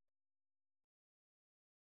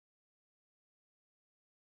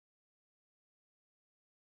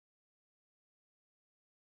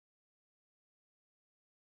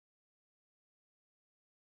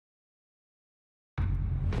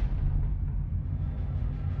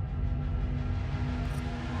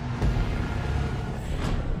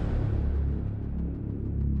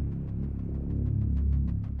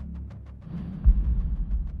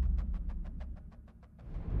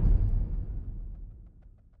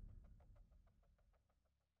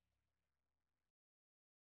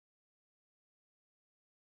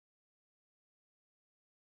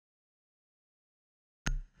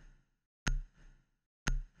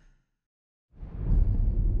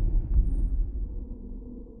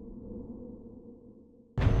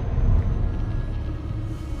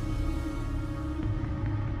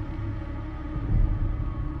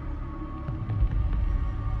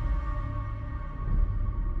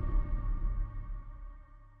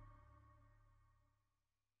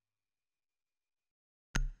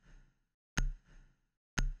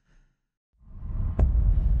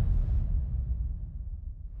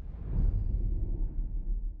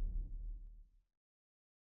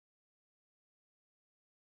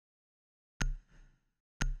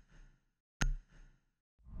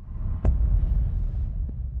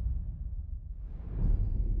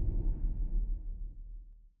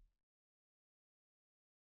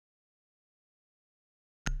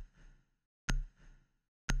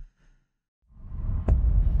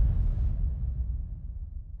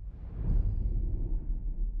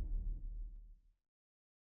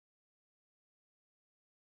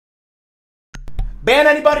 Ban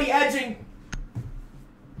anybody edging.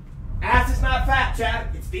 Ass is not fat,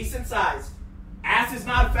 Chad. It's decent sized. Ass is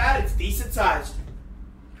not fat. It's decent sized.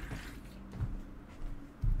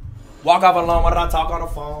 Walk off alone. Why did I talk on the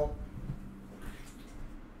phone?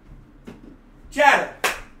 Chad.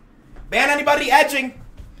 Ban anybody edging.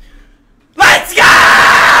 Let's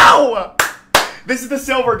go! This is the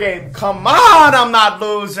silver game. Come on, I'm not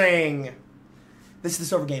losing. This is the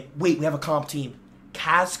silver game. Wait, we have a comp team.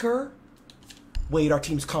 Kasker? Wait, our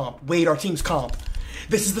team's comp. Wait, our team's comp.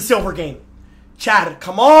 This is the silver game. Chad,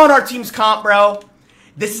 come on, our team's comp, bro.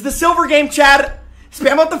 This is the silver game, Chad.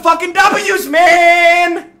 Spam up the fucking W's,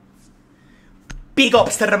 man. Big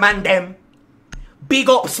ups to the man dem. Big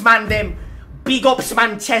ups, man dem. Big ups,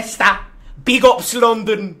 Manchester. Big ups,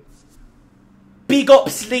 London. Big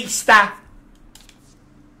ups, Leicester.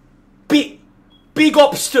 Big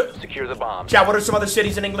ups to... Secure the bomb. Chad, what are some other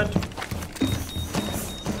cities in England?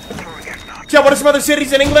 Chad, what are some other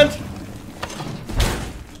cities in England?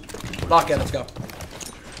 Lock in, let's go.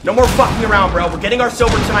 No more fucking around, bro. We're getting our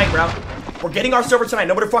silver tonight, bro. We're getting our silver tonight.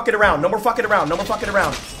 No more fucking around. No more fucking around. No more fucking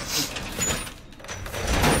around.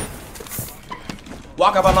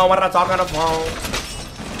 Walk up alone. Why did I talk on the phone?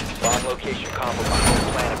 Bomb location compromised.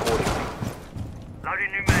 Plan accordingly.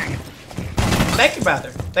 Loading new mag. Thank you, brother.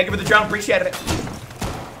 Thank you for the drone. Appreciate it.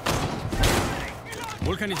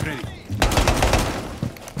 Vulcan is ready.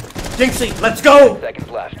 Jynxzi, let's go. Seconds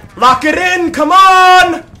left. Lock it in. Come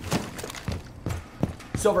on.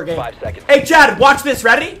 Silver game. 5 seconds. Hey, Chad, watch this.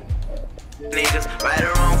 Ready? Niggas, right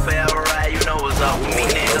or wrong, forever right, you know what's up with me,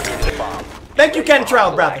 nigga. Thank you,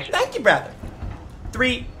 Kentrell, brother. Thank you, brother.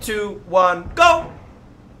 3, 2, 1, go.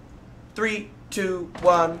 3, 2,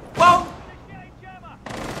 1, go. All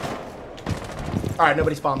right,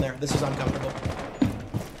 nobody spawned there. This is uncomfortable.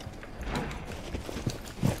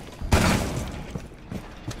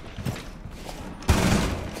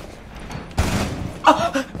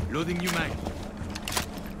 Loading new mag.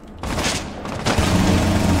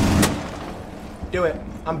 Do it.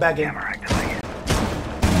 I'm begging. He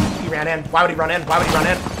ran in. Why would he run in? Why would he run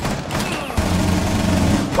in?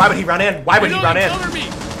 Why would he run in? Why would he run in? Cover me.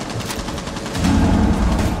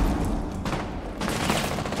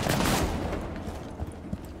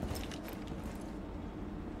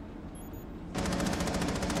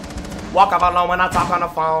 Walk up alone when I talk on the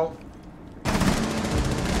phone.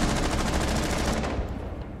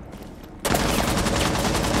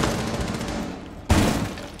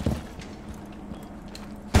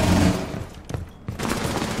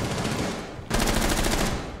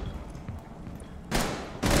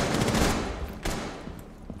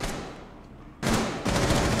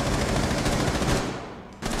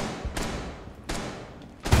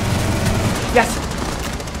 Yes.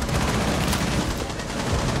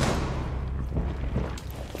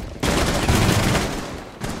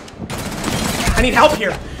 I need help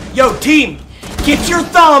here. Yo, team, get your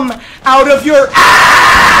thumb out of your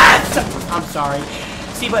ass! I'm sorry.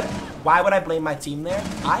 See, but why would I blame my team there?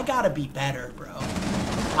 I gotta be better, bro.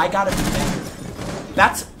 I gotta be better.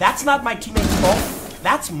 That's not my teammate's fault.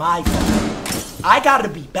 That's my fault. I gotta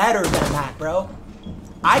be better than that, bro.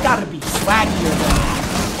 I gotta be swaggier than that.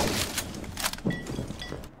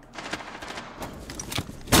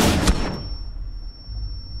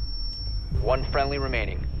 One friendly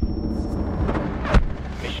remaining.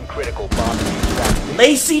 Mission critical. Bomb defused.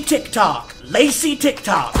 Lacy TikTok. Lacy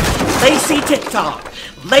TikTok. Lacy TikTok.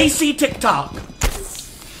 Lacy TikTok.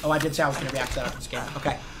 Oh, I did say I was going to react to that after this game.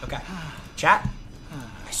 Okay, okay. Chat,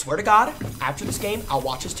 I swear to God, after this game, I'll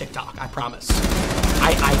watch his TikTok. I promise.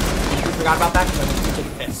 I completely forgot about that because I was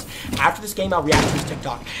taking a piss. After this game, I'll react to his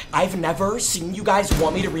TikTok. I've never seen you guys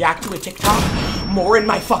want me to react to a TikTok more in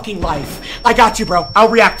my fucking life. I got you, bro. I'll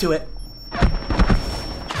react to it.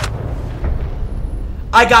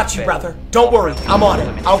 I got you, brother. Don't worry. I'm on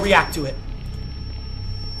it. I'll react to it.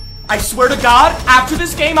 I swear to God, after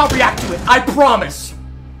this game, I'll react to it. I promise.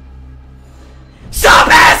 Stop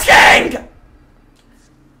asking!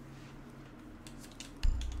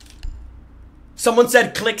 Someone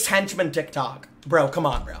said Clix henchman TikTok. Bro, come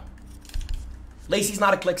on, bro. Lacy's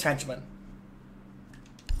not a Clix henchman.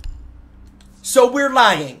 So we're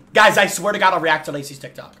lying. Guys, I swear to God, I'll react to Lacy's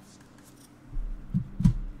TikTok.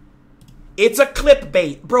 It's a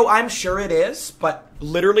clickbait. Bro, I'm sure it is, but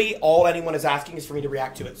literally all anyone is asking is for me to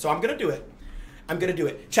react to it. So I'm going to do it. I'm going to do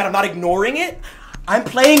it. Chat, I'm not ignoring it. I'm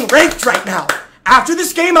playing ranked right now. After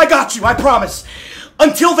this game, I got you. I promise.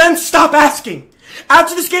 Until then, stop asking.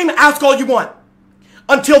 After this game, ask all you want.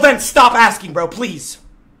 Until then, stop asking, bro. Please.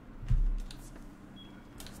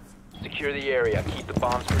 Secure the area. Keep the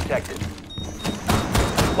bombs protected.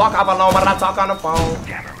 Walk up alone when I talk on the phone.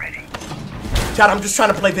 Camera ready. Chad, I'm just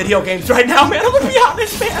trying to play video games right now, man. I'm gonna be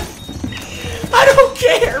honest, man. I don't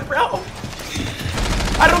care, bro.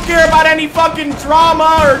 I don't care about any fucking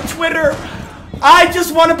drama or Twitter. I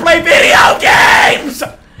just want to play video games at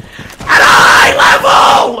a high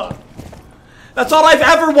level. That's all I've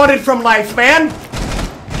ever wanted from life, man.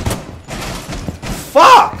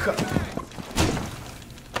 Fuck.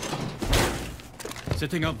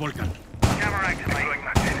 Setting up Vulcan. Camera activated.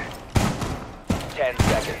 10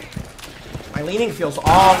 seconds. My leaning feels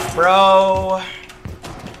off, bro.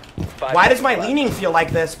 5 Why does my left. leaning feel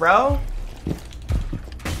like this, bro?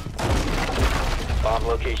 Bomb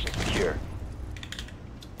location secure.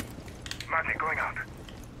 Magnet going out.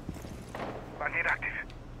 Magnet active.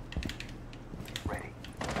 Ready.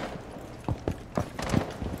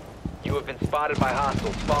 You have been spotted by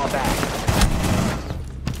hostiles. Fall back.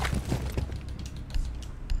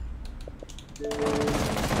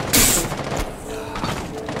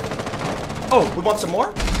 Oh, we want some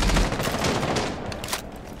more?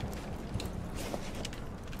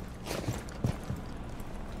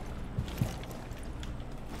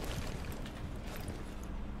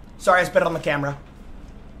 Sorry, I spit on the camera.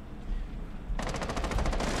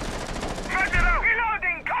 Magnet out!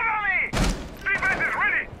 Reloading! Cover me! Defense is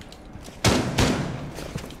ready!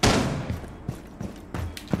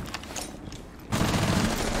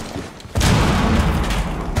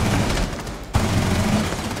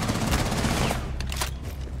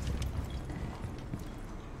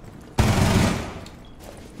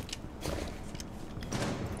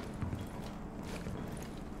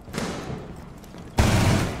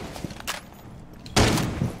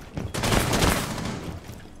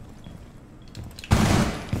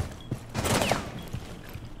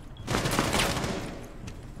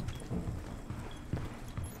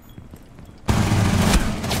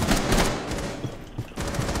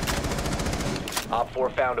 Op 4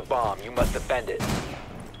 found a bomb. You must defend it.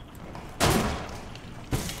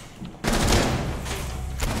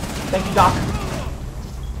 Thank you, Doc.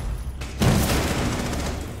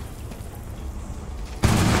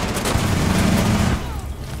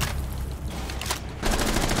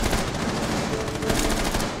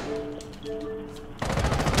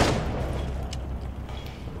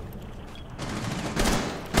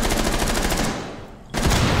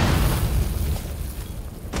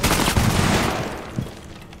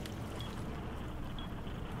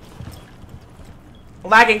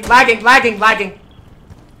 Lagging.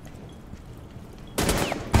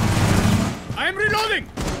 I am reloading!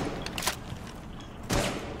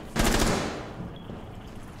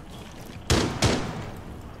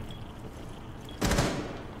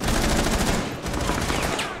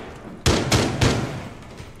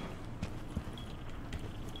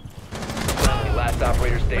 Last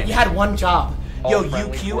operator But standing. you had one job. Yo, All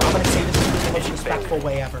friendly UQ, I'm gonna say this in the most respectful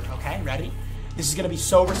way ever, okay? Ready? This is gonna be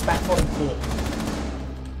so respectful and cool.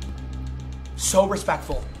 So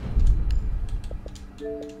respectful.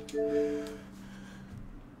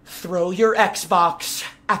 Throw your Xbox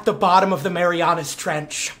at the bottom of the Marianas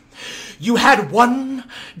Trench. You had one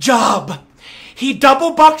job. He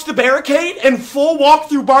double bucked the barricade and full walk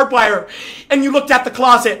through barbed wire, and you looked at the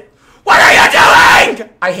closet. What are you doing?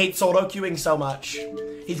 I hate solo queuing so much.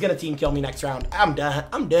 He's gonna team kill me next round. I'm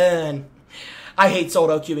done. I hate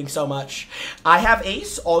solo queuing so much. I have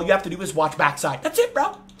ace. All you have to do is watch backside. That's it,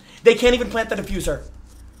 bro. They can't even plant the diffuser.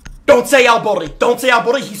 Don't say Al-Bori. Don't say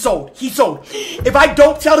Al-Bori. He sold. He sold. If I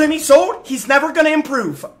don't tell him he sold, he's never going to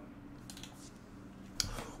improve.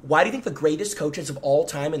 Why do you think the greatest coaches of all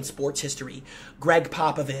time in sports history, Greg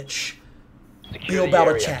Popovich, Bill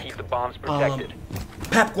Belichick,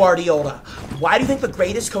 Pep Guardiola, why do you think the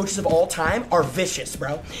greatest coaches of all time are vicious,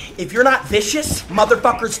 bro? If you're not vicious,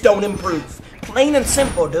 motherfuckers don't improve. Plain and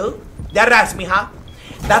simple, dude. That ass me, huh?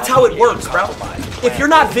 That's how it works, bro. If you're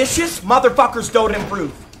not vicious, motherfuckers don't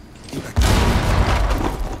improve.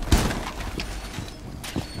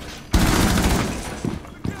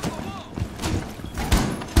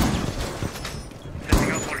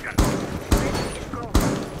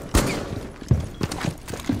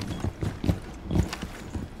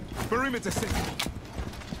 Perimeter set.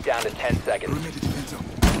 Down to 10 seconds.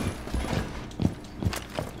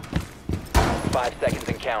 5 seconds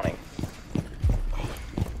and counting.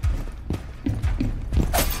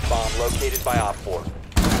 Bomb located by Op 4.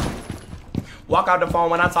 Walk out the phone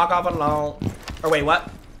when I talk off alone. Or wait,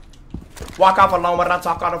 what? Walk off alone when I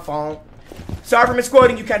talk on the phone. Sorry for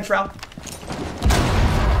misquoting you, Kentrell.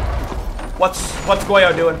 What's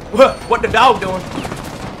Goyo doing? What the dog doing?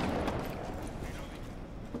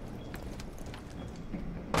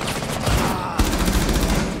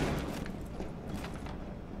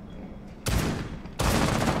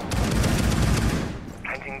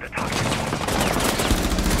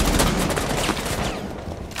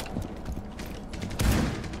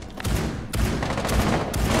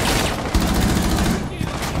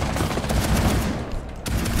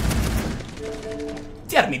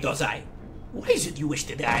 Tell me, Dozai, why is it you wish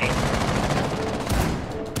to die?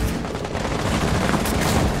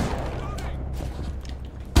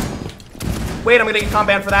 Wait, I'm gonna get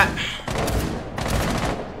combat for that.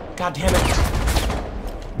 God damn it.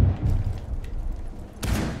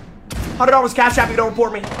 $100 cash app, you don't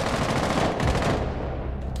report me.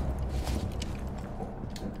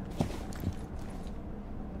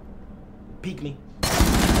 Peek me.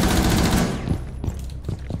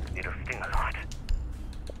 It'll sting a lot.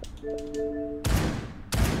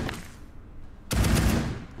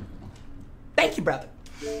 Thank you, brother.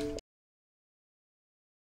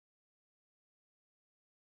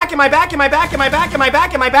 Am I back? Am I back? Am I back? Am I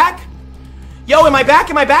back? Am I back? Yo, am I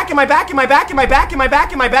back? Am I back? Am I back? Am I back? Am I back? Am I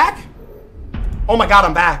back? Am I back? Oh my god,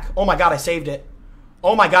 I'm back. Oh my god, I saved it.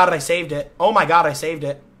 Oh my god, I saved it. Oh my god, I saved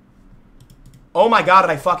it. Oh my god,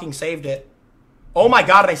 I fucking saved it. Oh my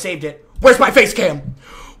god, I saved it. Where's my face cam?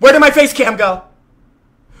 Where did my face cam go?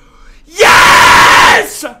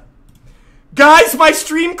 Yes! Guys, my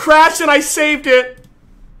stream crashed and I saved it.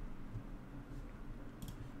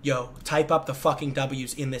 Yo, type up the fucking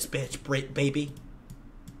W's in this bitch, baby.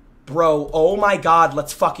 Bro, oh my god,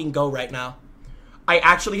 let's fucking go right now. I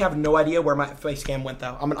actually have no idea where my face cam went,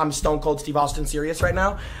 though. I'm Stone Cold Steve Austin serious right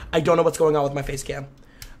now. I don't know what's going on with my face cam.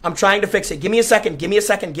 I'm trying to fix it. Give me a second. Give me a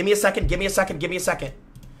second. Give me a second. Give me a second. Give me a second.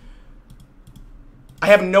 I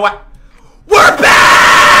have no... We're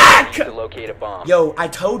back! To locate a bomb. Yo, I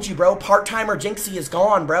told you, bro. Part-timer Jynxzi is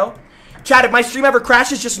gone, bro. Chad, if my stream ever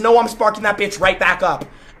crashes, just know I'm sparking that bitch right back up.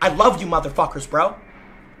 I love you motherfuckers, bro.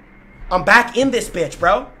 I'm back in this bitch,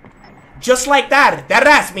 bro. Just like that.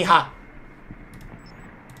 Deadass, mija.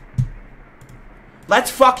 Let's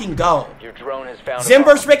fucking go. Your drone has found Zim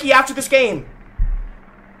vs. Ricky after this game.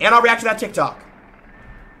 And I'll react to that TikTok.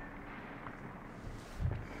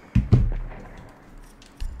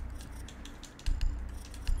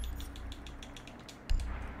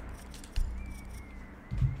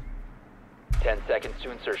 $10 seconds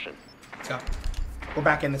to insertion. Let's go. We're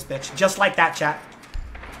back in this bitch. Just like that, chat.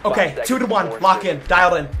 Okay, 5 2 to seconds 1. before Lock in. insertion.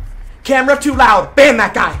 Dialed in. Camera too loud. Ban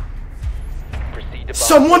that guy. Proceed to bomb.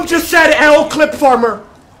 Someone just said L clip farmer.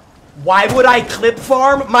 Why would I clip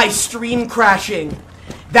farm my stream crashing?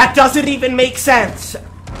 That doesn't even make sense.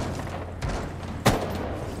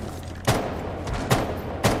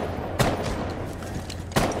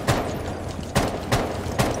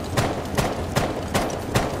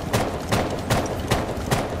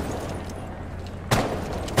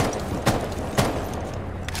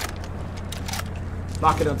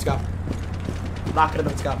 Lock it in, let's go. Lock it in,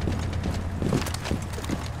 let's go.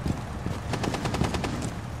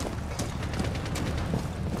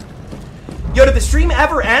 Yo, did the stream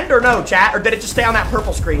ever end or no, chat? Or did it just stay on that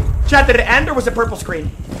purple screen? Chat, did it end or was it purple screen?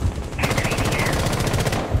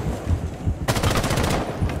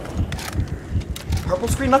 Purple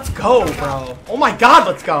screen? Let's go, bro. Oh my god,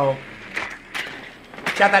 let's go.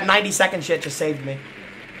 Chat, that 90-second shit just saved me.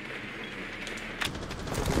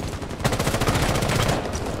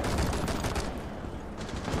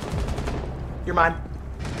 You're mine.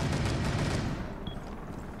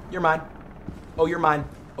 You're mine. Oh, you're mine.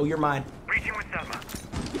 Oh, you're mine. Reaching with Selma.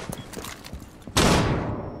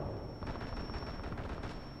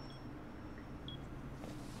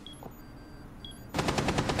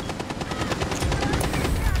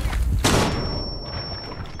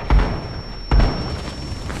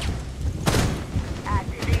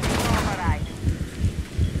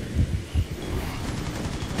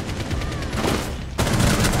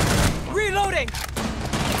 Reloading!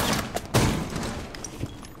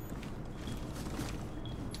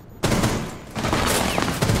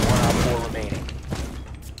 Remaining.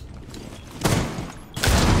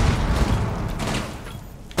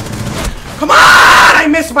 Come on! I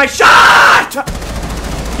missed my shot!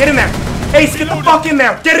 Get in there. Ace, get the fuck in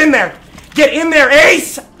there. Get in there. Get in there,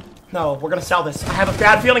 Ace! No, we're gonna sell this. I have a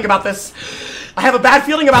bad feeling about this. I have a bad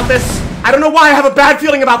feeling about this. I don't know why I have a bad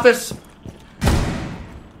feeling about this.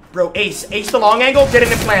 Bro, Ace. Ace the long angle, get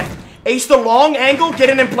an implant. Ace the long angle, get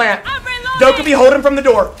an implant. Doe could be holding from the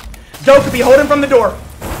door. Doe could be holding from the door.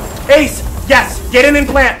 Ace, yes, get an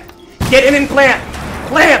implant. Get an implant.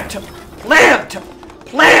 Plant. Plant.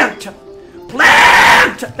 Plant.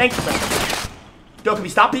 Plant. Thank you, friend. Doe could be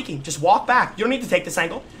stop peeking. Just walk back. You don't need to take this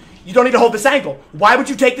angle. You don't need to hold this angle. Why would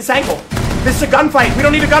you take this angle? This is a gunfight. We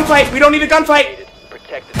don't need a gunfight. We don't need a gunfight.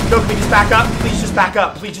 Doe could be just back up. Please just back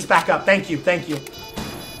up. Please just back up. Thank you. Thank you.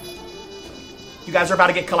 You guys are about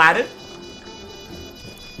to get collided.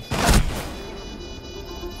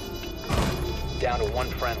 Down to 1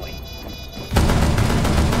 friendly.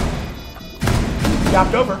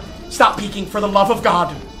 Yapped over. Stop peeking for the love of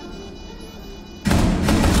God.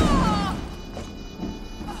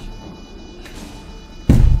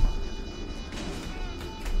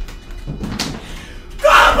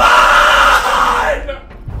 Come on!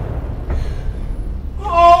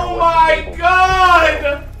 Oh my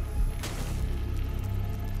God!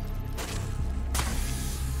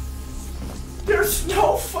 There's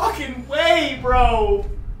no fucking way, bro.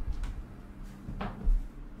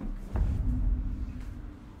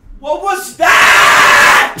 What was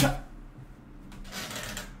that?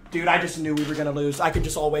 Dude, I just knew we were gonna lose. I could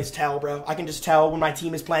just always tell, bro. I can just tell when my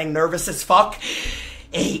team is playing nervous as fuck.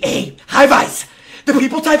 Hey, High Vice. The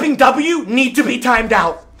people typing W need to be timed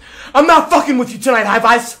out. I'm not fucking with you tonight, High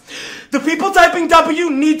Vice. The people typing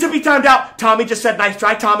W need to be timed out. Tommy just said, nice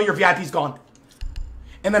try. Tommy, your VIP's gone.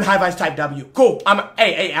 And then High Vice type W. Cool. I'm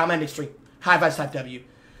ending stream. High Vice type W.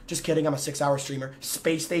 Just kidding. I'm a 6-hour streamer.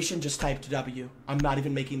 Space Station just typed W. I'm not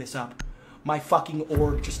even making this up. My fucking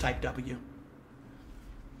org just typed W.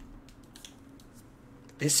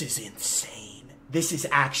 This is insane. This is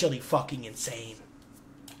actually fucking insane.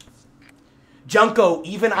 Junko,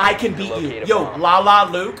 even I can beat you. Yo,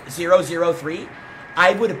 Lala Luke 003.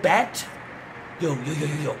 I would bet. Yo.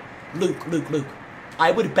 Luke.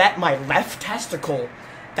 I would bet my left testicle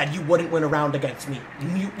that you wouldn't win a round against me.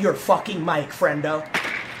 Mute your fucking mic, friendo.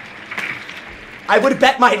 I would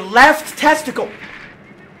bet my left testicle.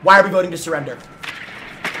 Why are we voting to surrender?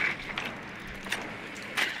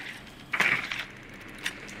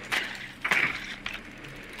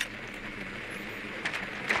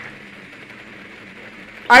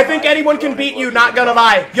 I think anyone can beat you, not gonna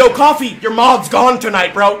lie. Yo, Coffee, your mod's gone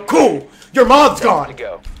tonight, bro. Cool. Your mod's To gone.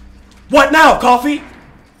 go. What now, Coffee?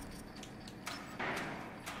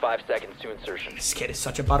 5 seconds to insertion. This kid is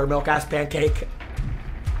such a buttermilk ass pancake.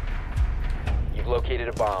 You've located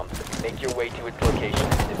a bomb. Make your way to its location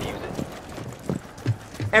and defuse it.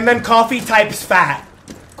 And then Coffee types fat.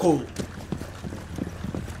 Cool.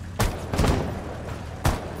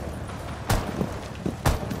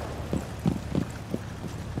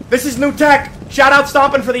 This is new tech. Shout out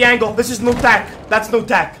Stompin' for the angle. This is new tech. That's new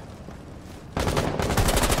tech.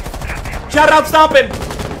 Shout out Stompin'.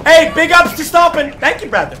 Hey, big ups to Stompin'. Thank you,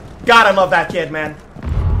 brother. God, I love that kid, man.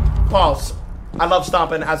 Pause. I love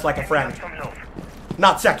Stompin' as like a friend.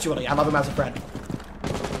 Not sexually. I love him as a friend.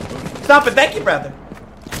 Stompin', thank you, brother.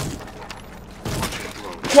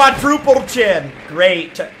 Quadruple chin.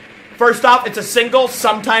 Great. First off, it's a single,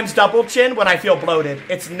 sometimes double chin when I feel bloated.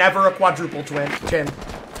 It's never a quadruple chin.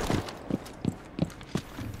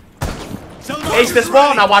 Ace this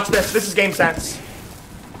wall, now watch this. This is game sense.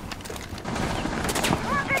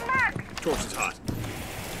 Torch is hot.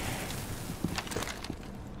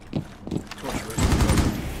 Torch ready.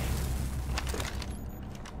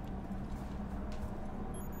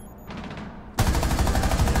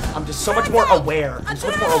 I'm just so much more aware. I'm so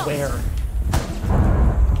much more aware.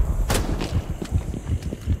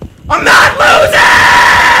 I'm not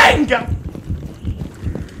losing!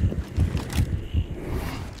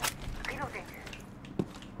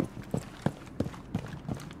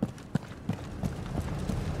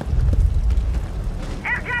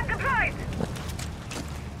 Aircraft deployed!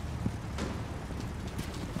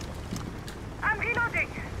 I'm reloading!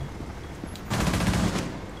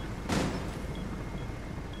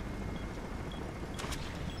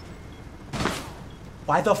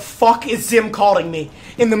 Why the fuck is Zim calling me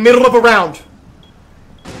in the middle of a round?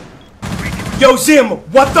 Yo, Zim,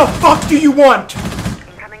 what the fuck do you want?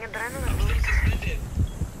 Incoming adrenaline boost.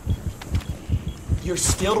 You're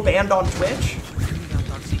still banned on Twitch?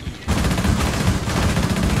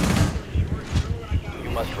 You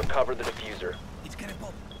must recover the diffuser.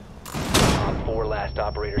 Op 4 last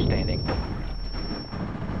operator standing.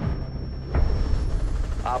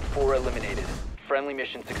 Op 4 eliminated. Friendly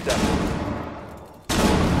mission successful.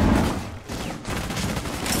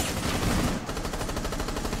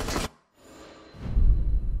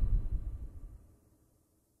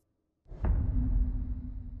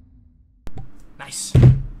 Nice.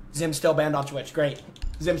 Zim's still banned on Twitch. Great.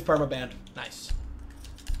 Zim's perma-banned. Nice.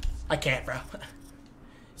 I can't, bro.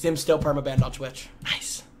 Zim's still perma-banned on Twitch.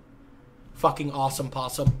 Nice. Fucking awesome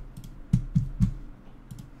possum.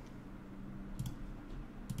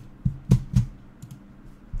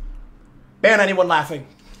 Ban anyone laughing.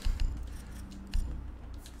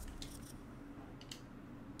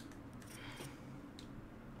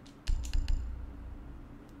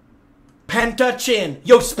 Penta chin.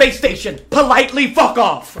 Yo, space station. Politely fuck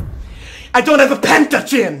off. I don't have a penta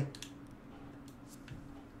chin.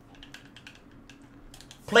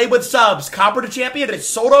 Play with subs. Copper to champion. It's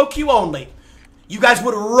solo queue only. You guys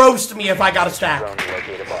would roast me if I got a stack. Drone to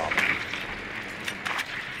locate a bomb.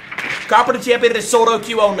 Copper to champion is solo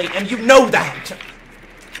queue only, and you know that.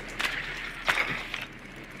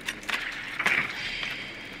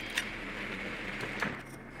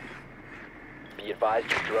 Be advised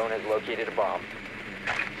your drone has located a bomb.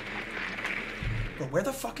 Bro, where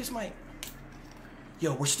the fuck is my...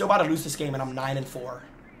 Yo, we're still about to lose this game, and I'm 9-4.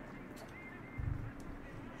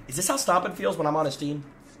 Is this how Stompin' feels when I'm on his team?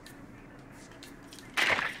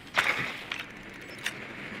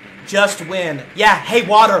 Just win. Yeah, hey,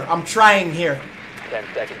 Water, I'm trying here. 10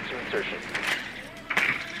 seconds to insertion.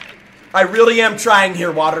 I really am trying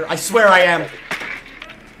here, Water. I swear I am.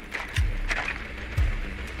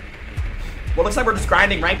 Well, looks like we're just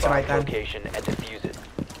grinding rank tonight, then. Location and defuse it.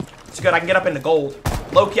 It's good, I can get up into gold.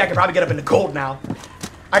 Low-key, I can probably get up into gold now.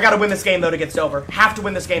 I gotta win this game, though, to get silver. Have to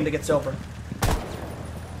win this game to get silver.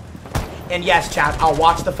 And yes, chat, I'll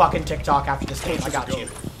watch the fucking TikTok after this game. I got you.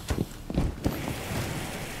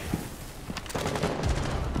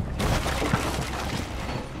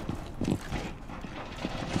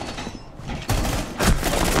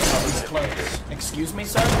 Excuse me,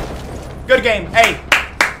 sir? Good game. Hey,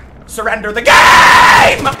 surrender the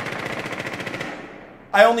game!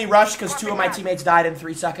 I only rushed because 2 of my teammates died in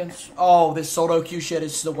 3 seconds. Oh, this solo queue shit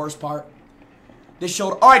is the worst part. This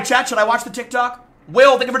showed... Alright, chat, should I watch the TikTok?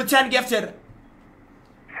 Will, thank you for the 10 gifted.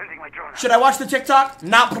 Should I watch the TikTok?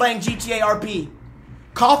 Not playing GTA RP.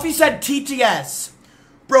 Coffee said TTS.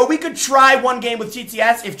 Bro, we could try one game with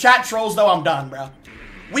TTS. If chat trolls, though, I'm done, bro.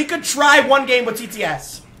 We could try one game with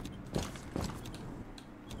TTS.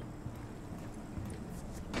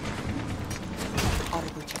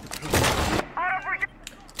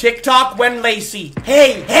 TikTok when Lacey.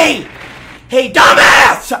 Hey,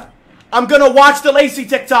 dumbass! I'm gonna watch the Lacey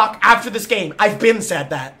TikTok after this game. I've been said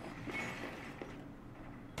that.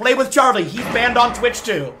 Play with Charlie. He's banned on Twitch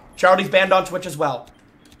too. Charlie's banned on Twitch as well.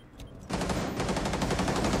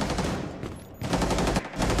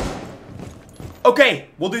 Okay,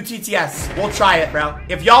 we'll do TTS. We'll try it, bro.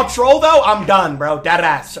 If y'all troll, though, I'm done, bro. Dead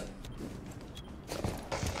ass.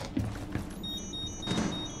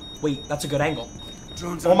 Wait, that's a good angle.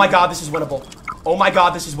 Oh my god, this is winnable. Oh my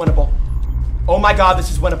god, this is winnable. Oh my god, this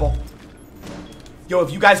is winnable. Yo,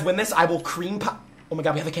 if you guys win this, I will cream pop. Oh my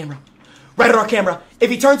god, we have the camera. Right at our camera. If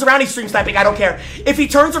he turns around, he's stream sniping. I don't care. If he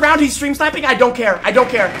turns around, he's stream sniping. I don't care. I don't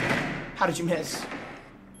care. How did you miss?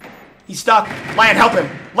 He's stuck. Lion, help him.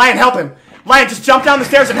 Lion, help him. Lion, just jump down the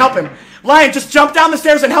stairs and help him. Lion, just jump down the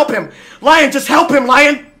stairs and help him. Lion, just help him,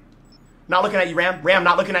 Lion. Not looking at you, Ram. Ram,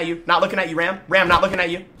 not looking at you. Not looking at you, Ram. Ram, not looking at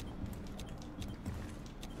you.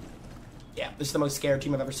 Yeah, this is the most scared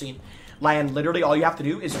team I've ever seen. Lion, literally all you have to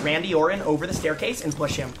do is Randy Orton over the staircase and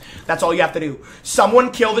push him. That's all you have to do.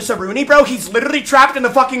 Someone kill this Aruni, bro. He's literally trapped in the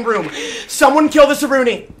fucking room. Someone kill this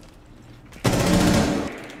Aruni.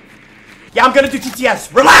 Yeah, I'm gonna do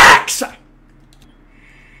TTS. Relax!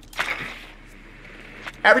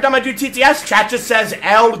 Every time I do TTS, chat just says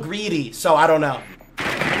L greedy, so I don't know.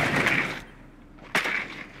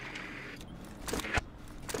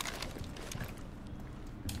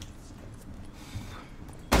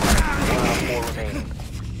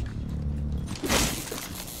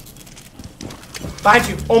 Behind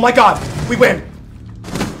you. Oh my god. We win.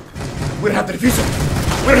 We don't have the diffuser.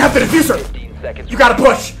 We don't have the diffuser. You gotta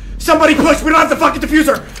push. Somebody push. We don't have the fucking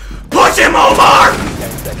diffuser. Push him, Omar!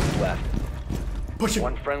 10 seconds left. Push him.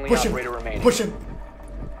 One friendly Push him. operator remaining. Push him.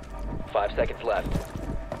 5 seconds left.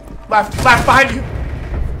 Left. Left. Behind you.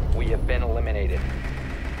 We have been eliminated.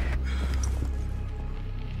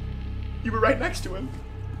 You were right next to him.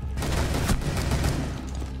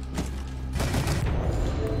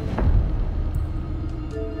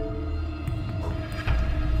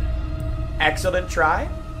 Excellent try.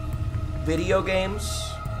 Video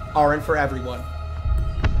games aren't for everyone.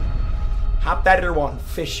 Hop that other one.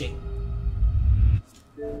 Fishing.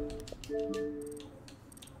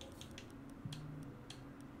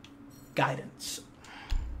 Guidance.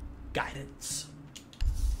 Guidance.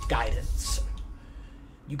 Guidance.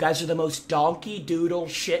 You guys are the most donkey doodle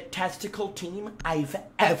shit testicle team I've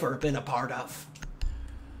ever been a part of.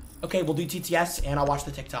 Okay, we'll do TTS and I'll watch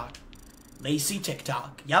the TikTok. Lacey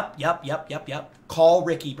TikTok. Yep. Call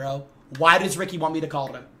Ricky, bro. Why does Ricky want me to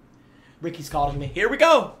call him? Ricky's calling me. Here we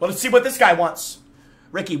go. Well, let's see what this guy wants.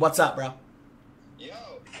 Ricky, what's up, bro? Yo.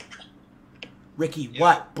 Ricky,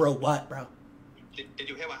 what, bro? What, bro? Did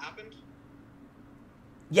you hear what happened?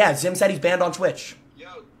 Yeah, Zim said he's banned on Twitch.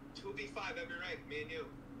 Yo, 2v5 every rank, me and you.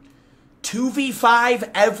 2v5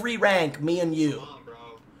 every rank, me and you. Come on, bro.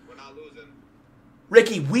 We're not losing.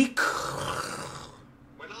 Ricky, We're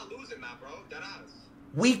not losing that, bro. Deadass.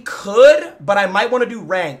 We could, but I might want to do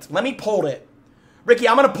ranked. Let me pull it. Ricky,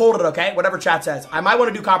 I'm going to pull it, okay? Whatever chat says. I might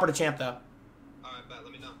want to do Copper to Champ, though. Alright, bet.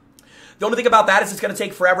 Let me know. The only thing about that is it's going to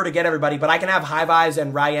take forever to get everybody, but I can have Hive Eyes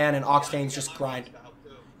and Ryan and Octanes just grind.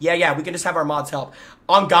 Yeah, we can just have our mods help.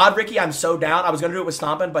 On God, Ricky, I'm so down. I was going to do it with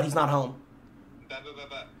Stompin', but he's not home. Bet.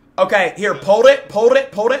 Okay, here, pulled it.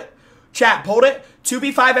 Chat, pulled it.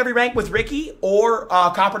 2v5 every rank with Ricky or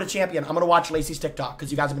Copper to Champion. I'm going to watch Lacey's TikTok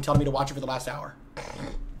because you guys have been telling me to watch it for the last hour.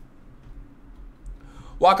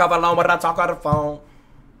 Walk off alone when I talk on the phone.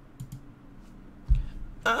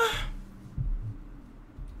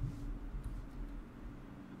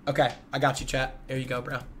 Okay, I got you, chat. There you go,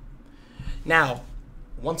 bro. Now,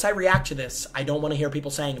 once I react to this, I don't want to hear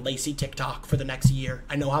people saying Lacey TikTok for the next year.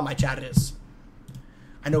 I know how my chat is.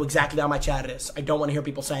 I know exactly how my chat is. I don't want to hear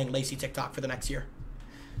people saying Lacey TikTok for the next year.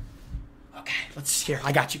 Okay, let's hear.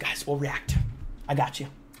 I got you guys. We'll react. I got you.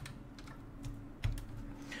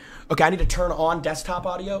 Okay, I need to turn on desktop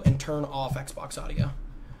audio and turn off Xbox audio.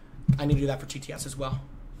 I need to do that for TTS as well.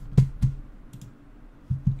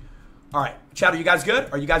 All right, chat, are you guys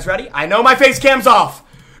good? Are you guys ready? I know my face cam's off.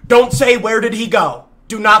 Don't say where did he go.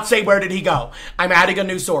 Do not say where did he go. I'm adding a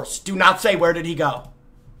new source. Do not say where did he go.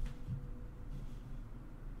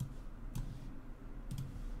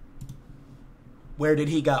 Where did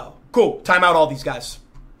he go? Cool, time out all these guys.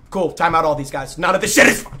 Cool, time out all these guys. None of this shit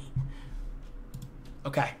is funny.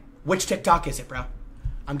 Okay, which TikTok is it, bro?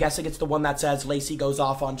 I'm guessing it's the one that says Lacey goes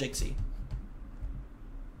off on Jynxzi.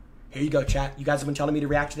 Here you go, chat. You guys have been telling me to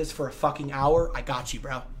react to this for a fucking hour. I got you,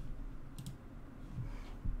 bro.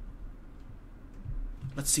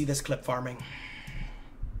 Let's see this clip farming.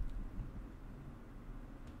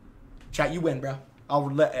 Chat, you win, bro.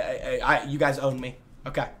 You guys own me.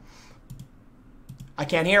 Okay. I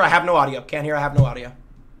can't hear. I have no audio. Can't hear. I have no audio.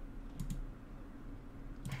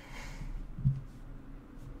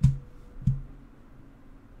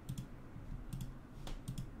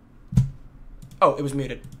 Oh, it was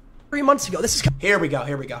muted. 3 months ago. This is... Here we go.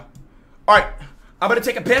 Here we go. All right. I'm going to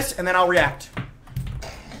take a piss, and then I'll react.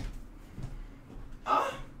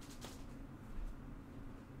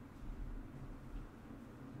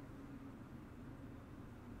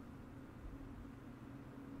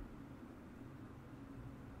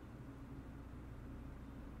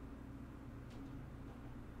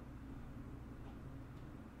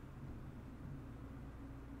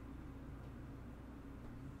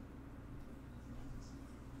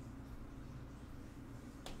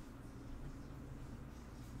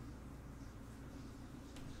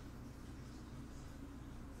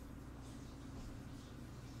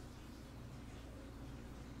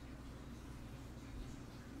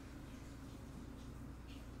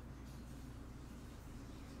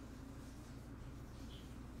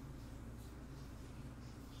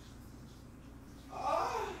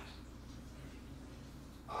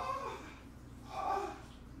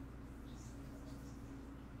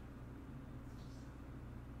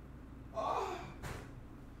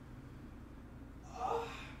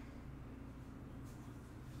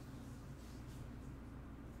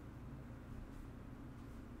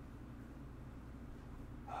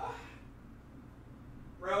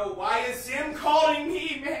 Bro, why is Zim calling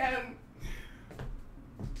me, man?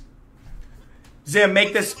 Zim,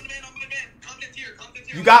 make this...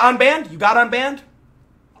 You got unbanned? You got unbanned?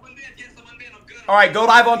 Alright, go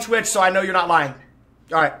live on Twitch so I know you're not lying.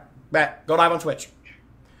 Alright, bet. Go live on Twitch.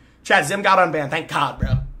 Chat, Zim got unbanned. Thank God, bro.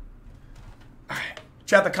 Alright.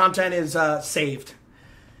 Chat, the content is saved.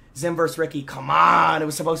 Zim versus Ricky. Come on. It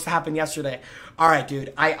was supposed to happen yesterday. Alright,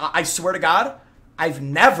 dude. I swear to God, I've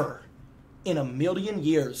never... in a million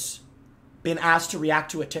years, been asked to react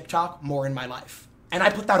to a TikTok more in my life. And I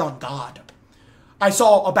put that on God. I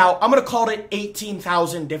saw about, I'm going to call it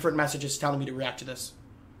 18,000 different messages telling me to react to this.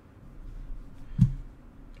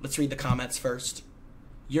 Let's read the comments first.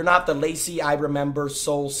 You're not the Lacey I remember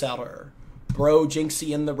soul seller. Bro,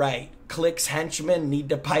 Jynxzi in the right. Clix henchman need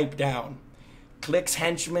to pipe down. Clix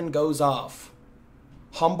henchman goes off.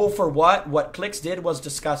 Humble for what? What Clix did was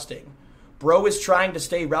disgusting. Bro is trying to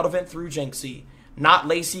stay relevant through Jynxzi. Not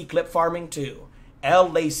Lacey, clip farming too. L.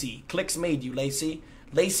 Lacey. Clix made you, Lacey.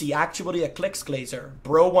 Lacey actually a Clix glazer.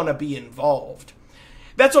 Bro wanna be involved.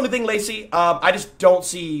 That's the only thing, Lacey. I just don't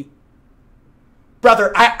see...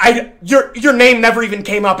 Brother, your name never even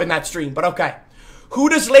came up in that stream, but okay. Who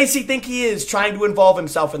does Lacey think he is trying to involve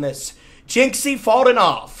himself in this? Jynxzi falling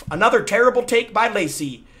off. Another terrible take by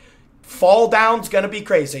Lacey. Fall down's gonna be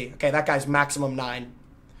crazy. Okay, that guy's maximum 9.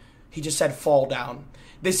 He just said fall down.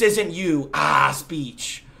 This isn't you.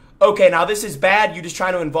 Speech. Okay, now this is bad. You're just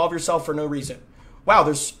trying to involve yourself for no reason. Wow,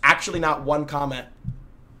 there's actually not one comment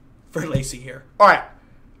for Lacey here. All right.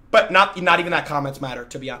 But not even that comments matter,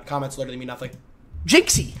 to be honest. Comments literally mean nothing.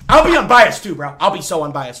 Jynxzi. I'll be unbiased too, bro. I'll be so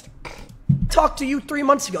unbiased. Talked to you 3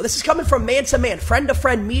 months ago. This is coming from man to man, friend to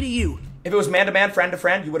friend, me to you. If it was man to man, friend to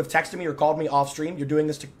friend, you would have texted me or called me off stream. You're doing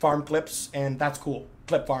this to farm clips, and that's cool.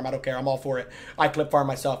 Clip farm, I don't care. I'm all for it. I clip farm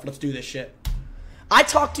myself. Let's do this shit. I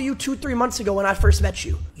talked to you 2-3 months ago when I first met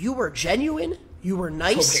you. You were genuine. You were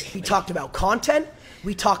nice. Okay. We talked about content.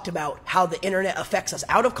 We talked about how the internet affects us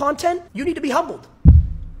out of content. You need to be humbled.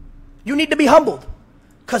 You need to be humbled.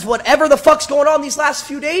 Because whatever the fuck's going on these last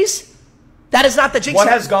few days, that is not the Jynxzi. What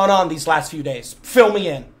has gone on these last few days? Fill me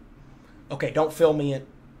in. Okay, don't fill me in.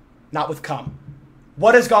 Not with cum.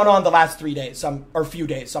 What has gone on the last 3 days? Or few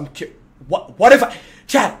days? I'm curious. What if I...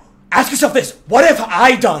 Chat, ask yourself this. What have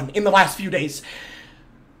I done in the last few days?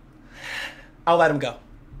 I'll let him go.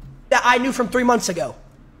 That I knew from 3 months ago.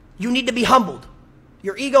 You need to be humbled.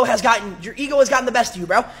 Your ego has gotten the best of you,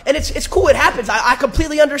 bro. And it's cool. It happens. I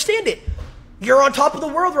completely understand it. You're on top of the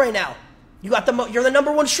world right now. You're the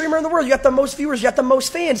 #1 streamer in the world. You got the most viewers. You got the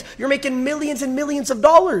most fans. You're making millions and millions of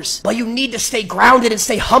dollars. But you need to stay grounded and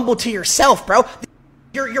stay humble to yourself, bro.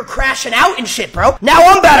 You're crashing out and shit, bro. Now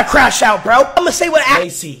I'm about to crash out, bro. I'm gonna say what...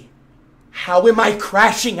 Lacey, how am I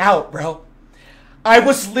crashing out, bro? I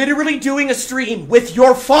was literally doing a stream with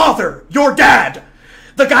your father, your dad,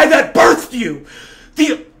 the guy that birthed you.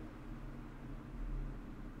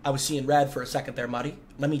 I was seeing red for a second there, Muddy.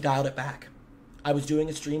 Let me dial it back. I was doing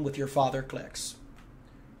a stream with your father, Clix.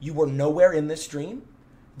 You were nowhere in this stream.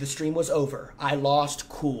 The stream was over. I lost,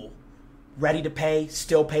 cool. Ready to pay,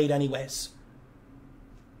 still paid anyways.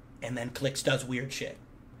 And then Clix does weird shit.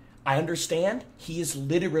 I understand he is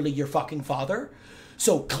literally your fucking father.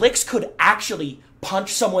 So Clix could actually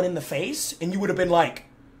punch someone in the face and you would have been like,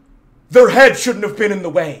 their head shouldn't have been in the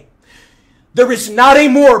way. There is not a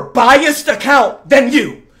more biased account than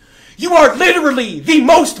you. You are literally the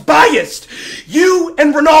most biased. You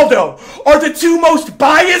and Ronaldo are the two most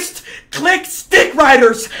biased Clix dick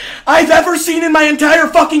riders I've ever seen in my entire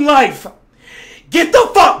fucking life. Get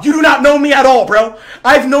the fuck. You do not know me at all, bro.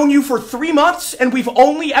 I've known you for 3 months and we've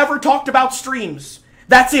only ever talked about streams.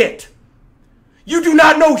 That's it. You do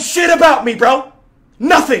not know shit about me, bro.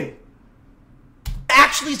 Nothing.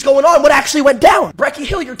 Actually is going on, what actually went down. Brecky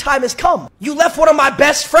Hill, your time has come. You left one of my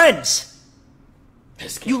best friends.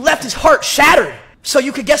 You left his heart shattered so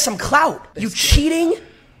you could get some clout. You cheating,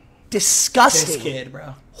 disgusting, this kid,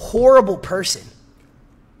 bro. Horrible person.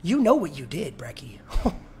 You know what you did, Brecky.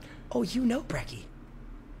 Oh, you know, Brecky.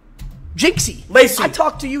 Jynxzi. Lacey. I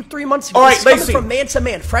talked to you 3 months ago. All right, this is coming Lacey. from man to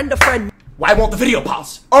man, friend to friend. Why won't the video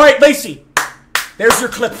pause? All right, Lacey. There's your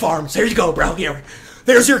clip farms. There you go, bro. Here.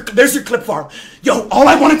 There's your clip farm. Yo, all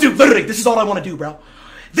I want to do, literally, this is all I want to do, bro.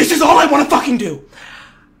 This is all I want to fucking do.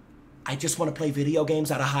 I just want to play video games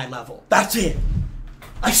at a high level. That's it.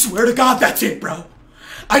 I swear to God, that's it, bro.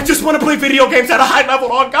 I just want to play video games at a high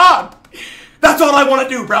level, on God. That's all I want to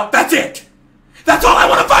do, bro. That's it. That's all I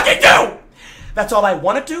want to fucking do. That's all I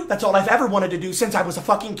want to do. That's all I've ever wanted to do since I was a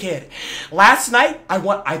fucking kid. Last night,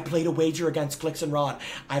 I played a wager against Clix and Ron.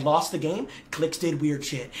 I lost the game. Clix did weird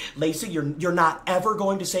shit. Lacey, you're not ever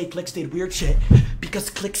going to say Clix did weird shit because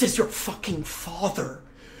Clix is your fucking father.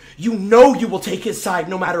 You know you will take his side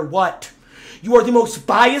no matter what. You are the most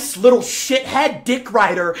biased little shithead dick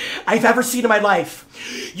rider I've ever seen in my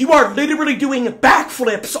life. You are literally doing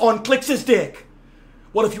backflips on Clix's dick.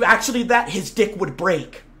 Well, if you actually did that, his dick would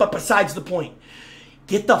break. But besides the point,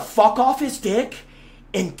 get the fuck off his dick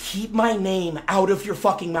and keep my name out of your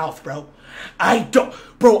fucking mouth, bro. I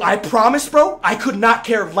promise, bro, I could not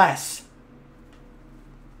care less.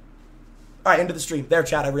 All right, end of the stream. There,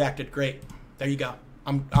 chat, I reacted. Great. There you go.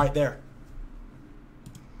 All right, there.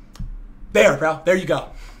 There, bro. There you go.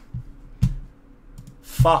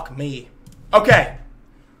 Fuck me. Okay.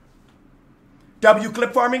 W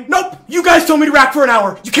clip farming? Nope. You guys told me to react for an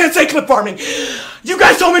hour. You can't say clip farming. You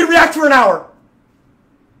guys told me to react for an hour.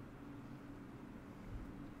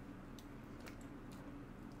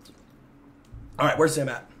 All right, where's Zim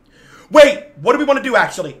at? Wait, what do we want to do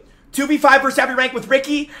actually? 2v5 versus every rank with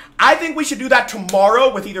Ricky? I think we should do that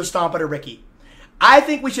tomorrow with either Stompin or Ricky. I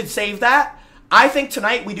think we should save that. I think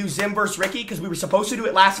tonight we do Zim versus Ricky because we were supposed to do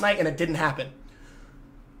it last night and it didn't happen.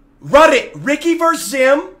 Run it. Ricky versus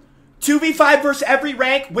Zim. 2v5 versus every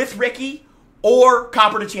rank with Ricky or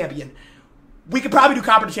Copper to Champion. We could probably do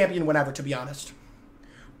Copper to Champion whenever, to be honest.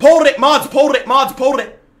 Pulled it. Mods pulled it. Mods pulled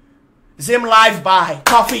it. Zim live by.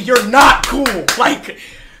 Coffee, you're not cool. Like,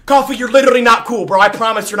 Coffee, you're literally not cool, bro. I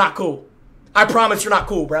promise you're not cool. I promise you're not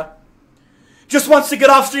cool, bro. Just wants to get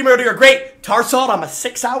off stream earlier. Great. Tarsal, I'm a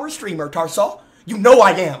 6-hour streamer, Tarsal. You know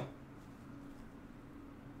I am.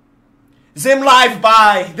 Zim live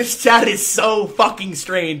by. This chat is so fucking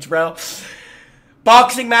strange, bro.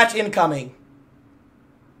 Boxing match incoming.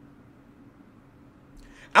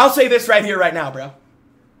 I'll say this right here, right now, bro.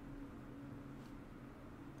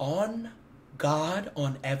 On God,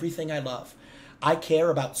 on everything I love, I care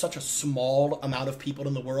about such a small amount of people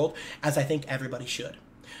in the world as I think everybody should.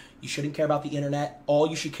 You shouldn't care about the internet. All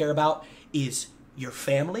you should care about is your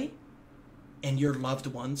family and your loved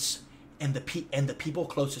ones and the people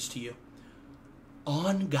closest to you.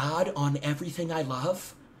 On God, on everything I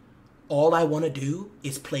love, all I want to do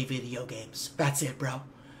is play video games. That's it, bro.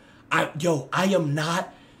 I am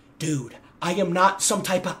not, dude, I am not some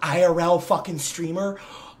type of IRL fucking streamer.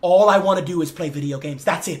 All I want to do is play video games.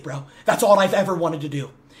 That's it, bro. That's all I've ever wanted to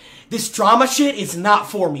do. This drama shit is not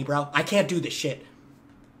for me, bro. I can't do this shit.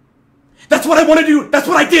 That's what I want to do. That's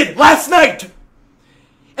what I did last night.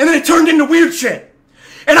 And then it turned into weird shit.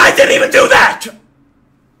 And I didn't even do that.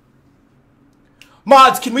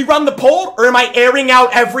 Mods, can we run the poll or am I airing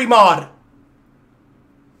out every mod?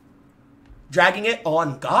 Dragging it?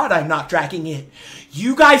 On God, I'm not dragging it.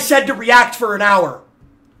 You guys said to react for an hour.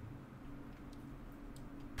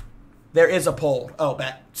 There is a poll. Oh,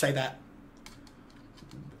 bet. Say that.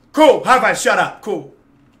 Cool. High five. Shut up. Cool.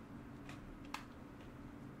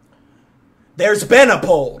 There's been a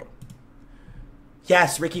poll.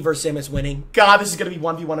 Yes, Ricky vs. Sim is winning. God, this is going to be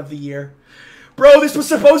 1v1 of the year. Bro, this was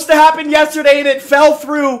supposed to happen yesterday and it fell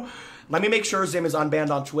through. Let me make sure Zim is unbanned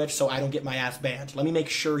on Twitch so I don't get my ass banned. Let me make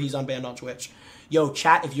sure he's unbanned on Twitch. Yo,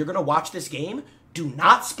 chat, if you're going to watch this game, do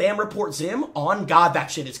not spam report Zim. On God,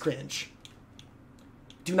 that shit is cringe.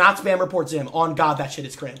 Do not spam report Zim. On God, that shit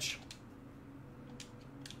is cringe.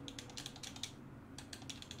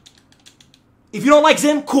 If you don't like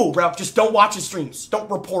Zim, cool, bro. Just don't watch his streams. Don't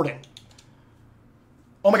report him.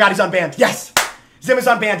 Oh my god, he's unbanned. Yes. Zim is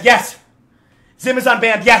unbanned. Yes. Zim is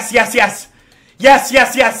unbanned. Yes, yes, yes. Yes,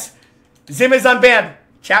 yes, yes. Zim is unbanned.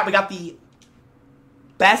 Chat, we got the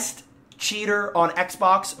best cheater on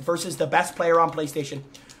Xbox versus the best player on PlayStation.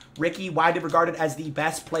 Ricky, widely regarded as the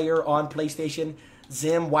best player on PlayStation.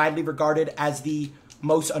 Zim, widely regarded as the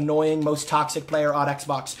most annoying, most toxic player on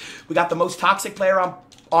Xbox. We got the most toxic player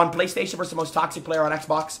on PlayStation versus the most toxic player on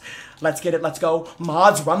Xbox. Let's get it. Let's go.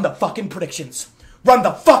 Mods, run the fucking predictions. Run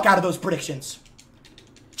the fuck out of those predictions.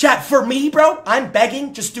 Chat, for me, bro, I'm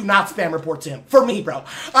begging, just do not spam report to him. For me, bro.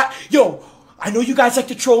 Yo, I know you guys like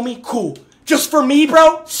to troll me. Cool. Just for me,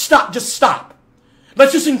 bro, stop. Just stop.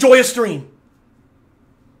 Let's just enjoy a stream.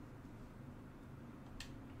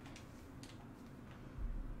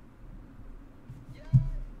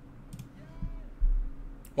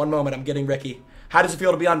 One moment, I'm getting Ricky. How does it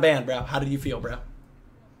feel to be unbanned, bro? How did you feel, bro?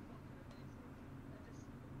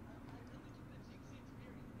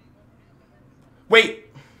 Wait.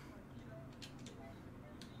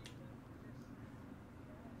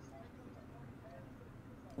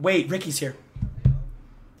 Wait, Ricky's here.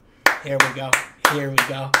 Here we go. Here we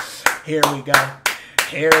go. Here we go.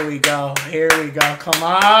 Here we go. Here we go. Come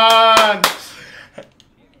on.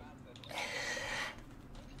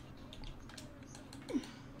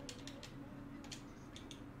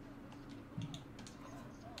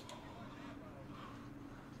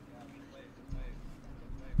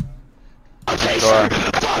 Sure.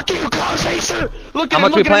 Fuck you, Cloudchaser! Look at How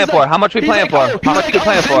much we playing for? How much we playing for? How much we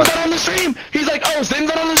playing for? Zim's on the stream. He's like, oh, Zim's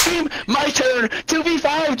on the stream. My turn.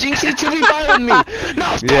 2v5. Jynxzi 2v5 with me. No,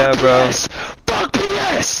 fuck Yeah, bro. PS. Fuck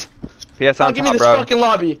PS. PS on Give me top, this bro. fucking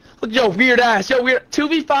lobby. Look, yo, weird ass. Yo, weird.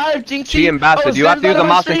 2v5, Jynxzi. G ambassador, you have to use a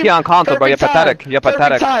mouse and key on console, bro. You're pathetic. You're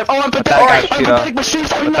pathetic. Oh, I'm Pathetic ass cheater.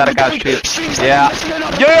 Pathetic ass cheater. Yeah.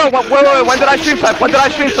 Yo, wait. When did I stream snipe? When did I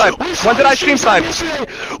stream snipe? When did I stream snipe?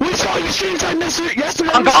 We saw you stream snipe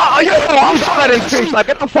yesterday. I'm sorry I didn't stream snipe.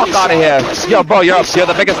 Get the fuck out of here. Yo, bro, you're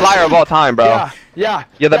the biggest liar of all time, bro. Yeah.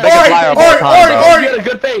 You're the biggest liar of all time, bro. You had a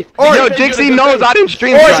good faith. Yo, Jynxzi knows I didn't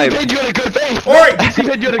stream snipe. You had a good faith.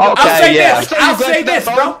 I'll say this,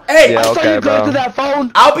 bro. Hey, yeah, okay, bro. To that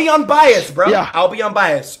phone. I'll be unbiased, bro. Yeah. I'll be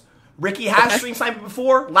unbiased. Ricky has stream sniping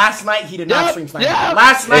before. Last night he did not stream snipe. Yeah.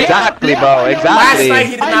 Last night, Exactly, bro. Exactly. Last night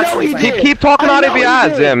he did not stream snipe. Keep talking out of your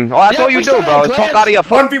ass, Zim. Oh, that's all you do, bro. Talk out of your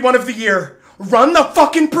fuck. 1v1 of the year. Run the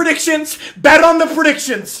fucking predictions. Bet on the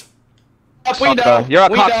predictions. You're a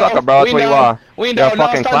cocksucker, bro. That's what you are. You're a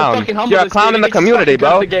fucking clown. You're a clown in the community,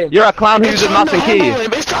 bro. You're a clown who uses mouse and key.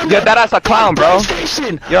 You're that ass a clown, bro.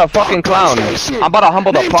 You're a fucking clown. I'm about to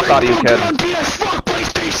humble the fuck out of you, kid.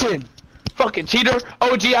 Fucking cheater,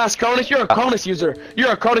 OG ass Cronus, you're a Cronus user.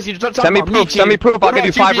 You're a Cronus user. Send me proof, I'll give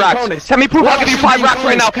you 5 racks. Send me proof, I'll give you 5 racks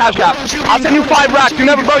right now, Cash App. I'll send you 5 racks. You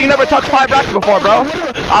never touched 5 racks before, bro.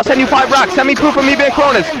 I'll send you 5 racks. Send me proof of me being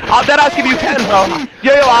Cronus. I'll deadass give you 10, bro.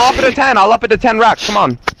 Yo, I'll up it to 10. I'll up it to 10 racks. Come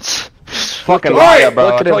on. Fucking liar,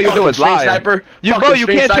 bro. That's all you do is lie. Bro, you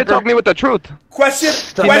can't shit talk me with the truth. Question.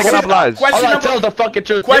 Alright, tell the fucking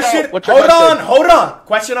truth. Hold on.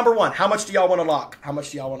 Question number 1. How much do y'all want to lock?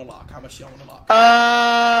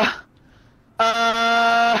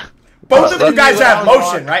 Both of you guys have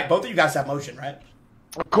motion, right?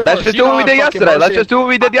 Let's just do what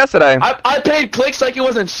we did yesterday. I paid Clix like it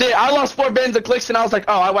wasn't shit. I lost 4 bands of Clix and I was like,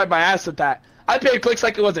 oh, I wiped my ass with that. I paid Clix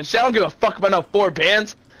like it wasn't shit. I don't give a fuck about no 4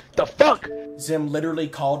 bands. The fuck? Zim literally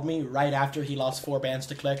called me right after he lost 4 bands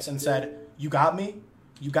to Clix and said, you got me?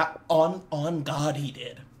 You got on God he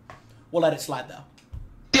did. We'll let it slide though.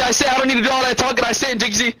 Yeah, I say I don't need to do all that talking. I say it,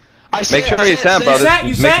 Jynxzi. Make sure you send, bro.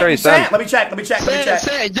 Make sure you send. Let me check. Yo,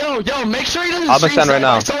 make sure he doesn't I'll send right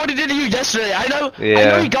now. I saw what he did to you yesterday. I know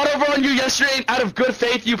he got over on you yesterday out of good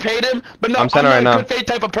faith. You paid him, but no, I'm not a good faith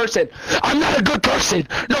type of person. I'm not a good person.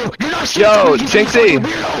 No, you're not. Yo, Jynxzi,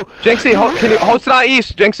 can you host it on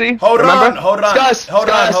East, Jynxzi? Hold on.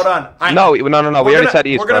 No. We already said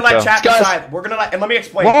East. We're gonna let chat decide. And let me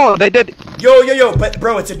explain. Whoa, they did. Yo, but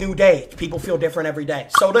bro, it's a new day. People feel different every day.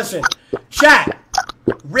 So listen, chat.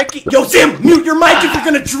 Ricky, yo, Zim, mute your mic if you're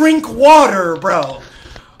gonna drink water, bro.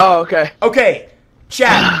 Oh, okay. Okay,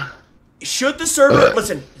 chat. Should the server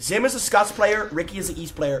listen? Zim is a Scuts player. Ricky is an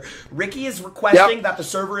East player. Ricky is requesting that the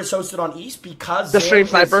server is hosted on East because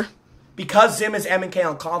because Zim is M&K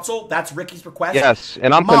on console. That's Ricky's request. Yes,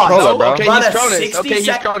 and I'm controller, bro. Okay,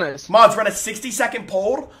 he's Cronus. Mods, run a 60-second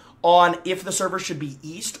poll on if the server should be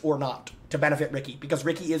East or not to benefit Ricky because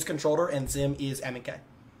Ricky is controller and Zim is M&K.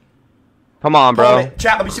 Come on, bro.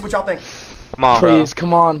 Chat, let me see what y'all think. Come on, bro. Please,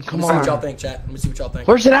 come on, come Let me see on. what y'all think, chat. Let me see what y'all think.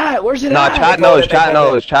 Where's it at? Where's it at? Nah, chat knows,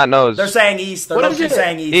 chat knows. They're saying east. They're What is low-key it?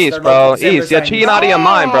 saying east. East, bro. East. You're cheating out of your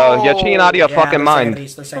mind, bro. You're cheating out of your fucking mind. They're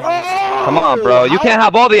saying east. Come on, bro. You can't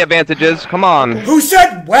have all the advantages. Come on. Who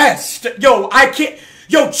said west? Yo, I can't.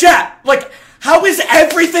 Yo, chat. Like, how is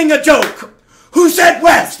everything a joke? Who said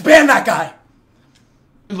west? Ban that guy.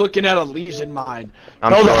 Looking at a Legion mine.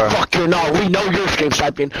 I'm no, sure. the fuck you're not. We know you're stream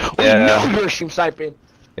sniping. We Yeah. know you're stream sniping.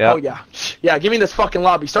 Yeah. Oh yeah. Yeah, give me this fucking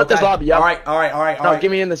lobby. Start this lobby, yeah. All right. No, give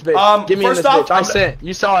me in this bitch. Give me in this bitch. I sent.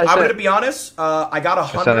 You saw I sent. I'm gonna be honest. I got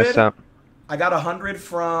 100. Sent. I got 100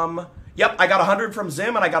 from. Yep, I got 100 from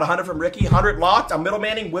Zim and I got 100 from Ricky. 100 locked. I'm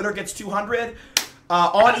middlemaning. Winner gets 200.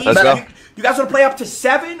 On east, Let's go. you guys want to play up to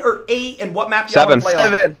 7 or 8? And what map do y'all want to play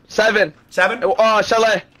on? 7. 7.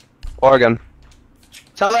 Chalet. Oregon.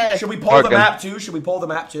 Chalet. Should we pull the map too?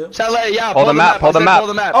 Chalet, yeah. Pull the map. Pull the map.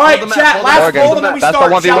 All right, chat. Last poll, and then we That's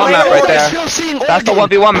start. the 1v1 map right there. That's the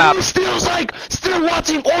 1v1 map. Feels like still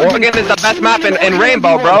watching Oregon is the best map in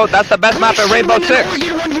Rainbow, bro. That's the best map in Rainbow 6.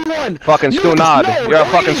 Fucking Stunad. You're a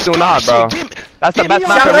fucking Stunad, bro. That's the best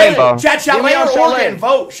map in Rainbow. Chat, Chalet or Oregon?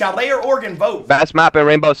 Vote. Chalet or Oregon? Vote. Best map in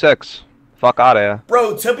Rainbow 6. Fuck out of here.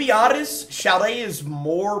 Bro, to be honest, Chalet is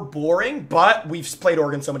more boring, but we've played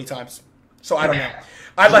Oregon so many times. So I don't know.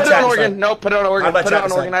 I'd let Put it chat on Oregon. decide. No, put it on Oregon. I'd let Put it chat on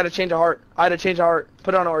decide. Oregon. I had to change a heart.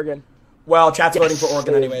 Put it on Oregon. Well, chat's voting for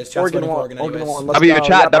Oregon anyways. Chat's Oregon voting for won. Oregon anyways. Oregon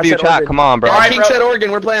won. W chat, come on, bro. All right, King bro. said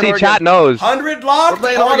Oregon. We're playing See, Oregon. chat knows. 100 locked We're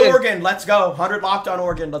playing on Oregon. Oregon. Let's go. 100 locked on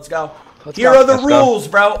Oregon. Let's go. Let's Here go. are the Let's go. rules,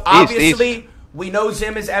 bro. Obviously, East. we know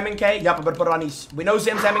Zim is M and K. Yup, I'm gonna put it on East. We know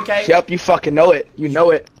Zim's M and K. Yep, you fucking know it. You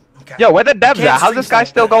know it. Okay. Yo, where the devs Can't at? How's this stream guy snipe.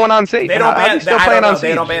 still going on C? They don't How's ban. he still I playing don't on know. They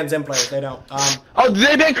C? don't ban Zim players. They don't. Oh, do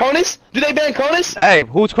they ban Cronus? Do they ban Cronus? Hey,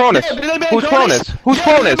 who's Cronus? Yeah, do they ban Who's Cronus? Cronus? Who's Yeah,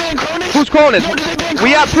 Cronus? do they ban Cronus? Who's Cronus? No, do they ban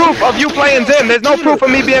We have Cronus? proof of you playing Zim. There's no proof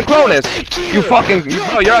of me being Cronus. You fucking,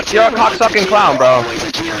 bro, you're a cocksucking clown, bro.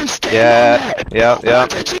 Yeah.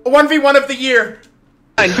 1v1 of the year.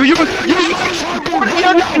 You're a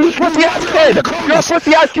pussy ass kid. You're a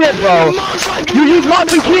pussy ass kid, bro. You use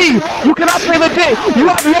Monty Key. You cannot play legit. You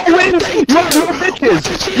have no wins. You have no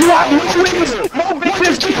bitches. You have no wins, no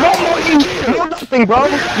bitches, no money, no nothing, bro.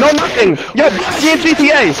 No nothing. Yo, box me in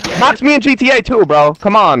GTA. Box me in GTA too, bro.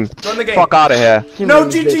 Come on. Join the game. Fuck out of here. No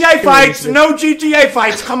GTA fights. No GTA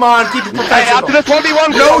fights. Come on, keep it Hey, after professional. this 1v1,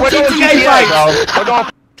 No we're doing GTA GTA, bro. We're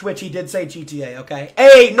going. Twitch, he did say GTA, okay?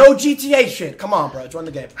 Hey, no GTA shit. Come on, bro. Join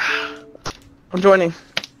the game. I'm joining.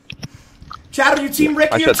 Chat, are you Team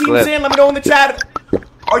Ricky or should Team clip. Zin? Let me know in the chat.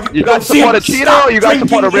 Are You guys support a cheater or you guys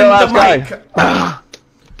support a real ass guy?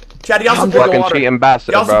 Chat, y'all I'm support Fucking cheat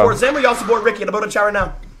ambassador, y'all bro. support Zim or y'all support Ricky? Let me know in the chat right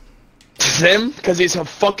now. Zim? Because he's a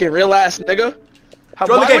fucking real ass nigga? Join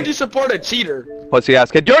the Why game. would you support a cheater? Pussy ass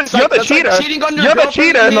kid. You're the That's cheater. like cheating on your You're the girlfriend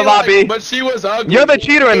cheater in the being like, lobby. but she was ugly. You're the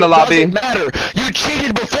cheater in the lobby. It doesn't matter. You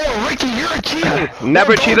cheated before, Ricky. You're a cheater.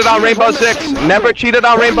 Never cheated on Rainbow Six. Never cheated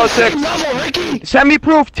on Rainbow Six. Send me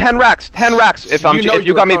proof. 10 racks. 10 racks. If I'm, if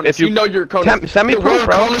you got me, if you know you're Cronus. send me proof,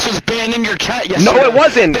 bro. Cronus was banning your cat yesterday. No, it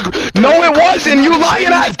wasn't. No, it wasn't. You lying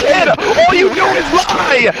ass kid. All you do is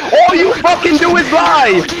lie. All you fucking do is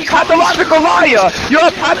lie. Pathological liar. You're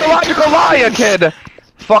a pathological liar, kid.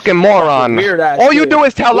 Fucking moron. All you do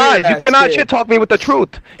is tell lies. You cannot shit talk me with the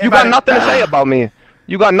truth. You got nothing to say about me.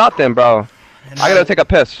 You got nothing, bro. I gotta take a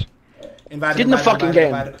piss. Get in the fucking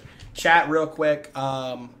game. Chat real quick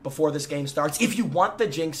before this game starts. If you want the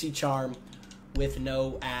Jynxzi charm with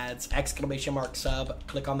no ads, ! sub.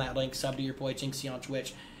 Click on that link. Sub to your boy Jynxzi on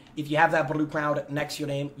Twitch. If you have that blue crown next to your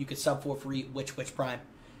name, you could sub for free. Which Prime. !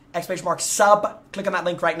 sub. Click on that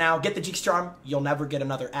link right now. Get the Jynxzi charm. You'll never get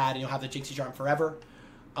another ad, and you'll have the Jynxzi charm forever.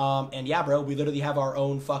 And yeah, bro, we literally have our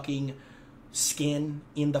own fucking skin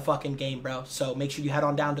in the fucking game, bro. So make sure you head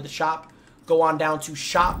on down to the shop. Go on down to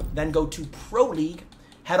shop, then go to Pro League.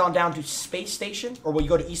 Head on down to Space Station, or will you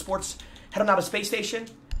go to Esports? Head on down to Space Station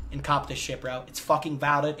and cop this shit, bro. It's fucking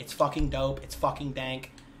valid. It's fucking dope. It's fucking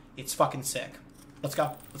dank. It's fucking sick. Let's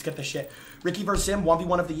go. Let's get this shit. Ricky vs. Zim,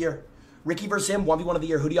 1v1 of the year. Ricky vs. Zim, 1v1 of the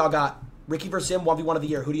year. Who do y'all got? Ricky vs. Zim, 1v1 of the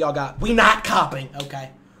year. Who do y'all got? We not copping.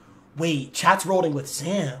 Okay. Wait, chat's rolling with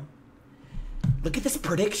Zim. Look at this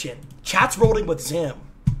prediction. Chat's rolling with Zim.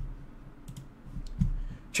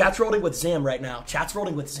 Chat's rolling with Zim right now. Chat's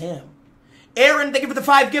rolling with Zim. Aaron, thank you for the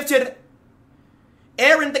 5 gifted.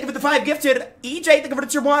 Aaron, thank you for the 5 gifted. EJ, thank you for the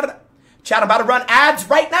tier 1. Chat, I'm about to run ads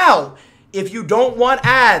right now. If you don't want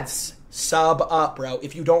ads, sub up, bro.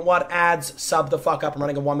 If you don't want ads, sub the fuck up. I'm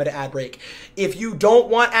running a 1-minute ad break. If you don't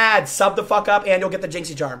want ads, sub the fuck up and you'll get the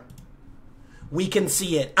Jynxzi charm. We can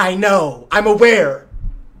see it. I know. I'm aware.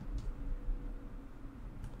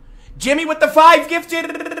 Jimmy with the 5 gifted.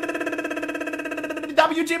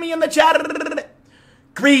 W Jimmy in the chat.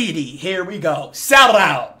 Greedy. Here we go. Sell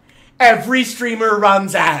out. Every streamer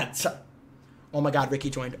runs ads. Oh my God, Ricky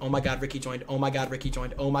joined. Oh my God, Ricky joined. Oh my God, Ricky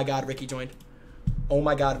joined. Oh my God, Ricky joined. Oh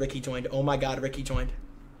my God, Ricky joined. Oh my God, Ricky joined.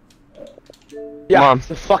 Yeah, it's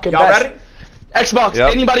the fucking y'all best. Ready? Xbox,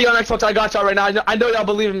 anybody on Xbox, I got y'all right now. I know y'all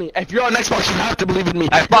believe in me. If you're on Xbox, you have to believe in me.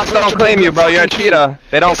 Xbox don't claim you, bro. You're a cheater.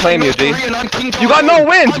 They don't claim you, G. You got no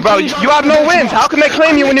wins, bro. You have no wins. How can they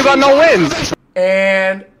claim you when you got no wins?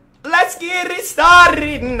 And let's get it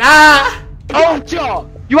started now. Oh,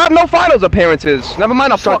 you have no finals appearances. Never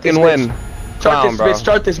mind a fucking win. Start this bitch.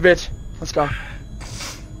 Start this bitch. Let's go.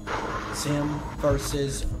 Sim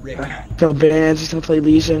versus Ricky. The bands. He's gonna play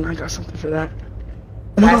Legion. I got something for that.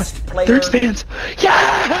 Oh my God. There's fans.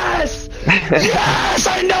 Yes! Yes!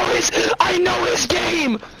 I know his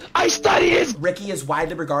game! I study his... Ricky is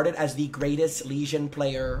widely regarded as the greatest Legion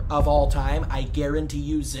player of all time. I guarantee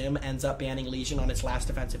you Zim ends up banning Legion on its last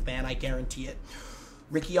defensive ban. I guarantee it.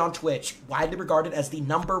 Ricky on Twitch, widely regarded as the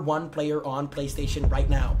 #1 player on PlayStation right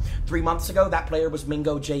now. 3 months ago, that player was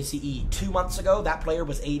Mingo JCE. 2 months ago, that player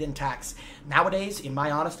was Aiden Tax. Nowadays, in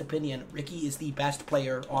my honest opinion, Ricky is the best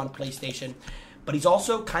player on PlayStation. But he's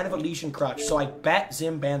also kind of a Legion crutch, so I bet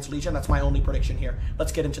Zim bans Legion. That's my only prediction here.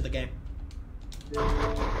 Let's get into the game.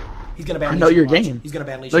 He's gonna ban Legion. I know your game. He's gonna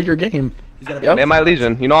ban Legion. Know your game. He's gonna ban Ban my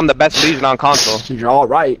Legion. You know I'm the best Legion on console. You're all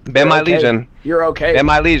right. Ban my Legion. You're okay. Ban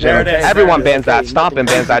my Legion. Everyone bans that. Stomping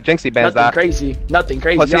bans that. Jynxzi bans that. Nothing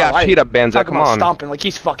crazy. Plus, yeah, Cheetah bans that. Come on. Stomping like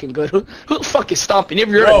he's fucking good. Who the fuck is stomping? Have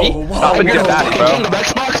you heard of me? Stomping did that, bro.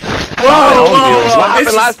 Whoa. What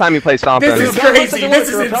happened last time you played Stomping? This is crazy. This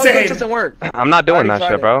is insane. This doesn't work. I'm not doing that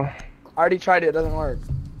shit, bro. I already tried it. It doesn't work.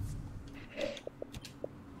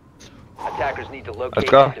 Attackers need to locate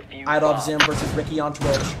Let's go. and defuse I love bombs. Zim versus Ricky on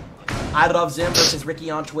Twitch. I love Zim versus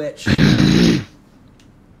Ricky on Twitch.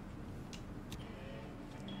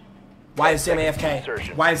 Why is Zim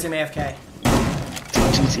AFK? Why is Zim AFK?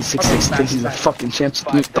 Jynxzi 666. He's a fucking champ.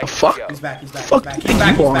 What the fuck? He's back. He's back. Fuck He's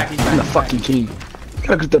back. He's back. I'm the fucking king.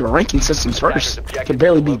 Gotta go through the ranking systems first. Can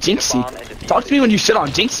barely beat Jynxzi. Talk to me when you shit on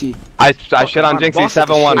Jynxzi. I shit on Jynxzi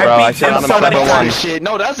 7-1, bro. I shit on him 7-1. Shit.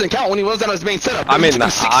 No, that doesn't count when he was on his main setup. I mean,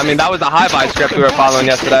 that was the high-buy script we were following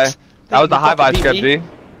yesterday. That was the high-buy script, G.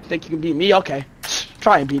 Think you can beat me? Okay.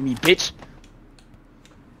 Try and beat me, bitch.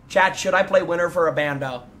 Chat, should I play winner for a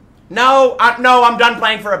bando? No, I'm done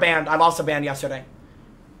playing for a band. I lost a band yesterday.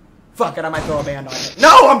 Fuck it, I might throw a band on it.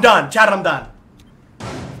 No, I'm done. Chat, I'm done.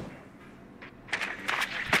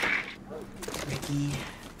 Ricky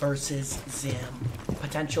versus Zim.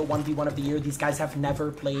 Potential 1v1 of the year. These guys have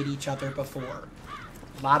never played each other before.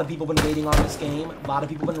 A lot of people have been waiting on this game. A lot of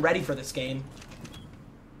people have been ready for this game.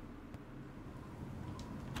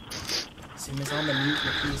 Zim is on the mute.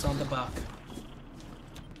 Ricky is on the buck.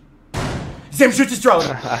 Zim shoots his drone.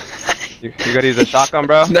 You gotta use a shotgun,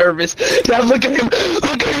 bro? He's nervous. Now look at him.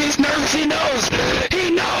 Look at him. He's nervous. He knows.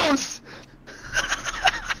 He knows.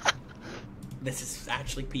 This is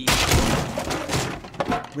actually peak.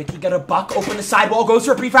 Ricky got a buck. Open the sidewall. Goes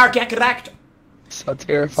for a pre-fire. Can't connect. So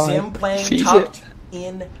terrifying. Zim playing tucked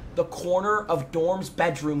in the corner of Dorm's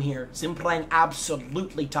bedroom here. Zim playing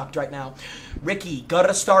absolutely tucked right now. Ricky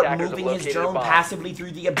gotta start moving his drone passively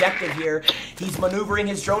through the objective here. He's maneuvering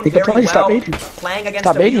his drone very well. Playing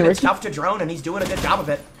against the lead, it's tough to drone, and he's doing a good job of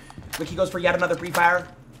it. Ricky goes for yet another pre-fire.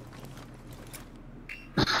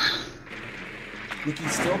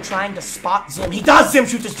 Ricky's still trying to spot Zim. He does! Zim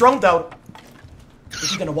shoots his drone, though.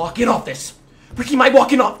 Ricky gonna walk in off this. Ricky might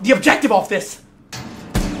walk in off the objective off this.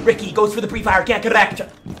 Ricky goes for the pre-fire, can't connect.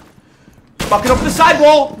 Bucking over the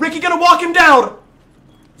sidewall. Ricky gonna walk him down.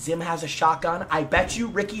 Zim has a shotgun. I bet you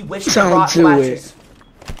Ricky wished he brought flashes.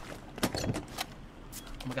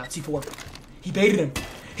 Oh my god, C4. He baited him.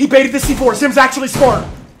 He baited the C4. Zim's actually smart.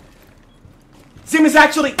 Zim is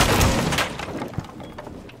actually...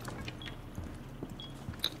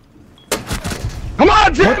 Come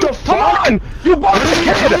on, Zim! Come on! You bum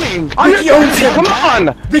kid! Ricky owns him! Come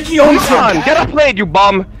on! Ricky owns him! Get outplayed, you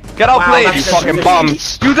bum! Get outplayed, you fucking bum!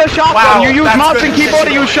 Use a shotgun! You use mouse and keyboard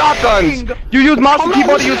to use shotguns! You use mouse and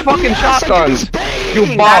keyboard to use fucking shotguns!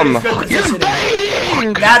 You bum!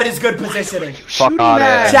 That is good positioning. Fuck out of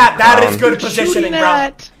here. Chat, that is good positioning,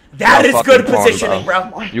 bro. That is good positioning,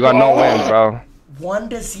 bro. You got no wins, bro.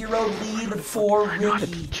 1-0 lead for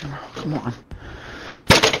Ricky. Come on.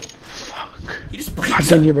 He just I've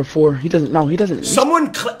been here before. He doesn't. No, he doesn't.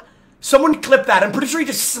 Someone clip that. I'm pretty sure he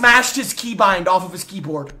just smashed his keybind off of his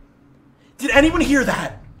keyboard. Did anyone hear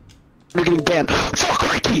that? We're getting banned.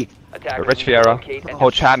 Fuck Ricky. Rich Fiero.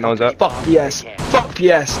 Whole chat knows it. Fuck yes. Fuck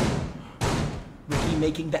yes. Ricky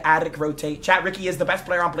making the attic rotate. Chat, Ricky is the best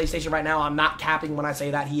player on PlayStation right now. I'm not capping when I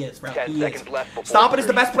say that. He is, bro. 10 He is. seconds left before Stompin is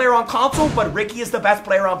the best player on console, but Ricky is the best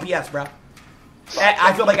player on PS, bro.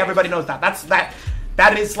 I feel like everybody knows that.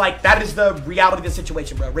 That is the reality of the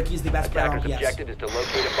situation, bro. Ricky is the best player on PS. Objective is to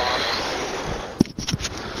locate a bomb.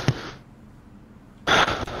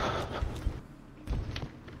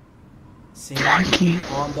 Sam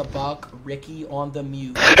on the buck, Ricky on the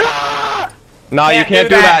mute. No, you can't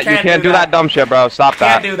do that. You can't do that dumb shit, bro. Stop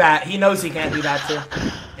that. Can't do that. He knows he can't do that too.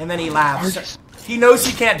 And then he laughs. He knows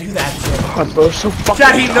he can't do that shit. God, bro, so fucking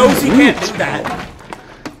Chad, he knows he can't do that.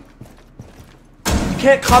 You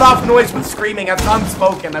can't cut off noise with screaming. That's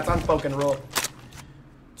unspoken. That's unspoken rule.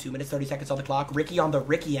 2 minutes, 30 seconds on the clock. Ricky on the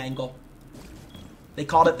Ricky angle. They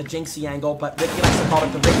called it the Jynxzi angle, but Ricky likes to call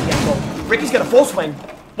it the Ricky angle. Ricky's gonna full swing.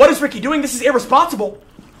 What is Ricky doing? This is irresponsible.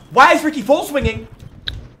 Why is Ricky full swinging?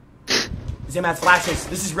 Zim has flashes.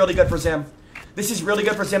 This is really good for Zim. This is really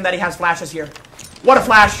good for Zim that he has flashes here. What a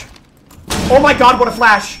flash. Oh my god, what a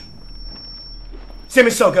flash. Zim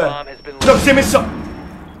is so good. No, Zim is so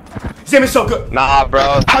good. Nah,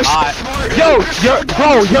 bro. Yo,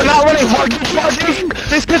 you're not running hard.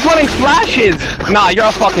 This kid's running flashes. Nah, you're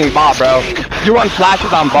a fucking bot, bro. You run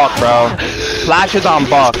flashes on Buck, bro. Flashes on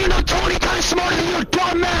Buck.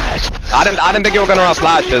 I didn't think you were gonna run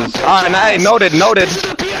flashes. Alright, hey, noted. You're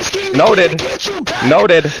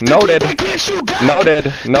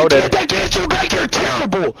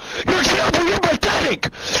terrible. You're pathetic.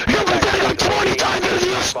 You're pathetic 20 times,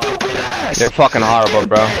 you stupid ass. You're fucking horrible,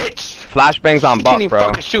 bro. Flashbangs on Buck,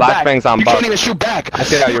 bro. Flashbangs on Buck. You can't even shoot back. I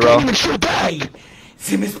see how you roll.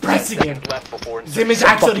 Zim is pressing him. Zim is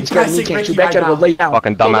actually pressing Ricky right now.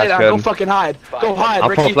 Fucking dumbass kid. Go fucking hide. Go hide,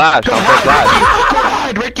 Ricky. I'm full flash. Go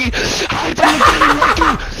hide, Ricky. Hide from the king,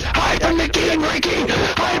 Ricky. Hide from the king, Ricky.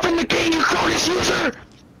 Hide from the king, you Cronus user.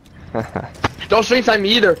 Don't stream snipe me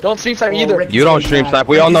either. Don't stream snipe me either. You don't stream snipe.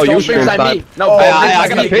 We all know you stream snipe. No, I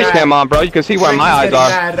got a face cam on, bro. You can see where my eyes are.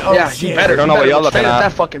 Yeah, you better. You don't know what you're looking at.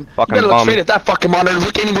 That fucking bum. Straight at that fucking monitor.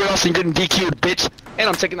 Look anywhere else and getting DQ'd, bitch. And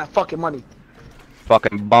I'm taking that fucking money.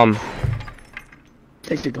 Fucking bum.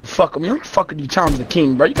 Take the fuck him. You're not fucking you challenge the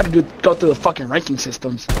king, bro. You gotta go through the fucking ranking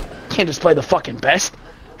systems. You can't just play the fucking best.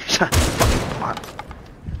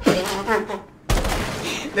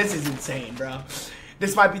 This is insane, bro.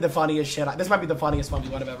 This might be the funniest shit. This might be the funniest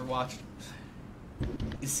 1v1 I've ever watched.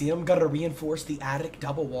 You see him gonna reinforce the attic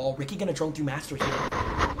double wall. Ricky gonna drone through master here.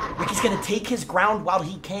 Ricky's gonna take his ground while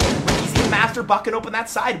he can. Ricky's in master bucking open that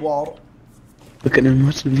side wall. Look at him,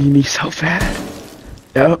 what's leaning so fast.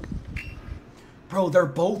 Yep. Bro, they're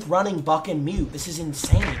both running buck and mute. This is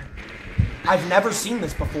insane. I've never seen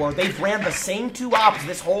this before. They've ran the same two ops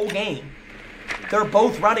this whole game. They're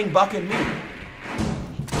both running buck and mute.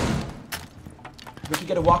 Ricky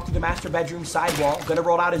gonna walk through the master bedroom sidewall. Gonna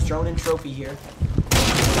roll out his drone and trophy here.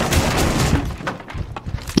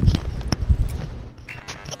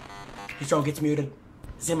 His drone gets muted.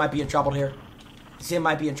 Zim might be in trouble here. Zim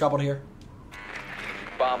might be in trouble here.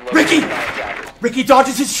 Ricky! Ricky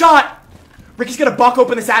dodges his shot! Ricky's gonna buck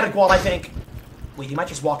open this attic wall, I think. Wait, he might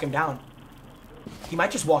just walk him down. He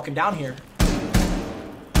might just walk him down here.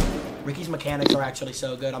 Ricky's mechanics are actually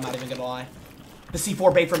so good, I'm not even gonna lie. The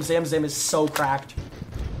C4 bait from Zim. Zim is so cracked.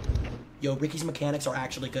 Yo, Ricky's mechanics are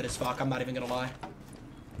actually good as fuck, I'm not even gonna lie.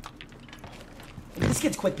 I mean, this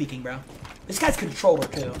kid's quick peeking, bro. This guy's controller,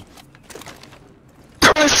 too.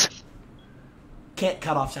 Can't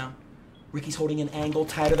cut off sound. Ricky's holding an angle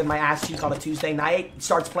tighter than my ass cheek on a Tuesday night.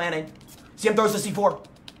 Starts planning. Zim throws the C4.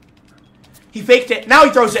 He faked it. Now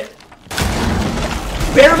he throws it.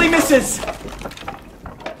 Barely misses.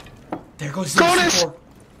 There goes Zim's C4.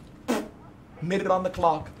 Minute on the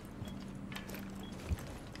clock.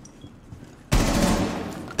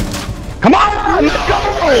 Come on! Let's go!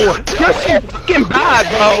 You're so fucking bad,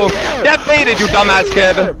 bro! That baited, you dumbass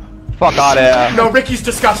kid! Fuck out of here. No, Ricky's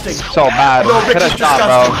disgusting. So bad. No, Hit a Ricky's shot,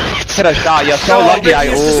 bro. Hit a shot. You're so lucky.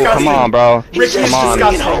 Ooh, come on, bro. Ricky's come on.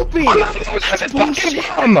 disgusting. No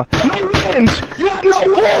wins. You have no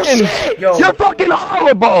wins. You're fucking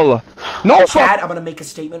horrible. No Chad, I'm gonna make a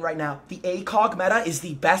statement right now. The ACOG meta is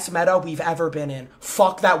the best meta we've ever been in.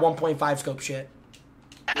 Fuck that 1.5 scope shit.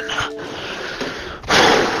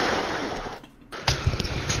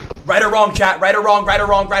 Right or wrong, chat. Right or wrong, right or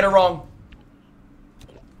wrong, right or wrong.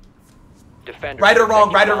 Defenders right or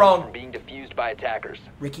wrong, right or wrong. From being defused by attackers.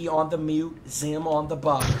 Ricky on the mute, Zim on the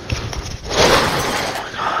buck.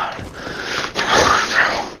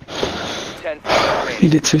 He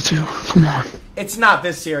did too. Come on. It's not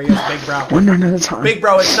this serious, big bro. One run at a time. Big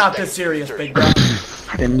bro, it's not this serious, big bro.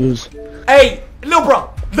 I didn't lose. Hey, little bro.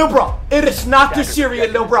 Lil bro, it is not this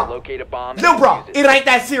serious, lil bro. Locate a bomb. Lil bro, it ain't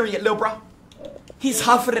that serious, lil bro. He's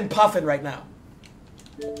huffing and puffing right now.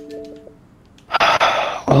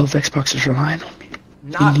 All of Xbox is relying on me.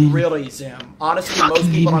 Not really, Zim. Honestly, most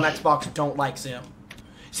people on Xbox don't like Zim.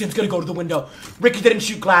 Zim's gonna go to the window. Ricky didn't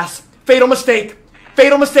shoot glass. Fatal mistake.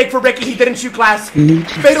 Fatal mistake for Ricky. He didn't shoot glass.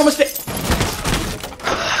 Fatal mistake.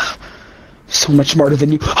 So much smarter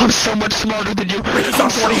than you. I'm so much smarter than you. Ricky's on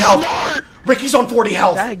 40 health. Ricky's on 40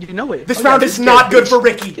 health. Dag, you know it. This round is not good for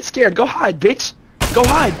Ricky. Get scared. Go hide, bitch. Go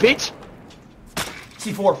hide, bitch.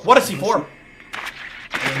 C4. What a C4.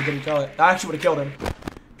 Yeah, he didn't kill it. I actually would have killed him.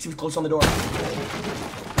 He was close on the door.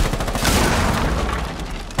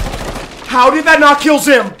 How did that not kill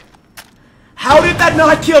Zim? How did that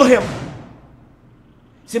not kill him?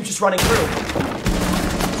 Zim's just running through.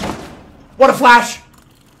 What a flash!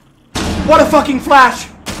 What a fucking flash!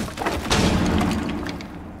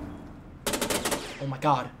 Oh my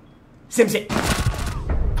god. Zim's it.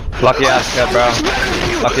 Lucky ass kid, bro.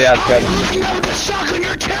 Lucky ass kid.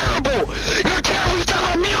 You're terrible. You're terrible. You talk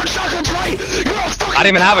about me on shotguns, right? I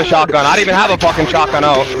didn't even have a shotgun. I didn't even have a fucking shotgun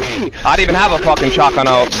out. I didn't even have a fucking shotgun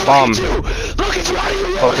out. Bum.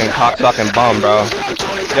 Fucking cocksucking bum, bro.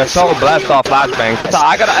 You're so blessed off flashbangs.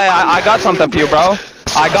 I got something for you, bro.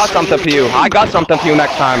 I got something for you. I got something for you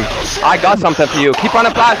next time. I got something for you. Keep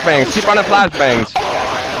running flashbangs. Keep running flashbangs.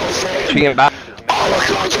 Cheating back.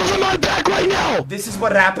 This is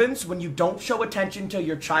what happens when you don't show attention to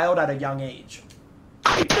your child at a young age.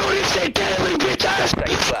 I do this shit daily, bitch ass.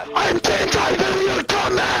 I'm bent. I'm a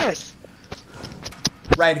dumbass.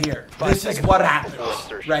 Right here. This is what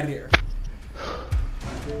happens. Right here.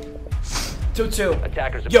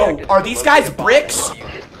 2-2. Yo, are these guys bricks?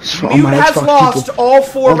 Mute has lost all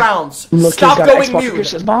 4 rounds. Stop going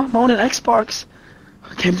mute. Mom, on an Xbox.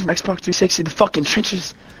 I came from Xbox 360, the fucking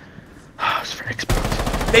trenches. Oh, it's for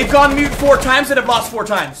Xbox. They've gone mute 4 times and have lost 4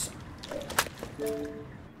 times.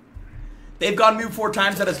 They've gone mute 4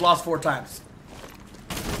 times and has lost 4 times.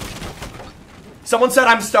 Someone said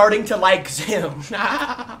I'm starting to like Zim.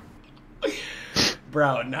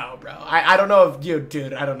 Bro, no, bro. I don't know if you,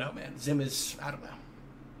 dude, I don't know, man. Zim is, I don't know.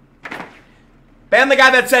 Ban the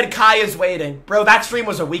guy that said Kai is waiting. Bro, that stream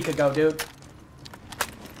was a week ago, dude.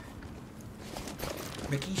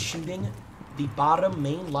 Ricky's shooting the bottom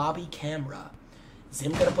main lobby camera.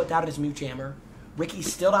 Zim gonna put down his mute jammer.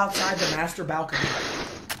 Ricky's still outside the master balcony.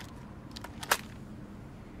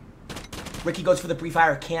 Ricky goes for the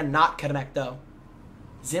pre-fire. Cannot connect, though.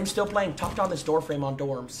 Zim still playing tucked on this doorframe on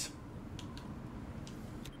dorms.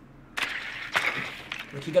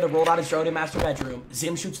 Ricky gonna roll out his drone in master bedroom.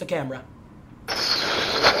 Zim shoots the camera.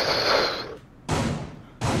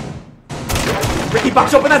 Ricky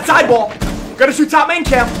bucks open that sidewall. Gonna shoot top main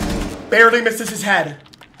cam. Barely misses his head.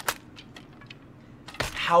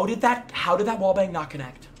 How did that wallbang not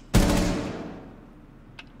connect?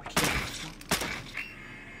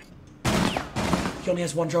 He only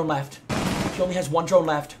has 1 drone left. He only has 1 drone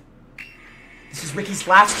left. This is Ricky's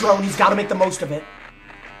last drone. He's got to make the most of it.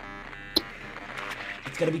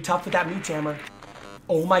 It's going to be tough with that mute jammer.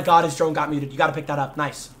 Oh my god, his drone got muted. You got to pick that up.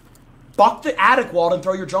 Nice. Buck the attic wall and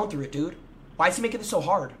throw your drone through it, dude. Why is he making this so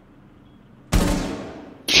hard?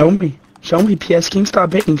 Show me. Show me, PS King.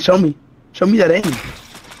 Stop baiting. Show me. Show me that aim.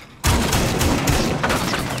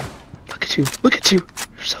 Look at you. Look at you.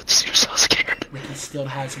 You're so scared. Ricky still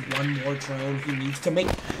has 1 more drone he needs to make.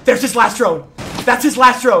 There's his last drone. That's his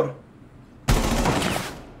last drone.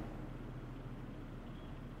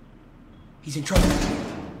 He's in trouble.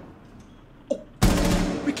 Oh,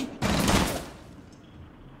 Ricky.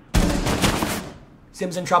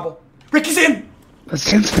 Zim's in trouble. Ricky's in. Let's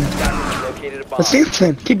dance, man. Let's dance,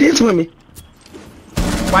 man. Keep dancing with me.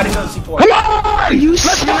 Why did you go to C4? Come on! You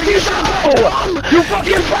serious? You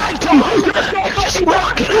fucking backed him!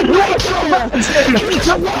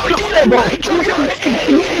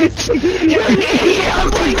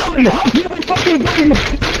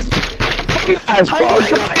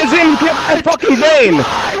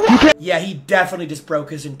 Yeah, he definitely just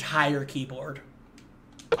broke his entire keyboard.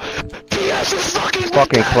 PS is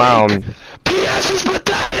fucking clown. PS is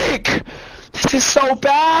pathetic! This is so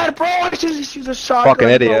bad, bro! I just use a shotgun. Fucking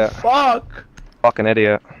idiot. Fuck. Fucking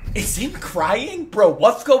idiot. Is him crying? Bro,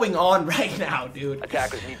 what's going on right now, dude?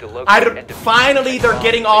 Attackers need to locate finally, they're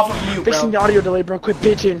getting off of mute, bro. Fixing the audio delay, bro. Quit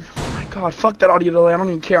bitching. Oh my god, fuck that audio delay. I don't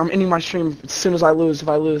even care. I'm ending my stream as soon as I lose, if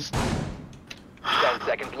I lose. 10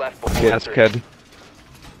 seconds left before Yes, kid.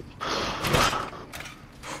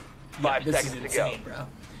 5 This is seconds to insane, go. bro.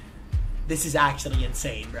 This is actually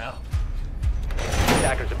insane, bro.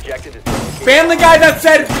 Attackers' objective is to Ban the guy that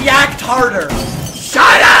said react harder.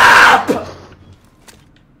 Shut up!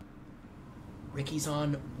 Ricky's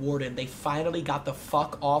on Warden. They finally got the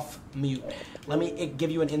fuck off mute. Let me give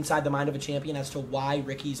you an inside the mind of a champion as to why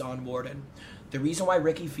Ricky's on Warden. The reason why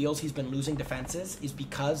Ricky feels he's been losing defenses is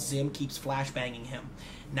because Zim keeps flashbanging him.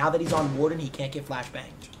 Now that he's on Warden, he can't get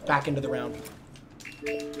flashbanged. Back into the round.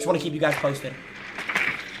 Just want to keep you guys posted.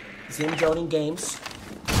 Zim joining games.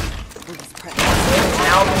 Zim is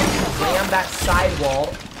now going to ram that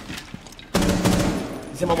sidewall.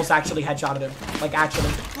 Zim almost actually headshotted him. Like,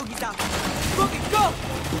 actually.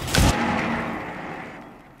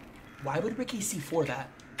 Why would Ricky C4 that?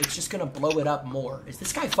 It's just gonna blow it up more. Is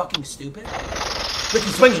this guy fucking stupid?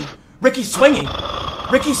 Ricky's swinging! Ricky's swinging!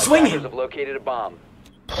 Ricky's swinging! Attackers have located a bomb.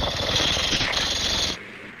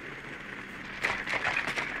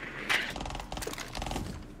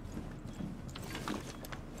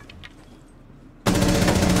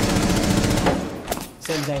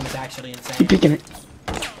 Zim's aim is actually insane. Keep picking it.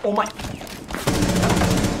 Oh my...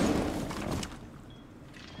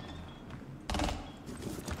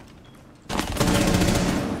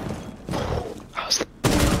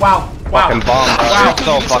 Wow. Wow. Fucking bomb, bro. Wow.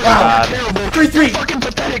 So fucking bad. 3-3. Fucking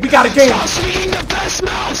pathetic. We got a game. You're swinging the best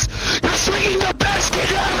mouse. You're swinging the best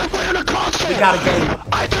kid ever play on a console. We got a game.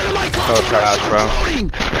 I turn my console. So trash, bro.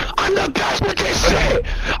 I'm the best with this shit.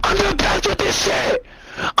 I'm the best with this shit.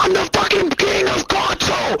 I'm the fucking king of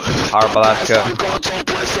console. Alright, Balaska. I'm console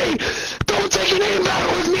pussy. Don't take an aim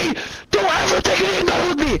battle with me. Don't ever take an aim battle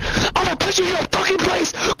with me. I'm gonna put you in a fucking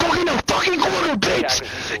place. Go in the fucking corner, bitch.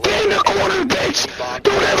 Get in the corner, bitch.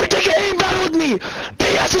 Don't ever take an aim battle with me.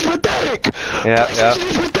 PS is pathetic. Yeah, PlayStation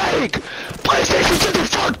is pathetic. PlayStation, sit the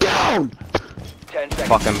fuck down.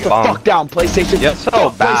 Fucking bomb. Fuck down, PlayStation. You're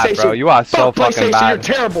so bad, bro. You are so fucking bad.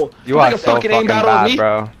 You're terrible. You are so fucking bad,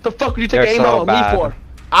 bro. The fuck would you take an aim battle with me for?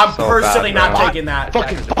 I'm personally not taking that.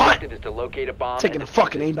 Fucking butt. Is to locate a bomb. Taking a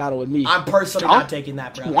fucking aim battle with me. I'm personally not taking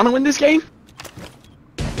that, bro. You want to win this game?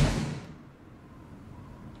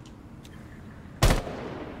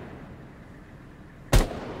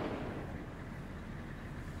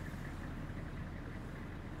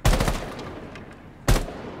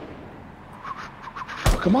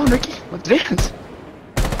 Come on, Ricky. Let's dance.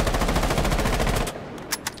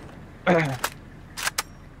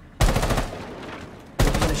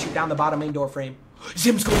 Gonna shoot down the bottom main door frame.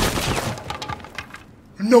 Zim's going.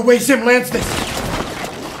 No way Zim lands this.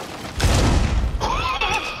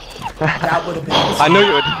 That would have been. I knew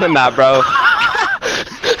you were doing that, bro.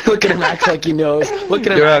 Look at him act like he knows. Look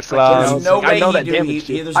at him You're act like he knows. No way I know he that knew damaged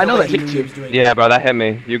he- you. there's I no know way that he hit knew you. he was doing Yeah, bro, that hit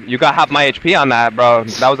me. You got half my HP on that, bro.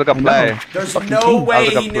 That was a good play. There's Fucking no king. way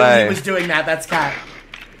That was a he good knew play. he was doing that. That's cat.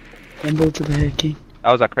 Rainbow to the head, King.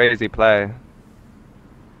 That was a crazy play.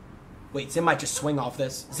 Wait, Zim might just swing off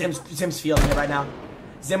this. Zim's feeling it right now.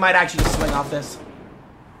 Zim might actually just swing off this.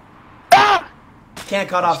 Can't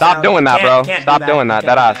cut off. Stop sound. doing that, bro. Can't Stop do doing that.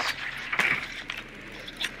 Can't That do ass.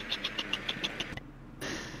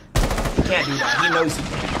 He can't do that. He knows he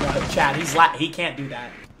can't, bro. Chad, he can't do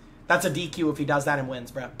that. That's a DQ if he does that and wins,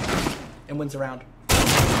 bro. And wins a round.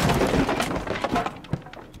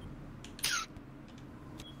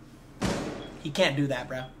 He can't do that,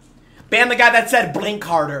 bro. Ban the guy that said blink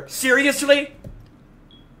harder. Seriously?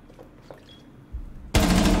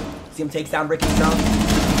 See him takes down Ricky's drone.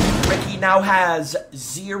 Ricky now has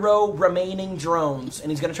 0 remaining drones, and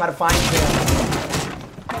he's gonna try to find him.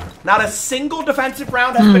 Not a single defensive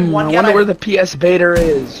round has been won I yet. wonder where the PS Bader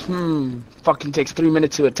is. Fucking takes 3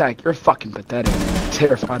 minutes to attack. You're fucking pathetic.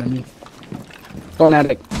 Terrified of me. Don't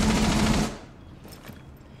addict.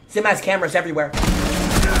 Zim has cameras everywhere.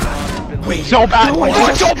 Wait, so bad! You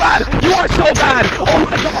are so bad! You are so bad! Oh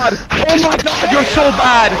my god! Oh my god! You're so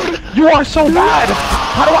bad! You are so bad!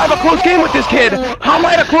 How do I have a close game with this kid? How am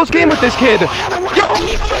I in a close game with this kid?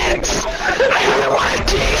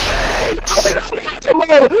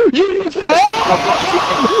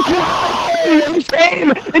 You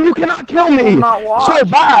game, and you cannot kill me. So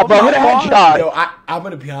bad, bro. Hit a headshot. Yo, I'm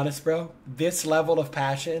gonna be honest, bro. This level of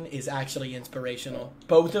passion is actually inspirational.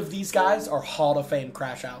 Both of these guys are Hall of Fame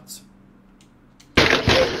crash outs.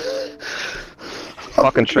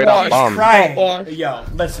 Fucking straight up bomb. Crying. Yo,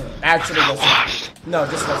 listen. Actually, listen. No,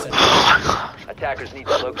 just listen. Attackers need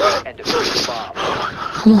to locate and defuse the bomb.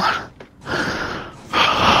 Come on.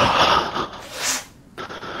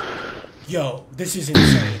 Yo, this is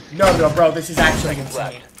insane. No, bro, this is actually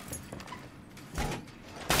insane.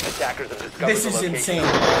 Attackers have discovered This the is location. insane.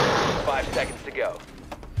 5 seconds to go.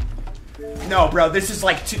 No, bro, this is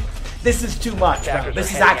like too. This is too much, bro. Attackers This are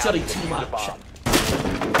is heading actually out to too defuse the much. bomb.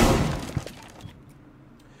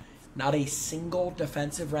 Not a single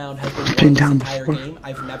defensive round has been Been won this down entire before. game.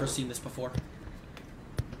 I've never seen this before.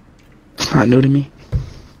 It's not new to me.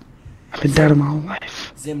 I've been dead my whole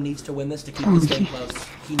life. Zim needs to win this to keep this game close.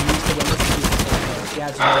 He needs to win this to keep this game close. He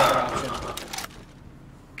has no other option.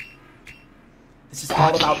 This is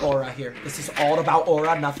all about aura here. This is all about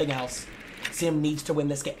aura, nothing else. Zim needs to win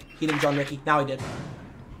this game. He didn't drone Ricky. Now he did.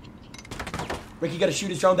 Ricky gotta shoot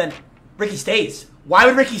his drone, then Ricky stays. Why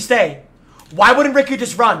would Ricky stay? Why wouldn't Ricky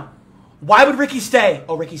just run? Why would Ricky stay?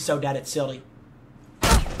 Oh, Ricky's so dead, it's silly.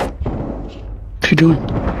 What you doing?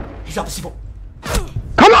 He's off the C4.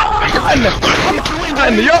 Come on!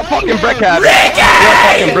 You're a fucking brickhead. Ricky! You're a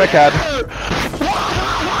fucking brickhead.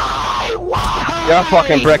 You're a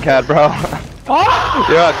fucking brickhead, bro.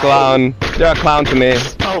 You're a clown. You're a clown to me.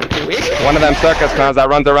 One of them circus clowns that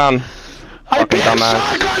runs around. Fucking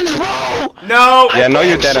dumbass. No. Yeah, no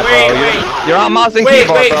you didn't, bro. You're on mouse and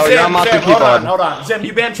keyboard, bro. You're on mouse and keyboard. Hold on. Zim,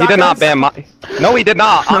 you banned He did not ban my... No, he did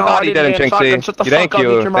not. No, Oh God, he didn't, Jynxzi. Thank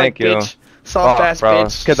you. Thank you. Soft ass bro.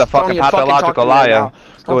 bitch. Kid's a fucking pathological liar.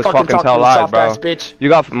 It was fucking tell lies, bro. You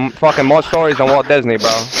got fucking more stories than Walt Disney, bro.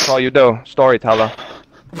 That's all you do. Storyteller.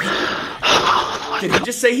 Did he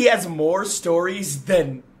just say he has more stories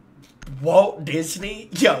than Walt Disney?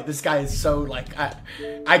 Yo, this guy is so, like,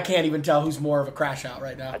 I can't even tell who's more of a crash out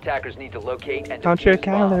right now. Attackers need to locate and Count your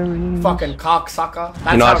calories. Fucking cocksucker.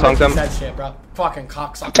 That's You know how that song, Ricky Tim? said shit, bro. Fucking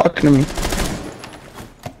cocksucker. Talking to me.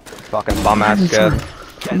 Fucking bum ass kid.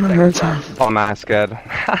 I'm not hurt time. Bum ass kid.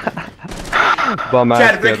 Bum ass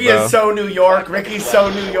Chad, kid, Ricky bro. is so New York. Ricky's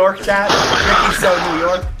so New York, Chad. Ricky's so New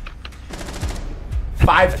York.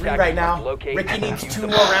 5-3 right now. Ricky needs 2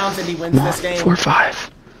 more rounds and he wins this game.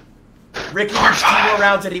 4-5. Ricky needs 2 more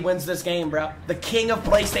rounds and he wins this game, bro. The king of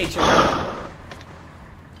PlayStation,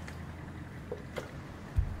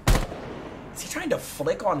 bro. Is he trying to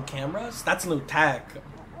flick on cameras? That's a new tag.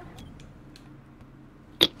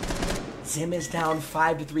 Zim is down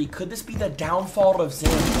 5-3. Could this be the downfall of Zim,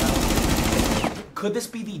 bro? Could this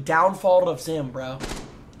be the downfall of Zim, bro?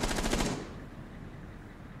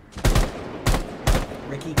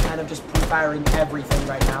 Ricky kind of just pre-firing everything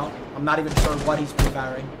right now. I'm not even sure what he's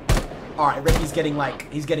pre-firing. Alright, Ricky's getting,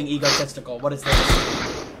 like, he's getting egotistical. What is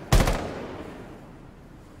this?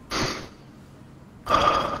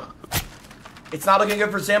 It's not looking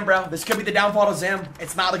good for Zim, bro. This could be the downfall of Zim.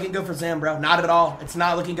 It's not looking good for Zim, bro. Not at all. It's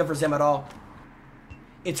not looking good for Zim at all.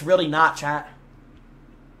 It's really not, chat.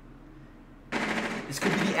 This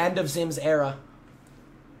could be the end of Zim's era.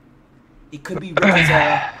 It could be Ricky's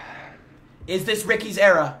era. Is this Ricky's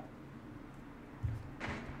era?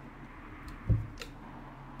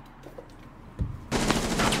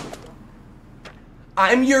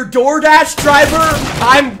 I'm your DoorDash driver.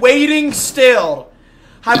 I'm waiting still.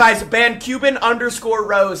 Hi guys, ban Cuban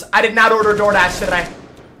 _Rose. I did not order DoorDash today.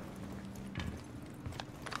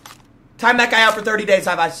 Time that guy out for 30 days,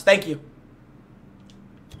 hi guys. Thank you.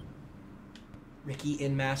 Ricky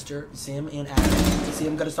in master, Zim in active.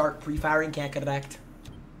 Zim gonna start pre-firing, can't connect.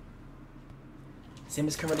 Zim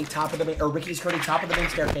is currently top of the main, or Ricky's currently top of the main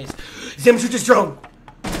staircase. Zim shoots his drone.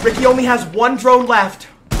 Ricky only has 1 drone left.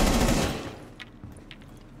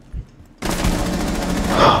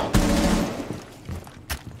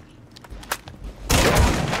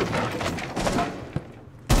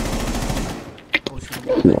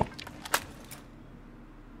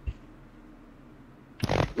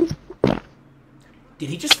 Did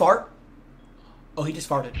he just fart? Oh, he just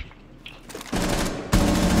farted.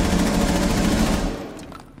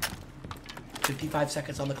 $55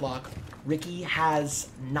 seconds on the clock. Ricky has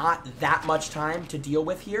not that much time to deal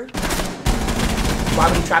with here. Why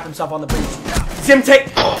would he trap himself on the breach? Zim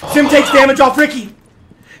takes damage off Ricky.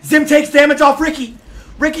 Zim takes damage off Ricky.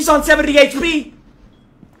 Ricky's on 70 HP.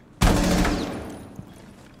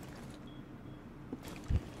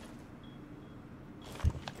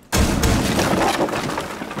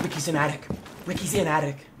 Ricky's in attic. Ricky's in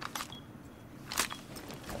attic.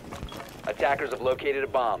 Attackers have located a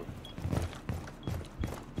bomb.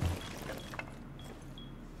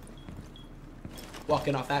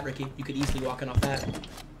 Walking off that, Ricky. You could easily walk in off that.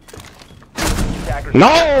 No,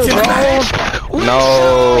 bro!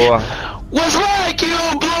 No. Was like you,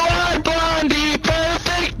 blue-eyed blondie,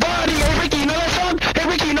 perfect body. Hey Ricky, you know that song? Hey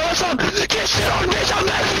Ricky, you know that song? Get shit on, bitch, I'm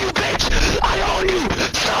mad at you, bitch. I own you.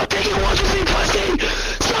 Stop thinking once with me, pussy.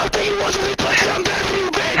 Stop thinking once with me, pussy. I'm mad at you,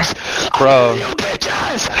 bitch. Bro. You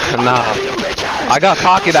bitches. Nah. I got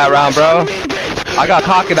cocky that round, bro. I got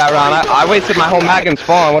cocky that round. I wasted my whole mag and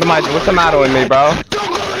spawn. What's the matter with me, bro?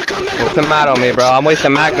 What's the matter with me, bro? I'm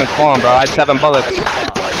wasting mag and spawn, bro. I had 7 bullets.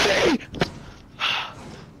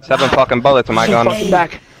 7 fucking bullets in my gun. I'm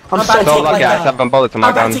so lucky I had 7 bullets in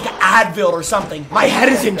my gun. I'm about to take an Advil or something. My head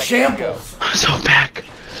is in shambles. I'm so back.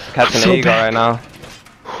 Catching the ego right now.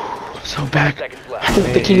 So bad. Seconds I left.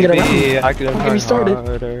 think they can get around me. I could Don't get me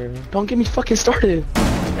started. Don't get me fucking started.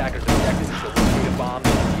 Attackers objective is to locate a bomb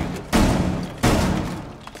and defuse it.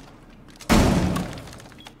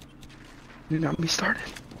 You got me started.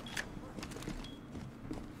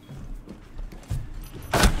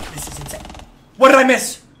 This is insane. What did I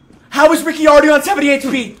miss? How is Ricky already on 78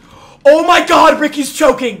 HP? Oh my god, Ricky's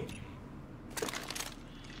choking.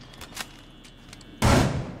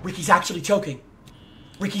 Ricky's actually choking.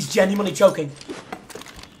 Ricky's genuinely choking.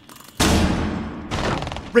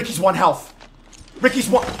 Ricky's 1 health. Ricky's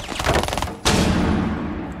 1.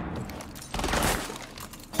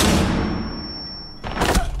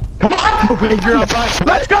 Come on!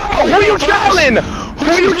 Let's go! Who are you challenging?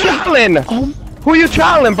 Who are you challenging? Who are you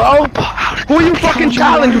challenging, bro? Who are you fucking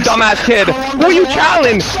challenging, you dumbass kid? Who are you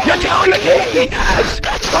challenging? You're challenging the kid! Yes!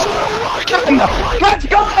 Let's go! Now!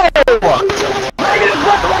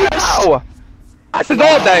 This is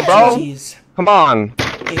all day, bro. Come on.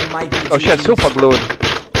 It might be Oh shit, GG's. super glued.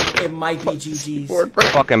 It might be GG's.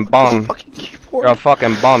 Fucking bum. You're a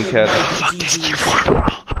fucking bum, kid. Fuck this keyboard.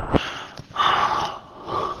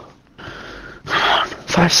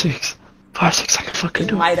 5-6. 5-6, I can fucking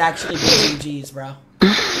do It it. might actually be GG's, bro.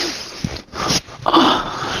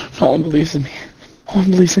 No one believes in me. No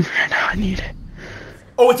one believes in me right now. I need it.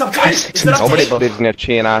 Oh, it's up to 8. Is it up to Nobody 8? believes in your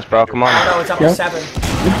cheating ass, bro. Come on. No, it's up to 7.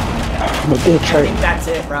 I'm a bitch, I right? think that's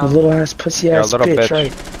it, bro. A little ass pussy You're a ass little bitch, bitch.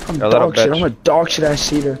 right? I'm You're a little dog shit. bitch. I'm a dog shit ass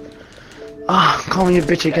cheater. Ah, I'm calling you a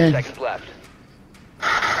bitch 10 again. seconds left.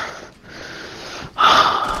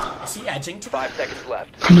 Is he edging to 5 seconds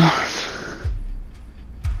left. Come on.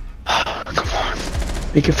 Come on.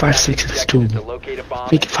 Make it 5-6 and it's Objective is to doable. locate a bomb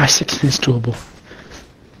Make it and 5-6 and it's doable.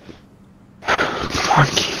 Come on,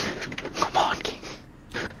 King. Come on, King.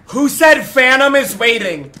 Who said Phantom is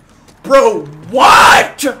waiting? Bro,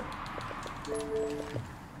 what?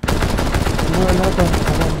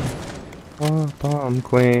 Bomb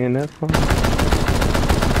queen.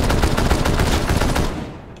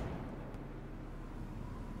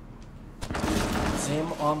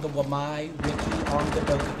 Zim on the Wamai, Ricky on the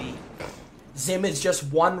Dokkaebi. Zim is just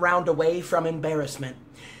 1 round away from embarrassment.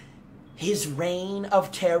 His reign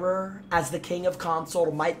of terror as the king of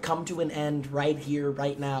console might come to an end right here,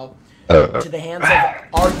 right now. To the hands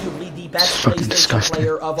of arguably the best fucking PlayStation disgusting.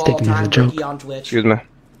 player of all Taking me as a time, joke. Ricky on Twitch. Excuse me.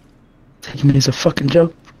 Taking me as a fucking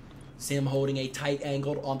joke. Zim holding a tight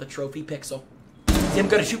angle on the trophy pixel. Zim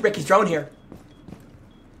gonna shoot Ricky's drone here.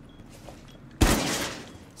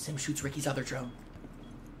 Zim shoots Ricky's other drone.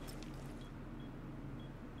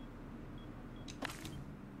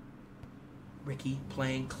 Ricky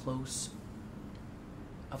playing close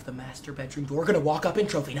of the master bedroom door. Gonna walk up in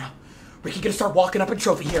trophy now. Ricky gonna start walking up in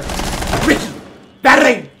trophy here. Ricky!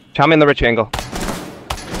 Battering! Tell me in the rich angle.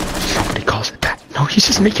 Somebody calls it that. No, he's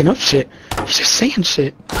just making up shit. He's just saying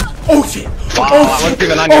shit. Oh shit! Wow, I wasn't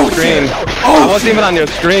even on your screen. I wasn't even on your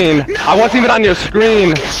screen. I wasn't even on your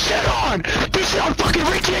screen. Get shit on! Get shit on fucking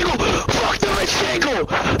rich angle! Fuck the rich angle!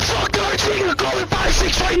 Fuck the rich angle! Call it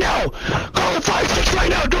 5-6 right now! Call it 5-6 right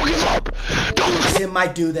now! Don't give up! Don't Zim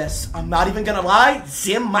might do this. I'm not even gonna lie.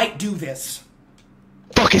 Zim might do this.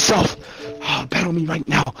 fuck yourself! Oh, bet on me right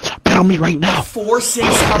now! Bet on me right now! 4-6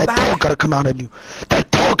 come that dog gotta come out of you! That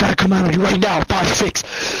dog gotta come out of you right now!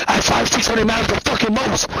 5-6! At 5-6 when they matter the fucking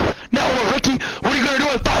most! Now, Ricky, what are you gonna do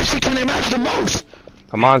at 5-6 when they matter the most?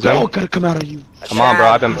 Come on, Zim. Dog gotta come out of you! Come on, bro.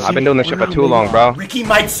 I've been doing this shit for too long, bro. Ricky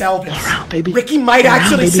might sell this. Baby. Ricky might One round,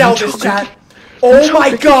 actually baby. sell Don't this, choke, chat. Ricky. Oh Don't choke, my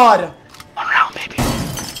Ricky. god! One round, baby.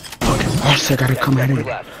 Fucking monster gotta come at me.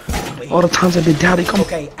 All the times I've been doubting, come.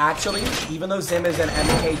 Okay, actually, even though Zim is an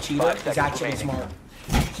MK cheater, he's actually smart.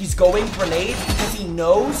 He's going grenade because he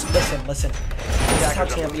knows. Listen. This is how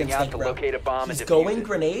champions think, bro. He's going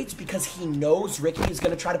grenades because he knows Ricky is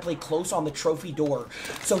going to try to play close on the trophy door.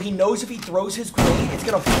 So he knows if he throws his grenade, it's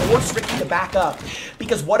going to force Ricky to back up.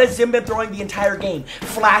 Because what has Zim been throwing the entire game?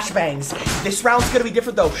 Flashbangs. This round's going to be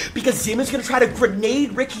different, though, because Zim is going to try to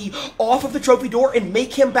grenade Ricky off of the trophy door and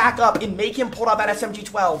make him back up and make him pull out that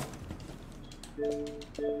SMG-12.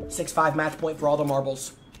 6-5 match point for all the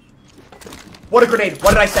marbles. What a grenade!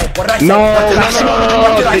 What did I say? What did I say? No,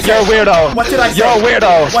 What did I say? you're a weirdo. What did I say? You're a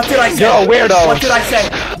weirdo. What did I say? You're a weirdo. What did I say?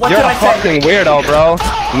 What You're did I a say? fucking weirdo, bro.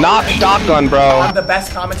 Not shotgun, bro. I'm the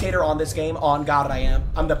best commentator on this game. On God, I am.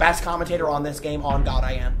 I'm the best commentator on this game. On God,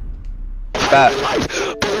 I am.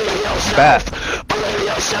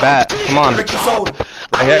 Bet. Come on. Ricky sold.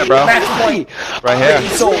 Right here, bro. Match point. Right here.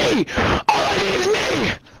 Ricky sold.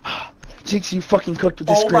 Jynxzi, you fucking cooked with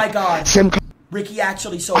this Oh script. my God. Sim Ricky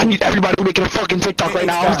actually sold. I need everybody making a fucking TikTok right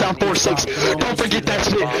now. I was down 4-6. Don't forget that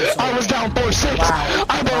shit. I was down 4-6.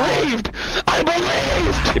 I believed.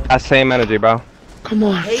 Keep that same energy, bro. Come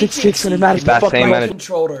on, Hey, 6-6 and it Jynxzi, matters. That you same like energy.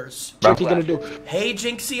 controllers. What's he gonna do? Hey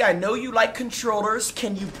Jynxzi, I know you like controllers.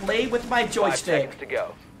 Can you play with my 5 joystick? seconds to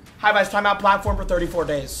go. Hi guys, timeout platform for 34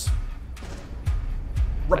 days.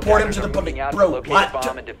 Report him to the Moving police. out to Bro, locate what? a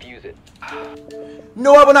bomb and defuse it.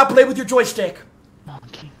 No, I will not play with your joystick.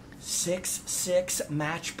 6-6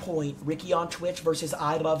 match point. Ricky on Twitch versus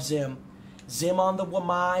I Love Zim. Zim on the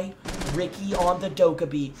Wamai, Ricky on the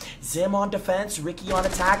Dokkaebi. Zim on defense, Ricky on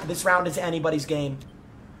attack. This round is anybody's game.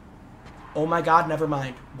 Oh my god, never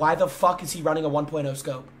mind. Why the fuck is he running a 1.0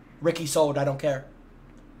 scope? Ricky sold, I don't care.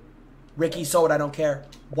 Ricky sold, I don't care.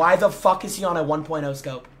 Why the fuck is he on a 1.0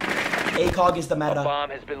 scope? ACOG is the meta. A bomb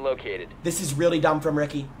has been located. This is really dumb from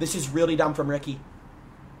Ricky. This is really dumb from Ricky.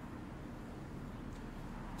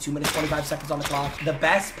 2 minutes, 25 seconds on the clock. The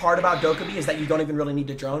best part about Dokkaebi is that you don't even really need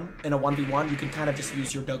to drone in a 1v1. You can kind of just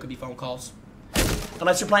use your Dokkaebi phone calls.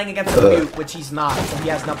 Unless you're playing against a mute, which he's not, so he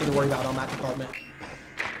has nothing to worry about on that department.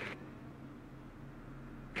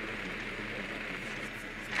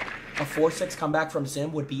 A 4-6 comeback from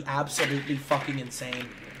Zim would be absolutely fucking insane.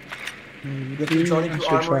 Ricky joining through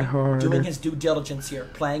armor, doing his due diligence here.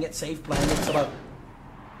 Playing it safe, playing it slow.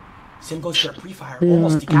 Zim goes for a pre-fire,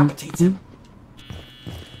 almost decapitates him.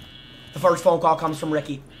 The first phone call comes from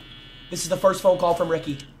Ricky. This is the first phone call from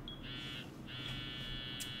Ricky.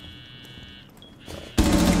 So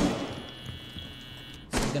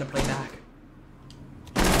he's gonna play back.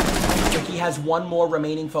 Ricky has one more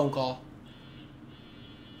remaining phone call.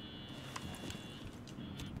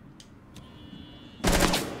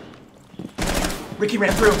 Ricky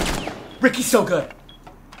ran through. Ricky's so good.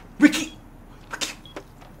 Ricky.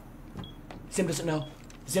 Zim doesn't know.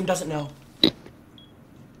 Zim doesn't know.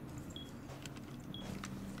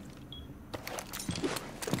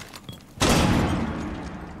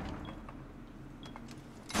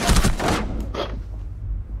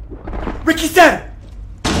 Ricky's dead!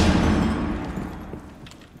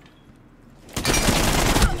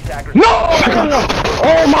 No!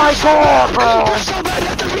 Oh my god, bro!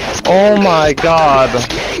 Oh my god.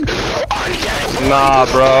 Nah,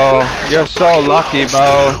 bro. You're so lucky,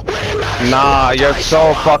 bro. Nah, you're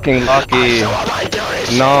so fucking lucky.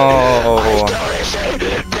 No.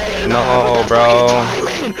 No, bro.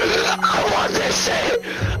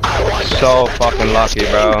 So fucking lucky,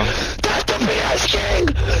 bro.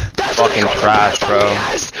 Fucking trash, bro.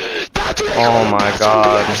 Oh my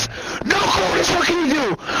god.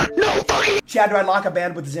 Chad, do I lock a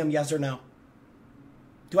band with Zim, yes or no?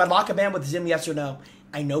 Do I lock a band with Zim, yes or no?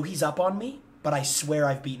 I know he's up on me, but I swear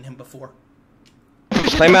I've beaten him before.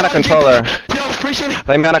 Play man a controller.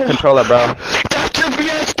 Play man a controller, bro.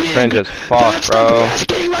 Cringe as fuck, bro.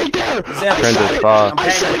 Cringe as fuck.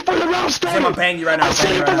 Zim, I'm paying you right now.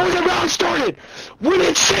 Before the round started, when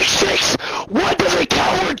it's 6-6, what does a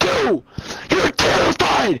coward do? You're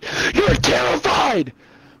terrified. You're terrified.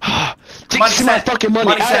 Take my fucking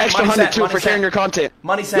money. Add extra 100 too for carrying your content.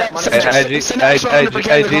 Money set. Money set. GG's,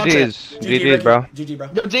 bro. GG, bro.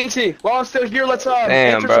 Yo, Jynxzi, while I'm still here, let's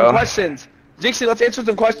answer bro. some questions. Jynxzi, let's answer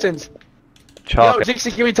some questions. Chocolate. Yo,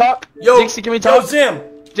 Jynxzi, can we talk? Jynxzi, can we talk? Yo, Zim.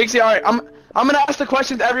 Jynxzi, alright, I'm gonna ask the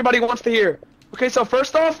questions everybody wants to hear. Okay, so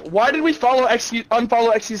first off, why did we unfollow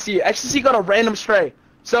XQC? XQC got a random stray.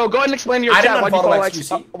 So go ahead and explain to your chat why you follow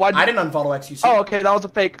XQC. I didn't unfollow XQC. Oh, okay, that was a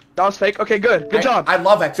fake. That was fake. Okay, good. Good job. I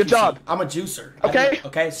love XQC. Good job. I'm a juicer. Okay.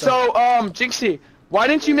 Okay. So, Jynxzi, why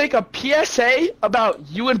didn't you make a PSA about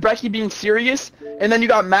you and Brecky being serious, and then you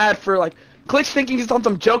got mad for like Clix thinking it's on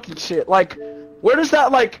some joking shit? Like, where does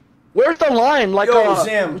that where's the line? Like, yo,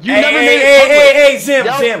 Zim. You never made it public. Hey,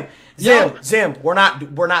 Zim. We're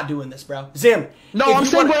not doing this, bro. Zim. No, I'm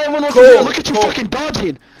saying what everyone wants to do. Look at you fucking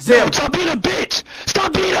dodging. Zim. No, stop being a bitch.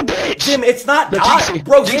 Stop being a bitch. Zim, it's not dodging.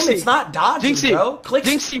 Bro, Zim, it's not dodging, Jynxzi, bro. Click.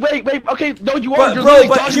 Jynxzi, wait. Okay, no, you are. You're Bro, really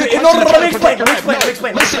but dodging the let me questions.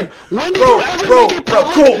 explain. Listen, when did you ever make it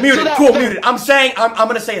public? Cool, muted. I'm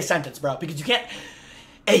gonna say a sentence, bro, because you can't.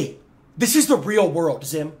 Hey, this is the real world,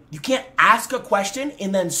 Zim. You can't ask a question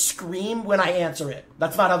and then scream when I answer it.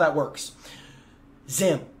 That's not how that works.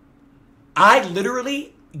 Zim, I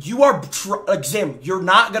literally. You are, Zim, you're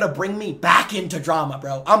not gonna bring me back into drama,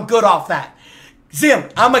 bro. I'm good off that. Zim,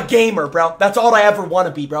 I'm a gamer, bro. That's all I ever want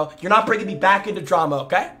to be, bro. You're not bringing me back into drama,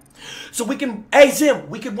 okay? So we can, hey, Zim,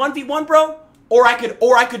 we could 1v1, bro, or I could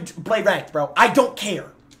play ranked, bro. I don't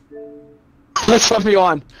care. Let's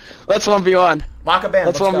 1v1. Let's 1v1. Lock a band.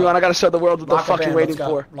 Let's 1v1. I gotta show the world what they're fucking waiting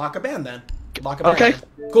for. Lock a band, then. Lock a band. Okay.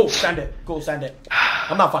 Cool, send it.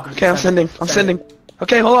 I'm not fucking with you. Okay, I'm sending.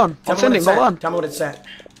 Okay, hold on. Tell I'm me what sending. it Hold said. on. Tell me what it said.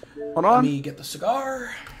 Hold on. Let me get the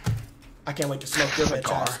cigar. I can't wait to smoke your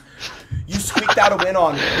bitch ass. You squeaked out a win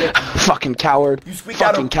on me, Ricky. Fucking coward. You squeaked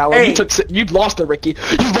Fucking out a coward. Hey. You lost it, Ricky.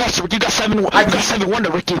 You lost it, Ricky. You got 7-1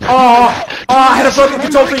 to Ricky. I had a broken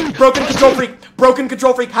control freak. Broken control freak. Broken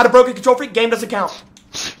control freak. Had a broken control freak. Game doesn't count.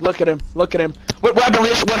 Look at him. Look at him. What happened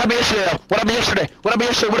yesterday? What happened yesterday? What happened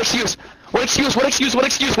yesterday? What excuse? What excuse? What excuse? What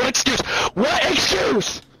excuse? What excuse? What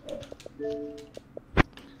excuse?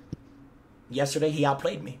 Yesterday, he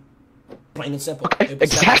outplayed me. Plain and simple. Okay,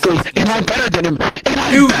 exactly. And I'm better than him.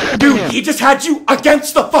 Dude, he just had you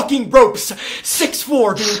against the fucking ropes.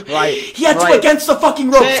 6'4", dude. Right. He had you against the fucking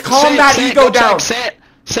ropes. Calm that ego down. Sit.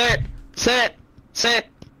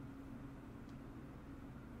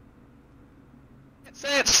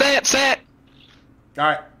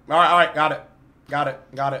 Alright. Got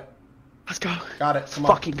it. Let's go. Got it. Come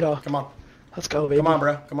on. Fucking go. Come on. Let's go, baby. Come on,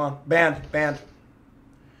 bro. Come on. Band.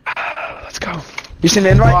 Let's go. You seen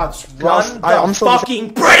the invite? Run the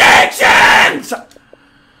fucking predictions!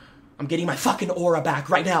 I'm getting my fucking aura back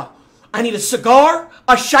right now. I need a cigar,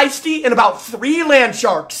 a shiesty, and about 3 land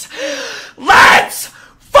sharks. Let's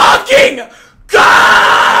fucking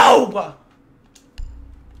go!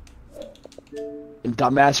 And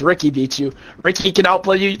dumbass Ricky beats you. Ricky can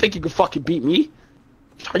outplay you. You think you can fucking beat me?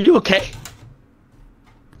 Are you okay?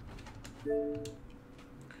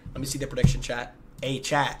 Let me see the prediction, chat. Hey,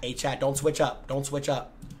 chat, don't switch up.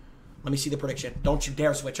 Let me see the prediction. Don't you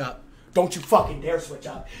dare switch up. Don't you fucking dare switch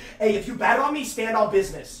up. Hey, if you bet on me, stand on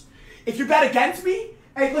business. If you bet against me,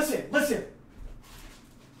 hey, listen.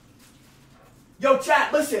 Yo,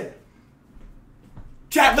 chat, listen.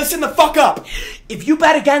 Chat, listen the fuck up. If you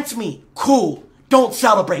bet against me, cool. Don't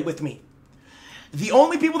celebrate with me. The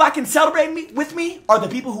only people that can celebrate with me are the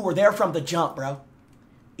people who were there from the jump, bro.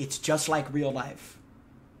 It's just like real life.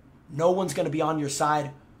 No one's going to be on your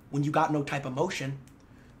side when you got no type of motion.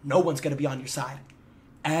 No one's going to be on your side.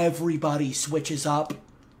 Everybody switches up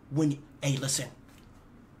when... Hey, listen.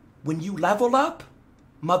 When you level up,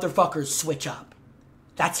 motherfuckers switch up.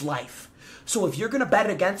 That's life. So if you're going to bet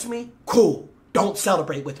against me, cool. Don't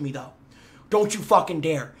celebrate with me, though. Don't you fucking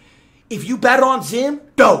dare. If you bet on Zim,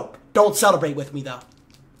 dope. Don't celebrate with me, though.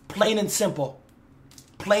 Plain and simple.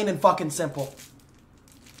 Plain and fucking simple.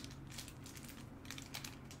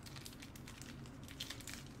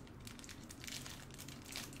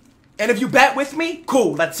 And if you bet with me,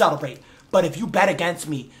 cool, let's celebrate. But if you bet against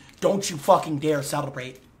me, don't you fucking dare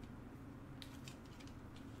celebrate.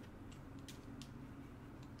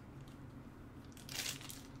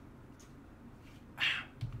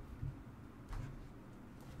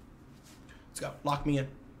 Let's go. Lock me in.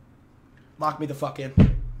 Lock me the fuck in.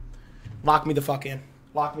 Lock me the fuck in.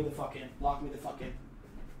 Lock me the fuck in. Lock me the fuck in.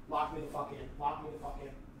 Lock me the fuck in. Lock me the fuck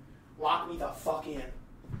in. Lock me the fuck in.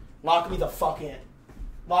 Lock me the fuck in.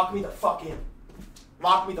 Lock me the fuck in.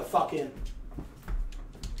 Lock me the fuck in.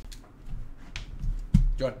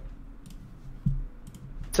 Join.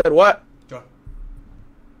 Said what? Join.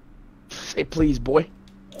 Say please, boy.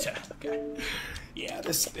 Okay. Yeah,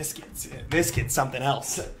 this kid's something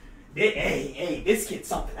else. Hey, this kid's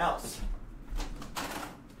something else.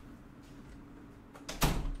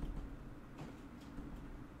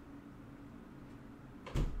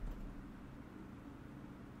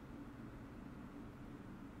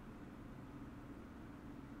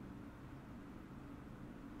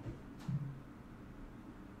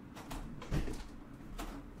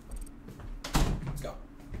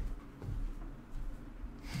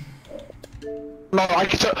 No, I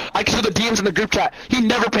can show the DMs in the group chat. He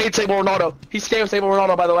never paid Sable Ronaldo. He scammed Sable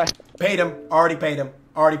Ronaldo, by the way. Paid him. Already paid him.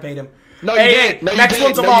 No, you didn't. No, next you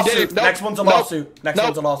one's a didn't. lawsuit. Nope. Next one's a lawsuit. Next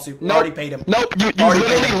one's a lawsuit. Nope. Already paid him. Nope. You Already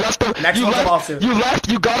literally paid him. left him. Next one's a lawsuit. You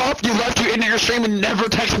left. You got off. You left. You ended your stream and never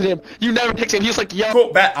texted him. You never texted him. He was like, yo.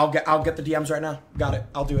 Cool. Bet. I'll get the DMs right now. Got it.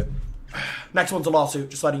 I'll do it. Next one's a lawsuit.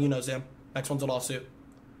 Just letting you know, Zim. Next one's a lawsuit.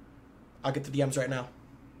 I'll get the DMs right now.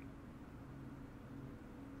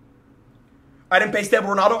 I didn't pay Stable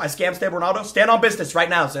Ronaldo. I scammed Stable Ronaldo. Stand on business right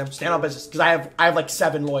now, Zim. Stand on business. Because I have like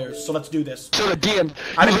 7 lawyers. So let's do this. So the DM.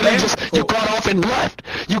 I didn't pay him. You got off and left.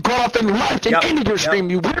 You got off and left and ended your stream,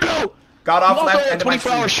 you weirdo. Got off, left, ended my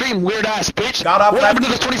 24-hour stream, weird ass bitch. Got off, what left.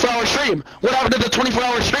 happened to the 24-hour stream? What happened to the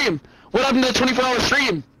 24-hour stream? What happened to the 24-hour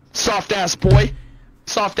stream? Soft ass boy.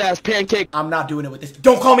 Soft ass pancake. I'm not doing it with this.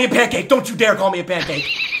 Don't call me a pancake. Don't you dare call me a pancake.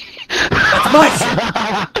 That's my shit.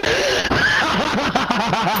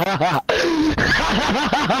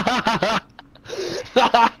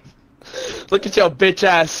 Look at your bitch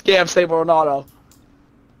ass scam Sable Ronaldo.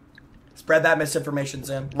 Spread that misinformation,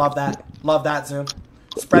 Zim. Love that. Love that, Zim.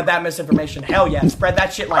 Spread that misinformation. Hell yeah. Spread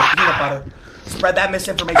that shit like peanut butter. Spread that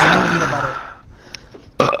misinformation like peanut butter.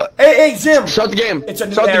 Hey, Zim. Start the game. It's a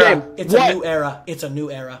new Start era. the game. It's What? a new era. It's a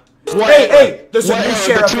new era. What? Hey, there's a What new era?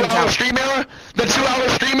 sheriff The in 2 hour town. stream era? The 2 hour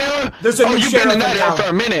stream era? There's a new you've sheriff been in in that era town. for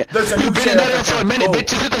a minute. There's a new You've been in that sheriff era in for a town. minute, Oh.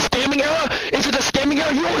 bitch. Is it the scamming era? Is it the scamming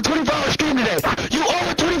era? You owe a 24-hour stream today. You owe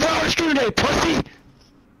a 24-hour stream today, pussy.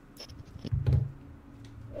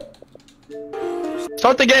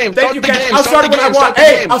 Start the game. Thank you, Ken. I'll start it when I want.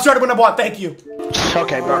 Hey, I'll start it when I want. Thank you.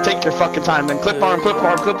 Okay, bro. Take your fucking time. Then clip farm, clip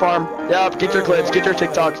farm, clip farm. Yep. Get your clips. Get your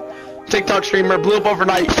TikToks. TikTok streamer blew up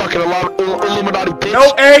overnight. Fucking Illuminati bitch.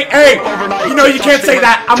 No, hey. Overnight. You know you can't say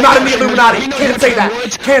that. I'm not in the Illuminati. Can't say that.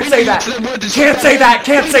 Can't say that. Can't say that.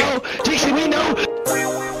 Can't say. Jynxzi, we know.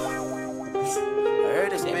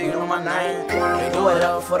 My name, they do it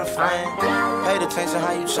all for the fame. Pay attention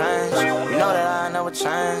how you change. You know that I never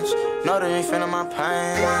change. Know that you ain't feeling my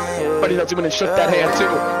pain. Everybody knows you when they shook that hand too.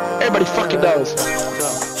 Everybody fucking knows.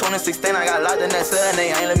 2016, I got locked in that cell and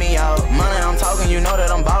they ain't let me out. Money, I'm talking, you know that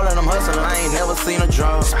I'm ballin', I'm hustling. I ain't never seen a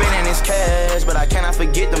draw. Spending this cash, but I cannot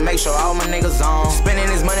forget to make sure all my niggas on. Spending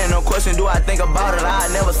this money, no question, do I think about it? I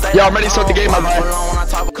never say. Y'all ready to start the game, my man?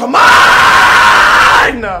 Come on!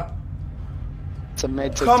 Come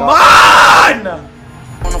on!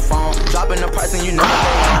 On the phone, dropping the price and you know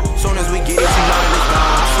it. Soon as we get it, you know that it's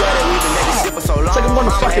gone. I swear that we've been making shit for so long. It's like I'm going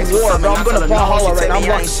to fucking war, bro. I'm going to Valhalla right now. I'm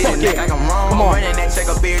like, fuck it. Come on. Running that check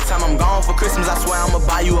up every time I'm gone for Christmas. I swear I'ma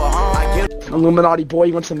buy you a home. I get Illuminati boy,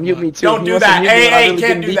 he wants to mute me too. Don't do that. Hey,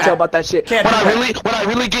 can't do that. About that shit. When I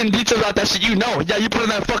really get in detail about that shit, you know. Yeah, you put in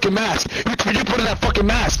that fucking mask. You put in that fucking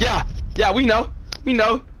mask. Yeah, we know.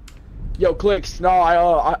 Yo, Clix, no,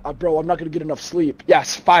 bro, I'm not gonna get enough sleep.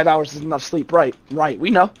 Yes, 5 hours is enough sleep. Right.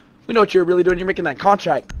 We know what you're really doing. You're making that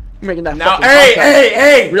contract. You're making that fucking contract.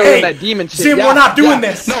 Hey, really that demon shit. Zim, we're not doing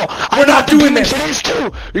this. No, we're not doing this. Shit is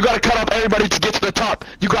too. You gotta cut off everybody to get to the top.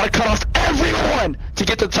 You gotta cut off everyone to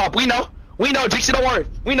get to the top. We know, Jynxzi, don't worry.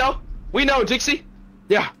 We know, Jynxzi.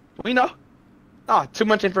 Yeah, we know. Too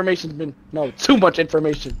much information's been, too much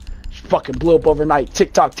information. Fucking blew up overnight.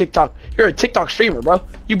 TikTok. You're a TikTok streamer, bro.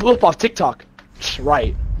 You blew up off TikTok.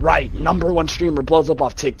 Right. #1 streamer blows up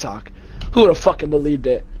off TikTok. Who would've fucking believed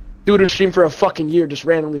it? Dude who streamed for a fucking year just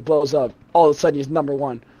randomly blows up. All of a sudden he's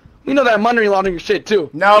 #1. We know that money laundering shit too.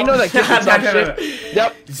 No. We know that shit.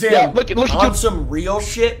 Yep. Zim, yeah, look on at some real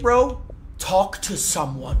shit, bro. Talk to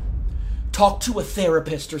someone. Talk to a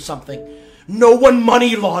therapist or something. No one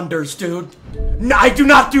money launders, dude. No, I do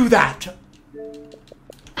not do that.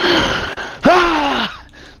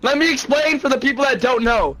 Let me explain for the people that don't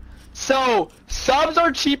know. So, subs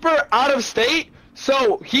are cheaper out of state,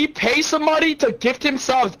 so he pays somebody to gift him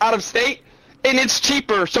subs out of state, and it's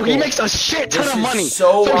cheaper, so he makes a shit ton of money.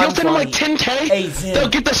 So he'll send him like 10K, they'll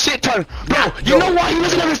get the shit ton. Bro, you know why he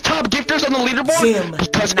doesn't have his top gifters on the leaderboard? Zim,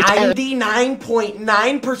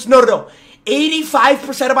 99.9%, no,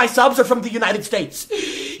 85% of my subs are from the United States.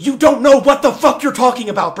 You don't know what the fuck you're talking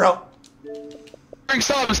about, bro.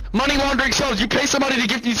 Subs, money laundering subs. You pay somebody to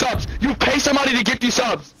gift you subs.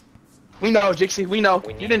 We know, Jynxzi. We know.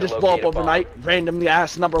 You didn't just blow up overnight. Randomly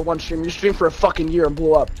ass #1 stream. You streamed for a fucking year and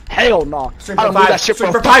blew up. Hell no. I don't believe that shit for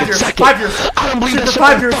 5 years. 5 years. I don't believe that shit for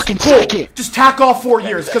 5 years. a fucking Cool. second. Just tack off 4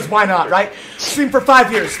 years, cause why not, right? Stream for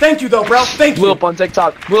 5 years. Thank you though, bro. Thank you. Blew up on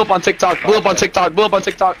TikTok.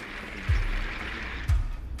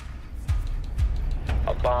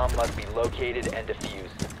 A bomb must be located and defused.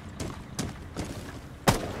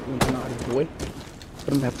 Boy.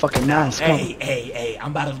 Put him that fucking mask. Hey,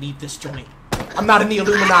 I'm about to leave this joint. I'm not in the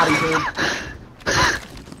Illuminati, dude.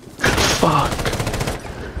 Fuck.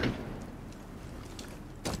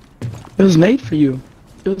 It was made for you.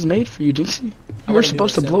 Jynxzi. You were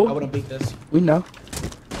supposed to blow. I wouldn't beat this. We know.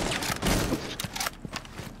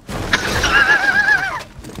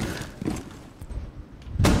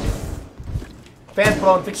 Fan's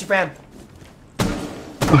blowing. Fix your fan.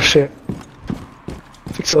 Oh shit.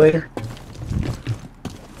 Fix it later.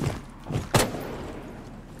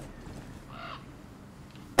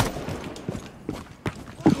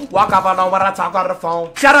 Walk up, I know when I talk on the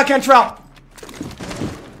phone. Shout out Kentrell.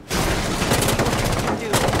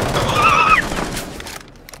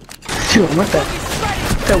 Dude, I want that.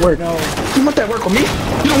 That work. No. You want that work with me? You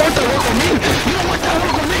don't want that work with me. You don't want that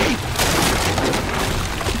work with me.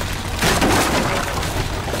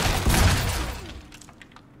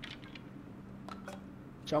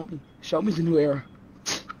 Show me the new era.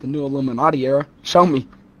 The new Illuminati era. Show me.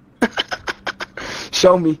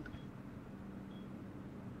 Show me.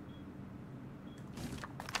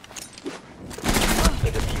 The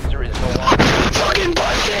diffuser is no longer. Fucking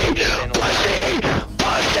pussy!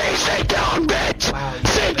 Sit down, bitch!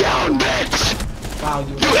 Sit down, bitch! Wow,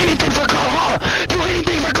 you do anything for clout, huh? Do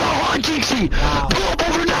anything for clout, huh, Jynxzi? Wow. Blew up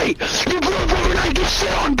overnight. You blew up overnight. Get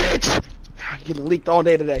shit on, bitch. Getting leaked all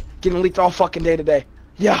day today. Getting leaked all fucking day today.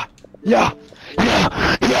 Yeah.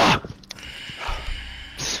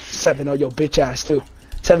 7-0 your bitch ass too.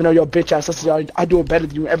 7-0 your bitch ass. Listen, y'all, I do it better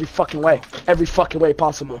than you in every fucking way. Every fucking way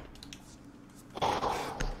possible.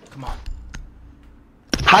 Come on.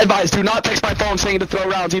 High Vice, do not text my phone saying to throw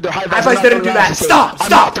rounds either. High Vice didn't do that. Stop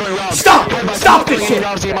this shit.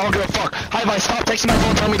 I don't give a fuck. High Vice, stop texting my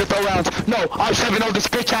phone telling me to throw rounds. No, I'm 7-0 this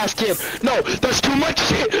bitch ass kid. No, there's too much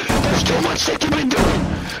shit. There's too much shit you've been doing.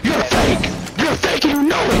 You're fake. You're fake and you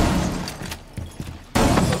know it.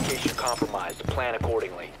 Location compromised. Plan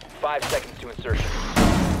accordingly. 5 seconds to insertion.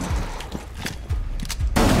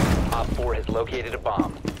 Op 4 has located a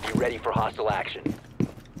bomb. Be ready for hostile action.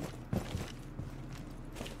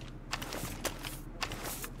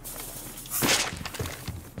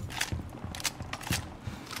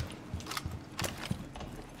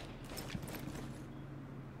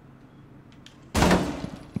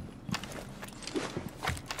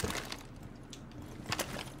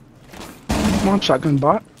 Come on, shotgun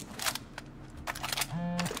bot.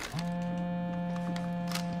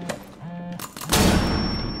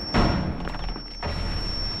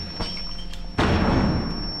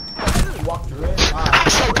 I'm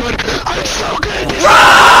so good. Bro!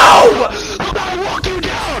 Look how I walk you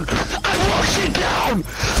down. I walk shit down.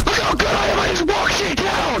 Look how good I am. I just walk shit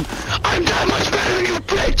down. I'm that much better than you,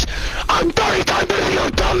 bitch. I'm 30 times better than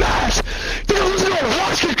you, dumbass. You're losing a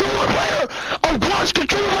watch controller player. A watch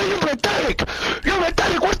controller player. You're pathetic. You're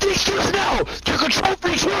pathetic. What's the excuse now? Your control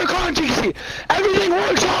freaks work on, Jynxzi. Everything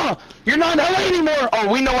works, huh? You're not in LA anymore.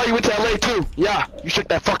 Oh, we know why you went to LA too. Yeah, you shook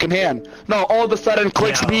that fucking hand. No, all of a sudden,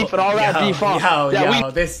 Clix beef and all that beef, huh?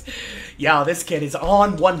 This kid is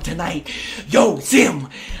on one tonight. Yo, Zim,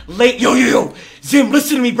 Zim,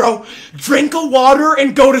 listen to me, bro. Drink a water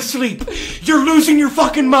and go to sleep. You're losing your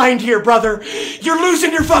fucking mind here, brother. You're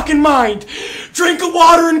losing your fucking mind. Drink a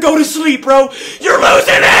water and go to sleep, bro. You're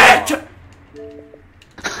losing it!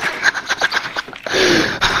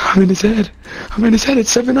 I'm in his head.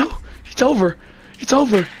 It's 7-0. It's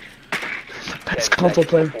over. Best console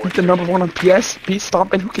player. He's the #1 on PS. Beat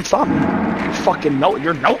stomping. Who can stop me? You fucking know.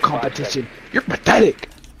 You're no competition. You're pathetic.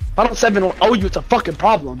 If I don't 7-0 you, it's a fucking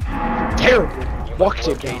problem. Terrible. Walk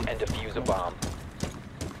shit down. And defuse a bomb.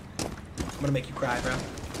 I'm gonna make you cry, bro.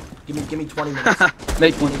 Give me 20 minutes.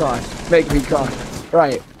 Make me cry.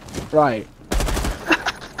 Right.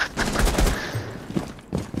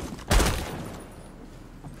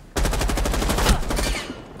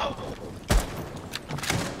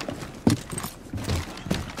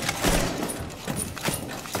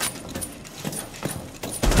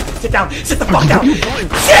 Sit down! Sit the fuck down! Sit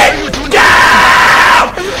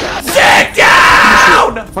down! Sit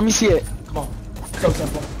down! Let me see it. Come on. So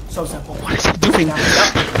simple. What is he doing?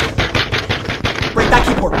 Break that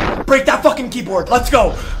keyboard. Break that fucking keyboard. Let's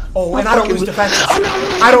go. Oh, and I don't lose defenses.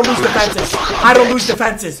 I don't lose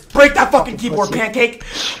defenses. Break that fucking keyboard, pancake.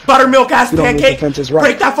 Buttermilk ass pancake.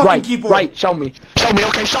 Break that fucking keyboard. Right, show me.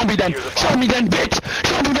 Okay, show me then, bitch. Show me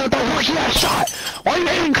that horse ass shot. Why are you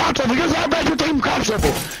aiming crop circle? You're not bad with aiming crop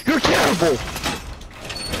circle. You're terrible.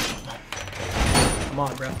 Come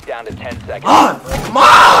on, bro. Down to 10 seconds. Come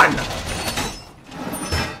on!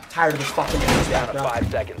 Tired of this fucking game, down to bro.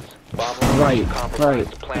 5 seconds. Right.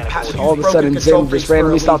 All of a sudden, Zim just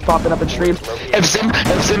randomly stopped popping up in streams. If Zim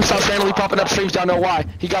stops randomly popping up streams, y'all know why.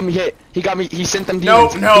 He got me hit. He sent them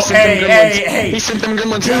demons. No, hey. He sent them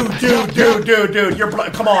gremlins. Dude, you're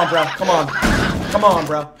come on, bro. Come on,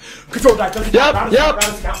 bro. Control that. Yep.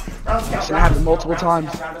 This happened multiple times.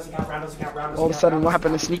 All of a sudden, what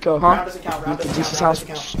happened to Sneeko, huh? Went to Jynxzi's house.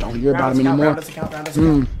 Don't hear about him anymore.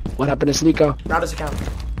 What happened to Sneeko? Round his account.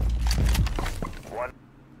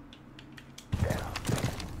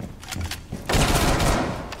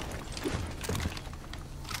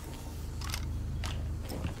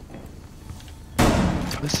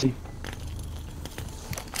 Let's see.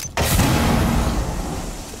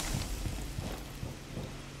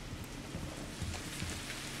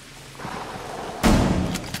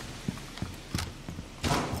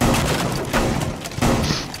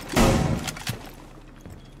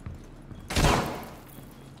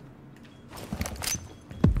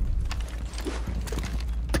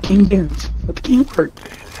 The king dance. Let the king work.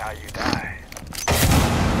 This is how you die.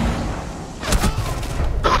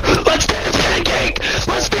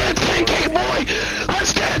 Let's dance, pancake boy!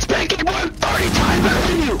 Let's dance, pancake boy! I'm 30 times better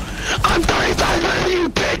than you! I'm 30 times better than you,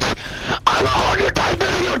 bitch! I'm 100 times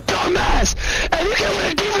better than you, dumbass! And you can't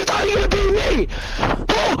win a game without you to beat me!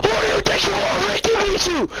 Who do you think you are? Ricky beat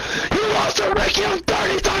you! You lost to Ricky on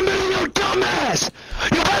anytime better than your dumbass.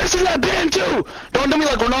 You better see that band too. Don't do me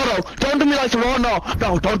like Ronaldo. Don't do me like Ronaldo.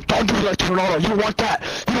 No, don't do me like Ronaldo. You don't want that.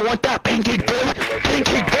 You don't want that, pancake boy.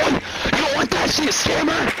 Pancake boy. You don't want that shit,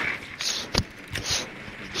 scammer.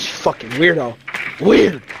 Fucking weirdo.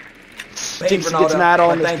 Weird. Jynxzi gets mad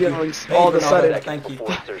all in his feelings. All of a sudden. Thank you.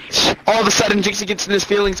 All of a sudden, Jynxzi gets in his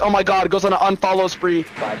feelings. Oh my god, goes on an unfollow spree.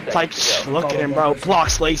 It's like, look at him, bro.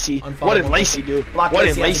 Blocks Lacey. What did Lacey do? What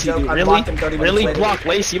did Lacey do? Really? Really? Block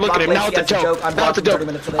Lacey. Look at him. Now it's a joke. Now it's a joke.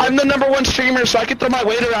 I'm the #1 streamer, so I can throw my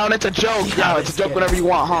weight around. It's a joke. Yeah, it's a joke whenever you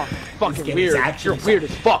want, huh? Fucking weird. You're weird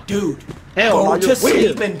as fuck. Dude. Hell, go to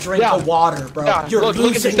sleep and drink the water, bro. Yeah. You're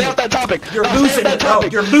losing stay off that topic. You're losing it, bro.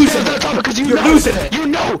 You're losing it. Because you're losing it. You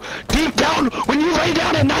know, deep down, when you lay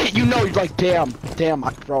down at night, you know, you're like, damn,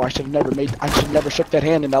 bro, I should have never shook that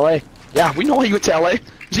hand in LA. Yeah, we know why you went to LA.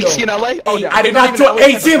 Jynxzi in LA? Oh, yeah. I did not join.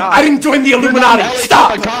 Hey, Zim, I didn't join the Illuminati.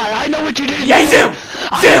 Stop. I know what you did. Yeah, Zim.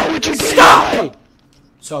 Zim, stop.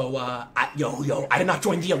 So, yo, I did not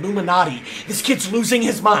join the Illuminati. This kid's losing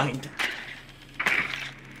his mind.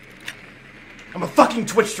 I'm a fucking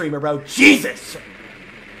Twitch streamer, bro. Jesus!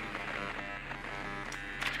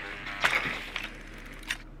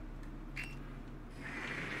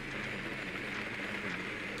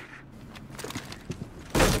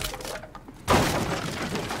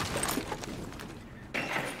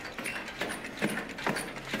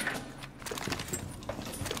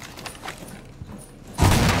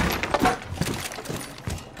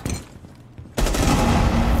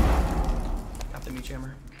 Got the meat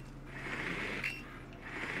jammer.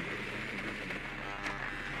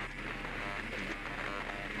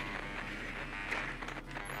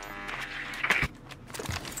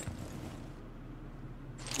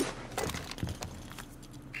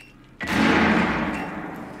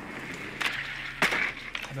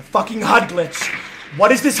 The fucking HUD glitch.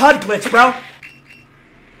 What is this HUD glitch, bro?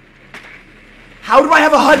 How do I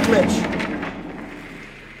have a HUD glitch?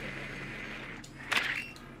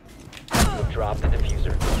 Drop the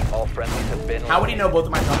diffuser. All friendlies have been. How would he know both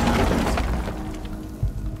of my contacts?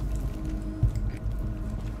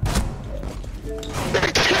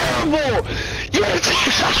 Terrible!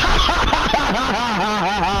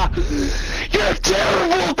 You're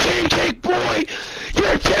terrible, pancake boy!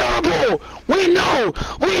 You're terrible! We know!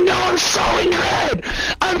 I'm sewing your head!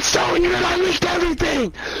 I leaked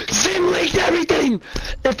everything! Zim leaked everything!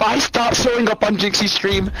 If I stop showing up on Jynxzi's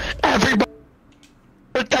stream, everybody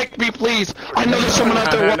protect me, please! I know there's someone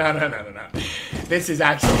out there. No. This is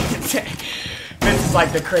actually insane. This is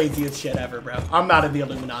like the craziest shit ever, bro. I'm not in the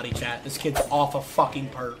Illuminati chat. This kid's off a fucking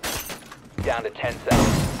perk. Down to 10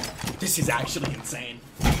 seconds. This is actually insane.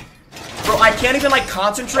 Bro, I can't even like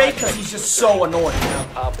concentrate because he's just so annoying, you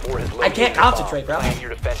know? I can't concentrate, bro. Plan your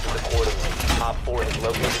defenses accordingly. Op 4 has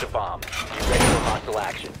located a bomb. Be ready for hostile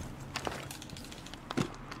action.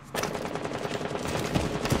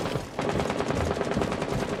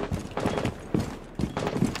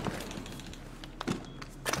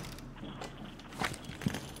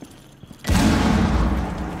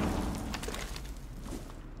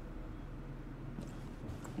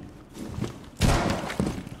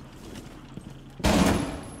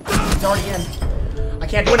 He's already in. I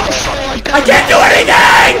can't do anything. I can't do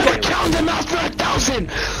anything! We're counting them out for 1,000!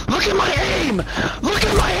 Look at my aim! Look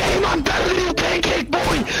at my aim! I'm better than you, pancake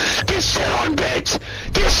boy! Get shit on, bitch!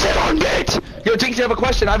 Get shit on, bitch! Yo, Jynxzi, I have a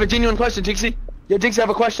question. I have a genuine question, Jynxzi. Yo, Jynxzi, I have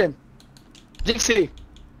a question. Jynxzi.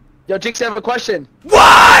 Yo, Jynxzi, I have a question.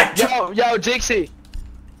 What? Yo, Jynxzi.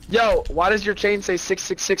 Yo, why does your chain say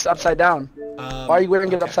 666 upside down? Why are you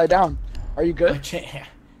wearing it upside down? Are you good?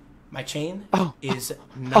 My chain is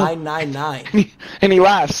 999. And he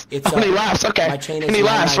laughs. He laughs. Okay. My chain is and he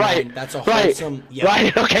laughs. Right. That's a wholesome. Yeah.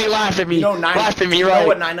 Right. Okay. Laugh at me. You know, laugh at me. You right. know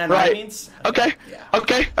what 999 means? Okay. Yeah.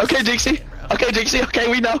 Okay, Jynxzi. Okay, Jynxzi. Okay,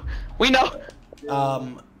 we know.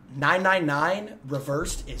 999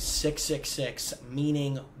 reversed is 666,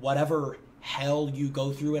 meaning whatever hell you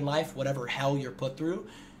go through in life, whatever hell you're put through,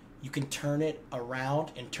 you can turn it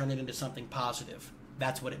around and turn it into something positive.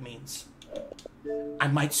 That's what it means. I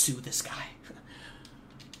might sue this guy.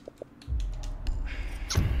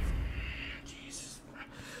 Jesus.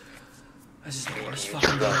 This is the worst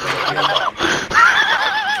fucking day.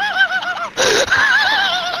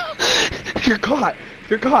 You're caught.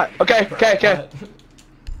 Okay.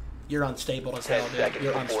 You're unstable as hell, dude.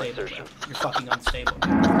 You're unstable. You're fucking unstable.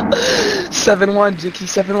 7-1, Jynxzi,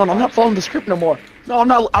 7-1. I'm not following the script no more. No,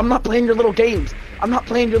 I'm not playing your little games. I'm not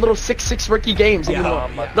playing your little 6-6 rookie games anymore.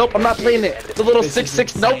 Nope, I'm not playing it. The little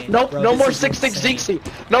 6-6. Nope. Bro, no more 6-6 Jynxzi.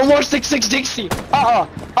 No more 6-6 Jynxzi.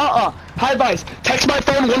 High Vice, text my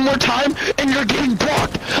phone one more time and you're getting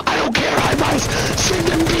blocked. I don't care, High Vice. Send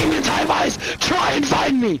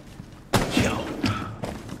behind me.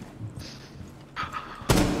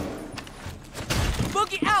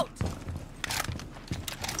 Boogie out!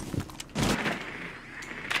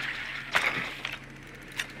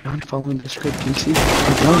 I'm following the script, Jynxzi.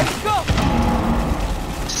 I'm done.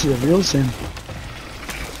 This is a real sim.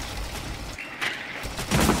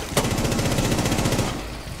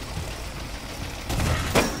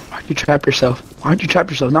 Why'd you trap yourself? Why'd you trap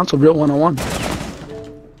yourself? Now it's a real one-on-one.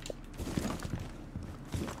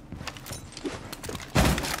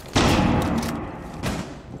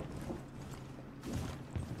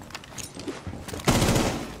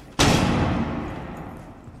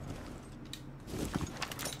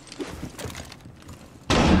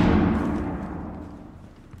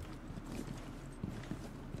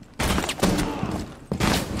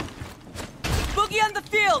 Boogie on the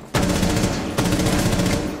field!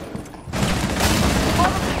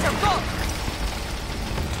 Follow Peter, go!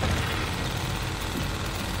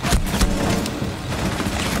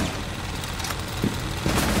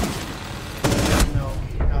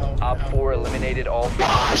 Op 4 eliminated all.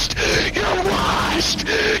 Washed! You're washed!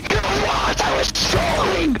 You're washed! I was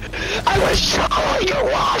trolling! I was trolling! You're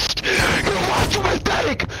washed! You're washed! You're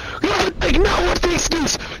pathetic! You're pathetic! Now what's the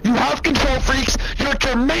excuse? You have control freaks! You're at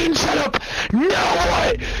your main setup! Now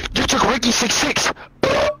what? You took Ricky 6'6".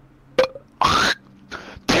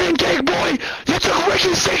 Pancake boy! You took Ricky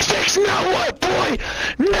 6'6". Now what, boy?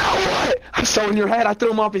 Now what? I'm so in your head. I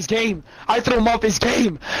threw him off his game. I threw him off his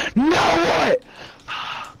game. Now what?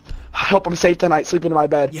 I hope I'm safe tonight, sleeping in my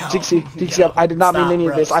bed. Yo, Jynxzi, yo, I did not stop, mean any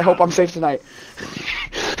bro, of this. I stop. hope I'm safe tonight.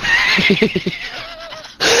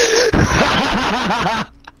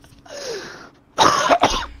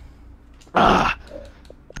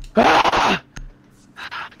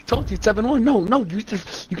 I told you 7-1. No, you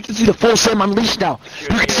can see the full sim unleashed now. You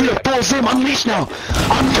can see the full sim unleashed now.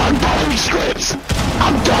 I'm done following scripts.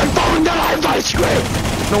 I'm done following the hi-fi script.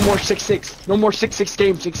 No more 6-6. No more 6-6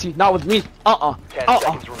 games, Jynxzi. Not with me. 10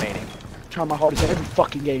 seconds remaining. Try my hardest at every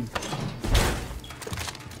fucking game.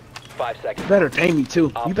 5 seconds. You better tame me too.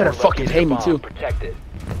 Op You better 4 fucking located tame a me bomb. too. Protected.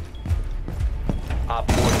 Op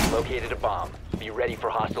 4 has located a bomb. Be ready for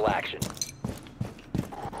hostile action.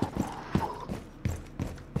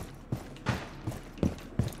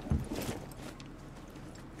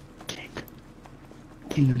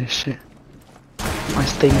 King of this shit. I'm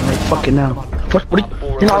staying right fucking now. What?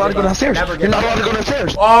 You're not allowed to go downstairs. You're not allowed to go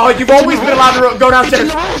downstairs. Oh, you've always been allowed to go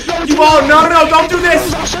downstairs. No, don't do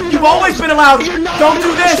this. You've always been allowed. Don't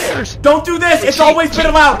do this. Don't do this. It's always been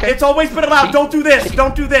allowed. It's always been allowed. Don't do this.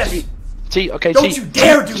 Don't do this. Okay, Don't you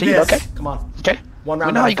dare do this. Okay. Come on. Okay. One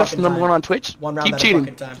round. You got the #1 on Twitch. One round. Keep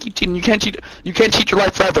cheating. Keep cheating. You can't cheat. You can't cheat your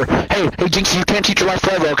life forever. Hey, Jynxzi, you can't cheat your life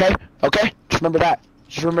forever. Okay. Okay. Just remember that.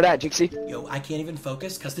 Just remember that, Jynxzi. Yo, I can't even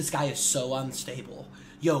focus because this guy is so unstable.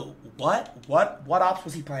 Yo, what ops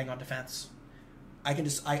was he playing on defense? I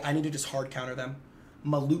need to just hard counter them.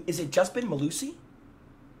 Is it just been Malusi?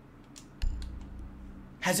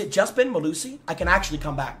 Has it just been Malusi? I can actually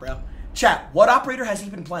come back, bro. Chat, what operator has he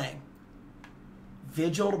been playing?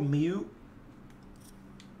 Vigil to mute.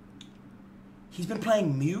 He's been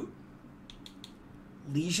playing mute.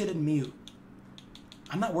 Legion and mute.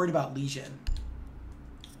 I'm not worried about Legion.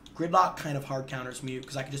 Gridlock kind of hard counters mute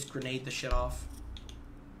because I can just grenade the shit off.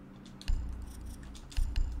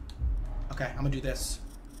 Okay, I'm gonna do this.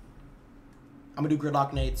 I'm gonna do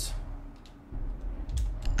gridlock nades.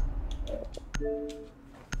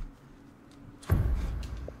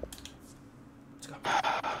 Let's go.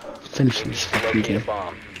 Finish this fucking game.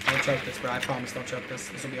 Don't choke this, bro. I promise don't choke this.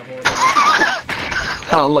 This will be a horrible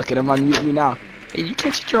Oh, look at him. I'm muting me now. Hey, you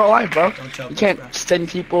can't cheat your whole life, bro. You can't send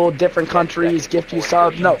people different countries, gift you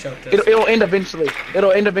subs. No, it'll end eventually.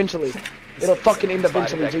 It'll end eventually. It'll fucking end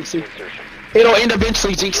eventually, Jynxzi. It'll end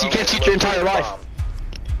eventually, Jynxzi. You can't cheat your entire life.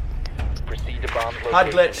 Hot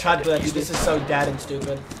glitch. This is so dead and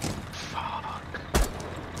stupid.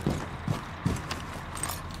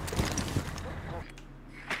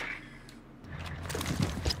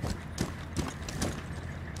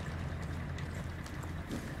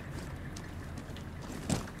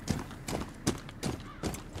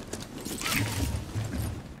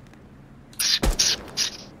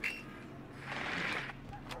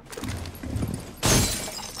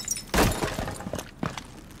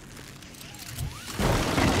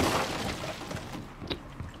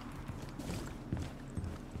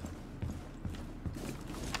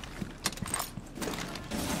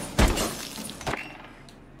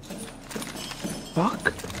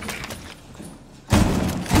 Fuck.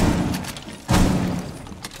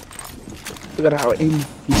 Still got out aim.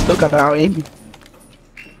 He still got out aim.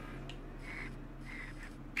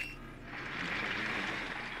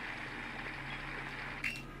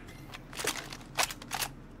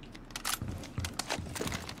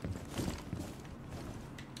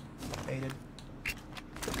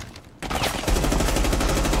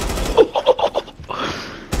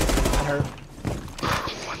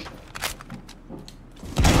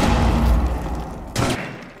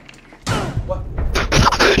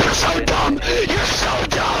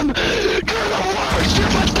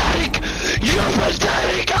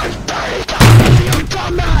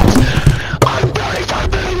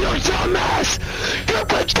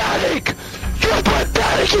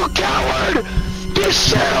 You coward! You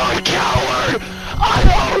shit on coward!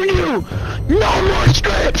 I own you! No more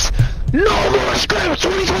scripts! No more scripts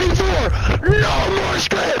 2024! No more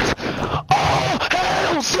scripts! All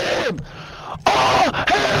hail Sim! All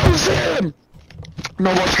hail Sim!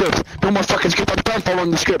 No more scripts. No more fucking script. I'm done following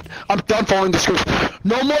the script. I'm done following the script.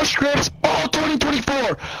 No more scripts. All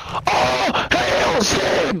 2024. All hail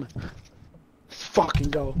Sim! Let's fucking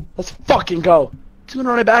go. Let's fucking go. See what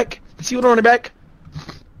running back? See what running back?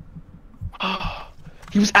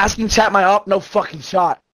 He was asking chat my op. No fucking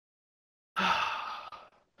shot.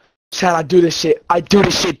 Chat, I do this shit. I do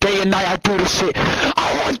this shit day and night. I do this shit.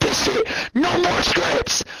 I want this shit. No more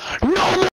scripts. No more.